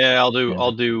there? Yeah, I'll do. Yeah.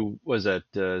 I'll do. Was that?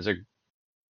 Is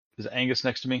Angus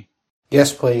next to me?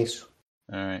 Yes, please.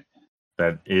 All right.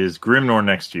 That is Grimnor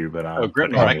next to you, but I'll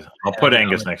put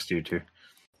Angus next to you too.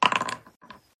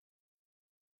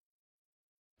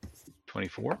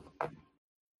 24.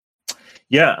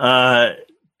 Yeah,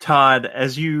 Todd,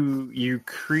 as you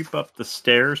creep up the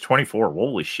stairs, 24.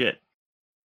 Holy shit.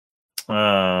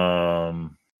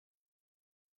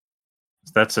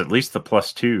 That's at least the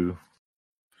 +2. Let's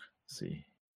see.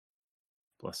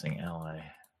 Blessing ally.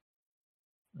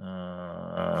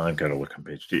 I gotta look on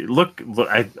page 2. Look!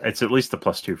 It's at least the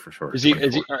 +2 for sure. Is he?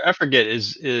 I forget.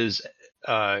 He's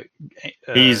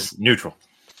neutral.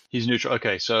 He's neutral.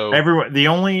 Okay, so everyone. The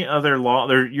only other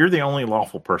you're the only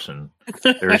lawful person.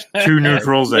 There's 2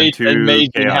 neutrals and 2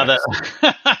 chaos.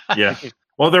 Yeah.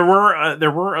 Well, there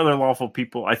were other lawful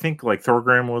people. I think like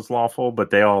Thorgrim was lawful, but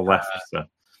they all left. So.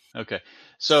 Okay,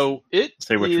 so it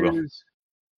say what you will.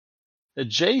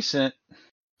 Adjacent.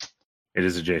 It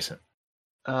is adjacent.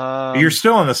 You're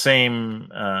still in the same.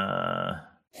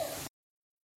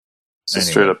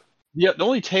 Straight up. Yeah, the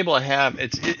only table I have,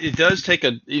 it does take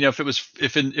a, if it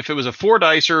was a 4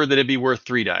 dicer, then it'd be worth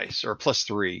 3 dice or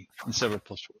 +3 instead of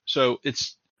 +4. So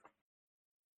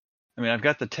I've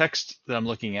got the text that I'm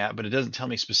looking at, but it doesn't tell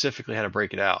me specifically how to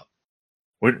break it out.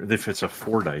 What if it's a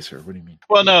 4 dicer? What do you mean?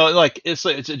 Well, no, like it's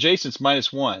adjacent's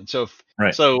 -1.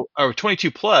 So our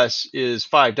 22 plus is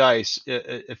 5 dice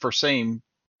for same.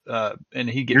 And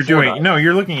he gets.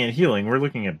 You're looking at healing. We're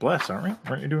looking at bless, aren't we?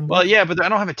 Aren't you doing bless? Well, yeah, but I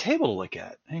don't have a table to look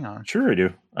at. Hang on. Sure, I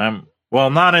do. Well,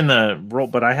 not in the roll,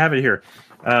 but I have it here.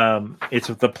 It's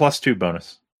the +2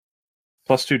 bonus,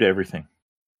 +2 to everything.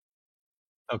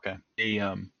 Okay.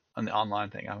 On the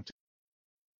online thing, I don't.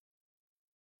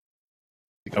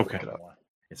 Okay.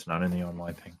 It's not in the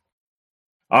online thing.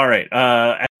 All right.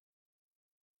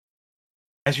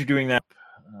 As you're doing that,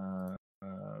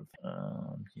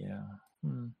 yeah.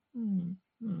 And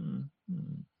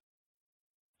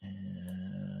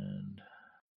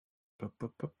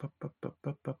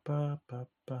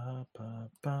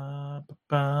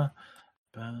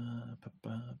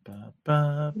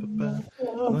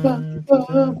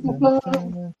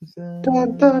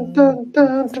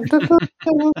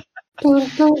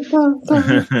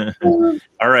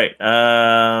all right.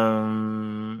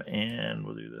 And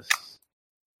we'll do this.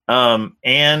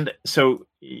 And so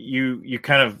you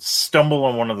kind of stumble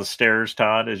on one of the stairs,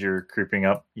 Todd, as you're creeping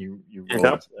up. You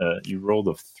rolled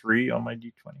a 3 on my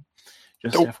d20,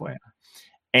 just FYI.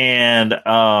 And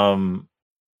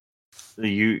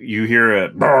you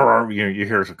hear you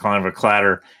hear kind of a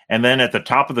clatter, and then at the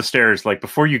top of the stairs, like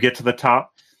before you get to the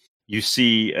top, you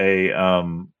see a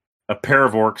pair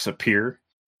of orcs appear,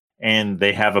 and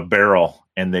they have a barrel.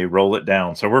 And they roll it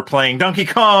down. So we're playing Donkey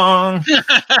Kong.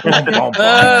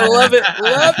 Love it.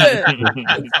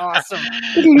 That's awesome.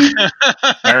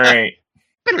 All right.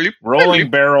 Rolling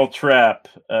barrel trap.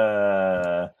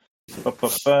 Okay.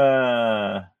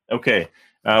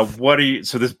 What are you?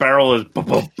 So this barrel is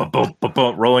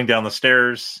rolling down the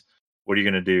stairs. What are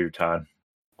you going to do, Todd?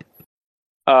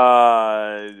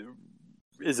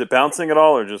 Is it bouncing at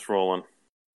all or just rolling?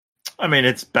 I mean,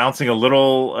 it's bouncing a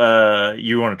little.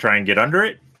 You want to try and get under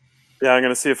it? Yeah, I'm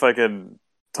going to see if I can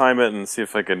time it and see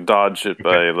if I can dodge it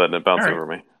by letting it bounce over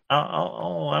me. I'll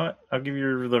allow it. I'll give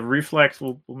you the reflex.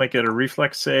 We'll make it a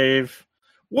reflex save.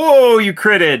 Whoa, you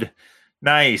critted.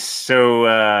 Nice. So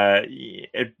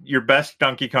your best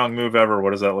Donkey Kong move ever.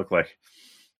 What does that look like?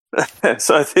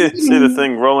 So I see the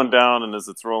thing rolling down, and as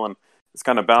it's rolling, it's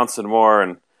kind of bouncing more,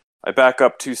 and I back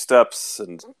up 2 steps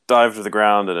and dive to the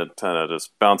ground, and it kind of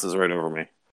just bounces right over me.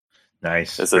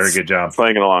 Nice. Very good job.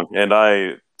 Playing it along. And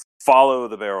I follow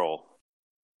the barrel.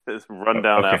 Just run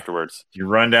down afterwards. You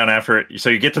run down after it. So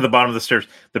you get to the bottom of the stairs.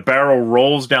 The barrel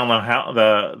rolls down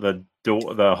the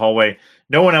hallway.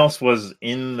 No one else was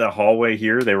in the hallway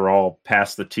here. They were all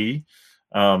past the T.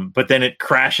 But then it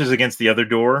crashes against the other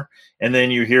door, and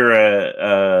then you hear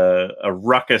a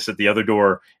ruckus at the other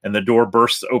door, and the door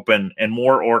bursts open, and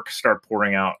more orcs start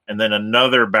pouring out, and then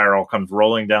another barrel comes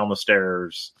rolling down the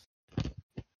stairs.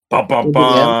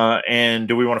 And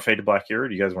do we want to fade to black here, or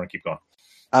do you guys want to keep going?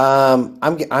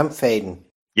 I'm fading.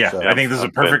 Yeah, so I think this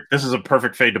is a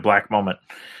perfect fade to black moment.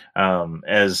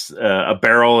 As a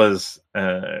barrel is,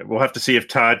 we'll have to see if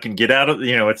Todd can get out of.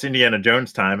 It's Indiana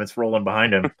Jones time. It's rolling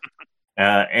behind him.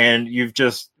 And you've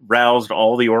just roused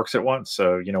all the orcs at once.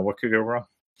 So, what could go wrong?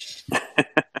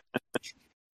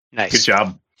 Nice. Good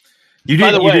job. You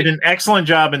did an excellent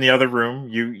job in the other room.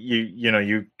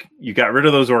 You got rid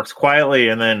of those orcs quietly,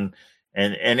 and then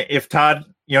and if Todd,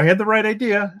 he had the right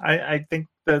idea. I think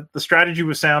the strategy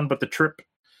was sound, but the trip,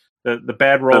 the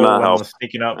bad roll when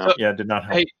sneaking up, did not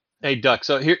help. Hey, Duck.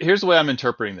 So here's the way I'm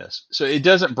interpreting this. So it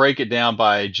doesn't break it down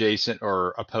by adjacent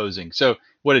or opposing. So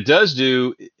what it does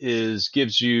do is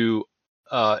gives you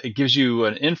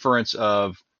an inference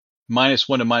of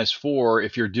 -1 to -4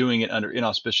 if you're doing it under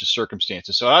inauspicious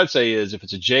circumstances. So I'd say is if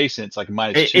it's adjacent, it's like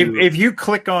 -2. If you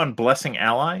click on Blessing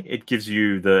Ally, it gives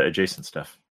you the adjacent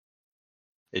stuff.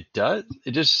 It does.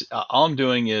 It just all I'm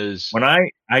doing is when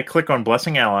I click on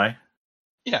Blessing Ally.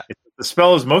 Yeah. The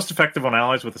spell is most effective on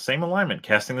allies with the same alignment.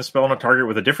 Casting the spell on a target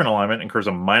with a different alignment incurs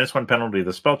a -1 penalty to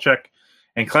the spell check,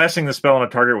 and casting the spell on a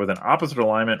target with an opposite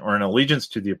alignment or an allegiance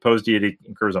to the opposed deity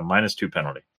incurs a -2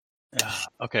 penalty.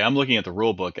 Okay, I'm looking at the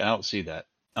rule book. I don't see that.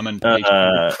 I'm on page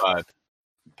 255.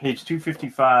 Page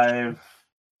 255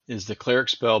 is the cleric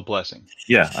spell Blessing.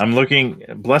 Yeah, I'm looking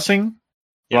Blessing.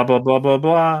 Blah, blah, blah, blah,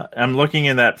 blah. I'm looking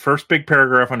in that first big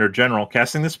paragraph under general.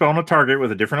 Casting the spell on a target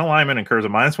with a different alignment incurs a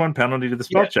 -1 penalty to the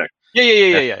spell check.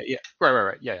 Yeah.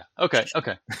 Right. Yeah. Okay.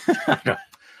 I got.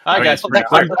 I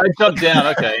jumped down.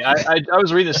 Okay. I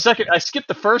was reading the second. I skipped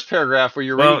the first paragraph where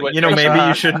you're reading. Well, maybe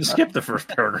you shouldn't skip the first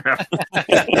paragraph.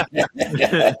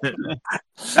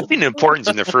 Nothing important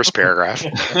in the first paragraph.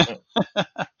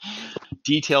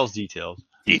 Details.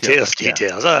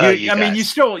 Oh,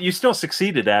 you still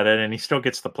succeeded at it, and he still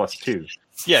gets the +2.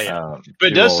 Yeah.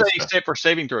 But it does say for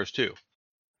saving throws too.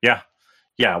 Yeah.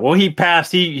 Well, he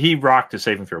passed. He rocked his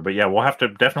saving throw, but yeah, we'll have to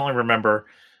definitely remember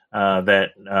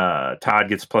that Todd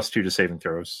gets +2 to saving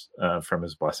throws from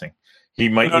his blessing. He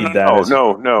might need that.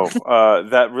 No.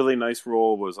 That really nice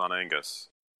roll was on Angus.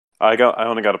 I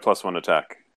only got a +1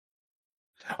 attack.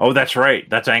 Oh, that's right.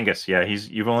 That's Angus. Yeah,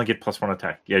 you only get +1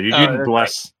 attack. Yeah, you didn't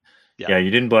bless. Right. Yeah,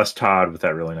 you didn't bless Todd with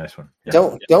that really nice one.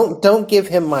 Yeah. Don't give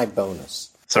him my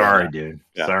bonus. Sorry, dude.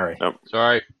 Yeah. Sorry. Nope.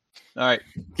 Sorry. All right.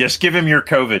 Just give him your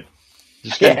COVID.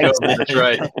 Just give him COVID. That's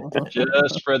right.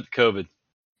 Just spread the COVID.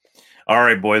 All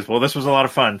right, boys. Well, this was a lot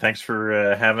of fun. Thanks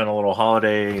for having a little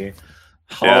holiday.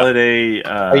 Are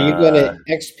you going to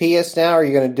XP us now, or are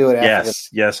you going to do it after?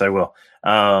 Yes, I will.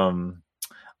 I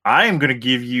am going to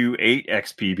give you 8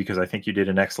 XP because I think you did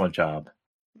an excellent job.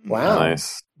 Wow.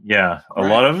 Nice. Yeah, a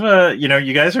lot of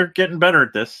you guys are getting better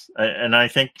at this, and I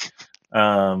think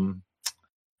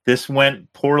this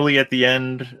went poorly at the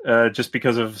end just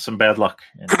because of some bad luck,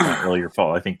 and it's not really your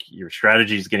fault. I think your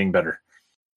strategy is getting better.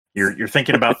 You're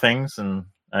thinking about things, and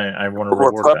I want to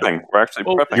reward prepping. that. We're actually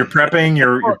prepping. You're prepping.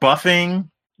 You're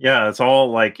buffing. Yeah, it's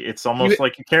all it's almost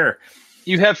like you care.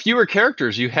 You have fewer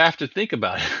characters. You have to think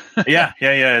about it. Yeah.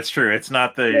 It's true. It's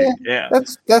not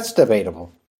That's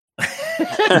debatable.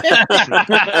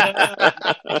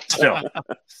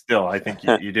 Still, I think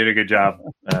you did a good job.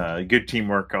 Good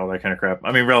teamwork, all that kind of crap.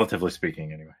 I mean, relatively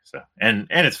speaking, anyway. So, and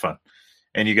it's fun,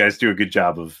 and you guys do a good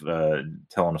job of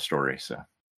telling a story. So,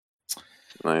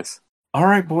 nice. All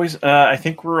right, boys. I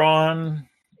think we're on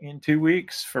in 2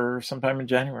 weeks for sometime in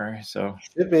January. So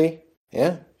should be,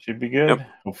 should be good. Yep.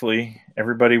 Hopefully,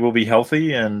 everybody will be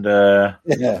healthy, and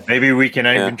maybe we can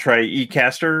even try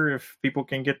eCaster if people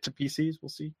can get to PCs. We'll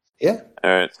see. Yeah. All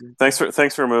right.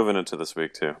 Thanks for moving into this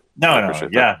week too. No.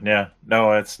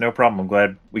 No, it's no problem. I'm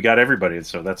glad we got everybody,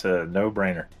 so that's a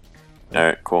no-brainer. All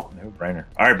right, cool. No-brainer.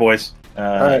 All right, boys.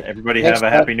 Everybody have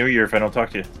a happy New Year if I don't talk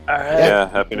to you. All right. Yeah,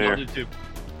 happy New Year. You too.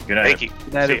 Good night. Thank you.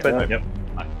 Good night, everybody. Yep.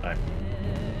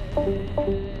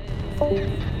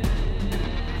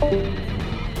 Bye.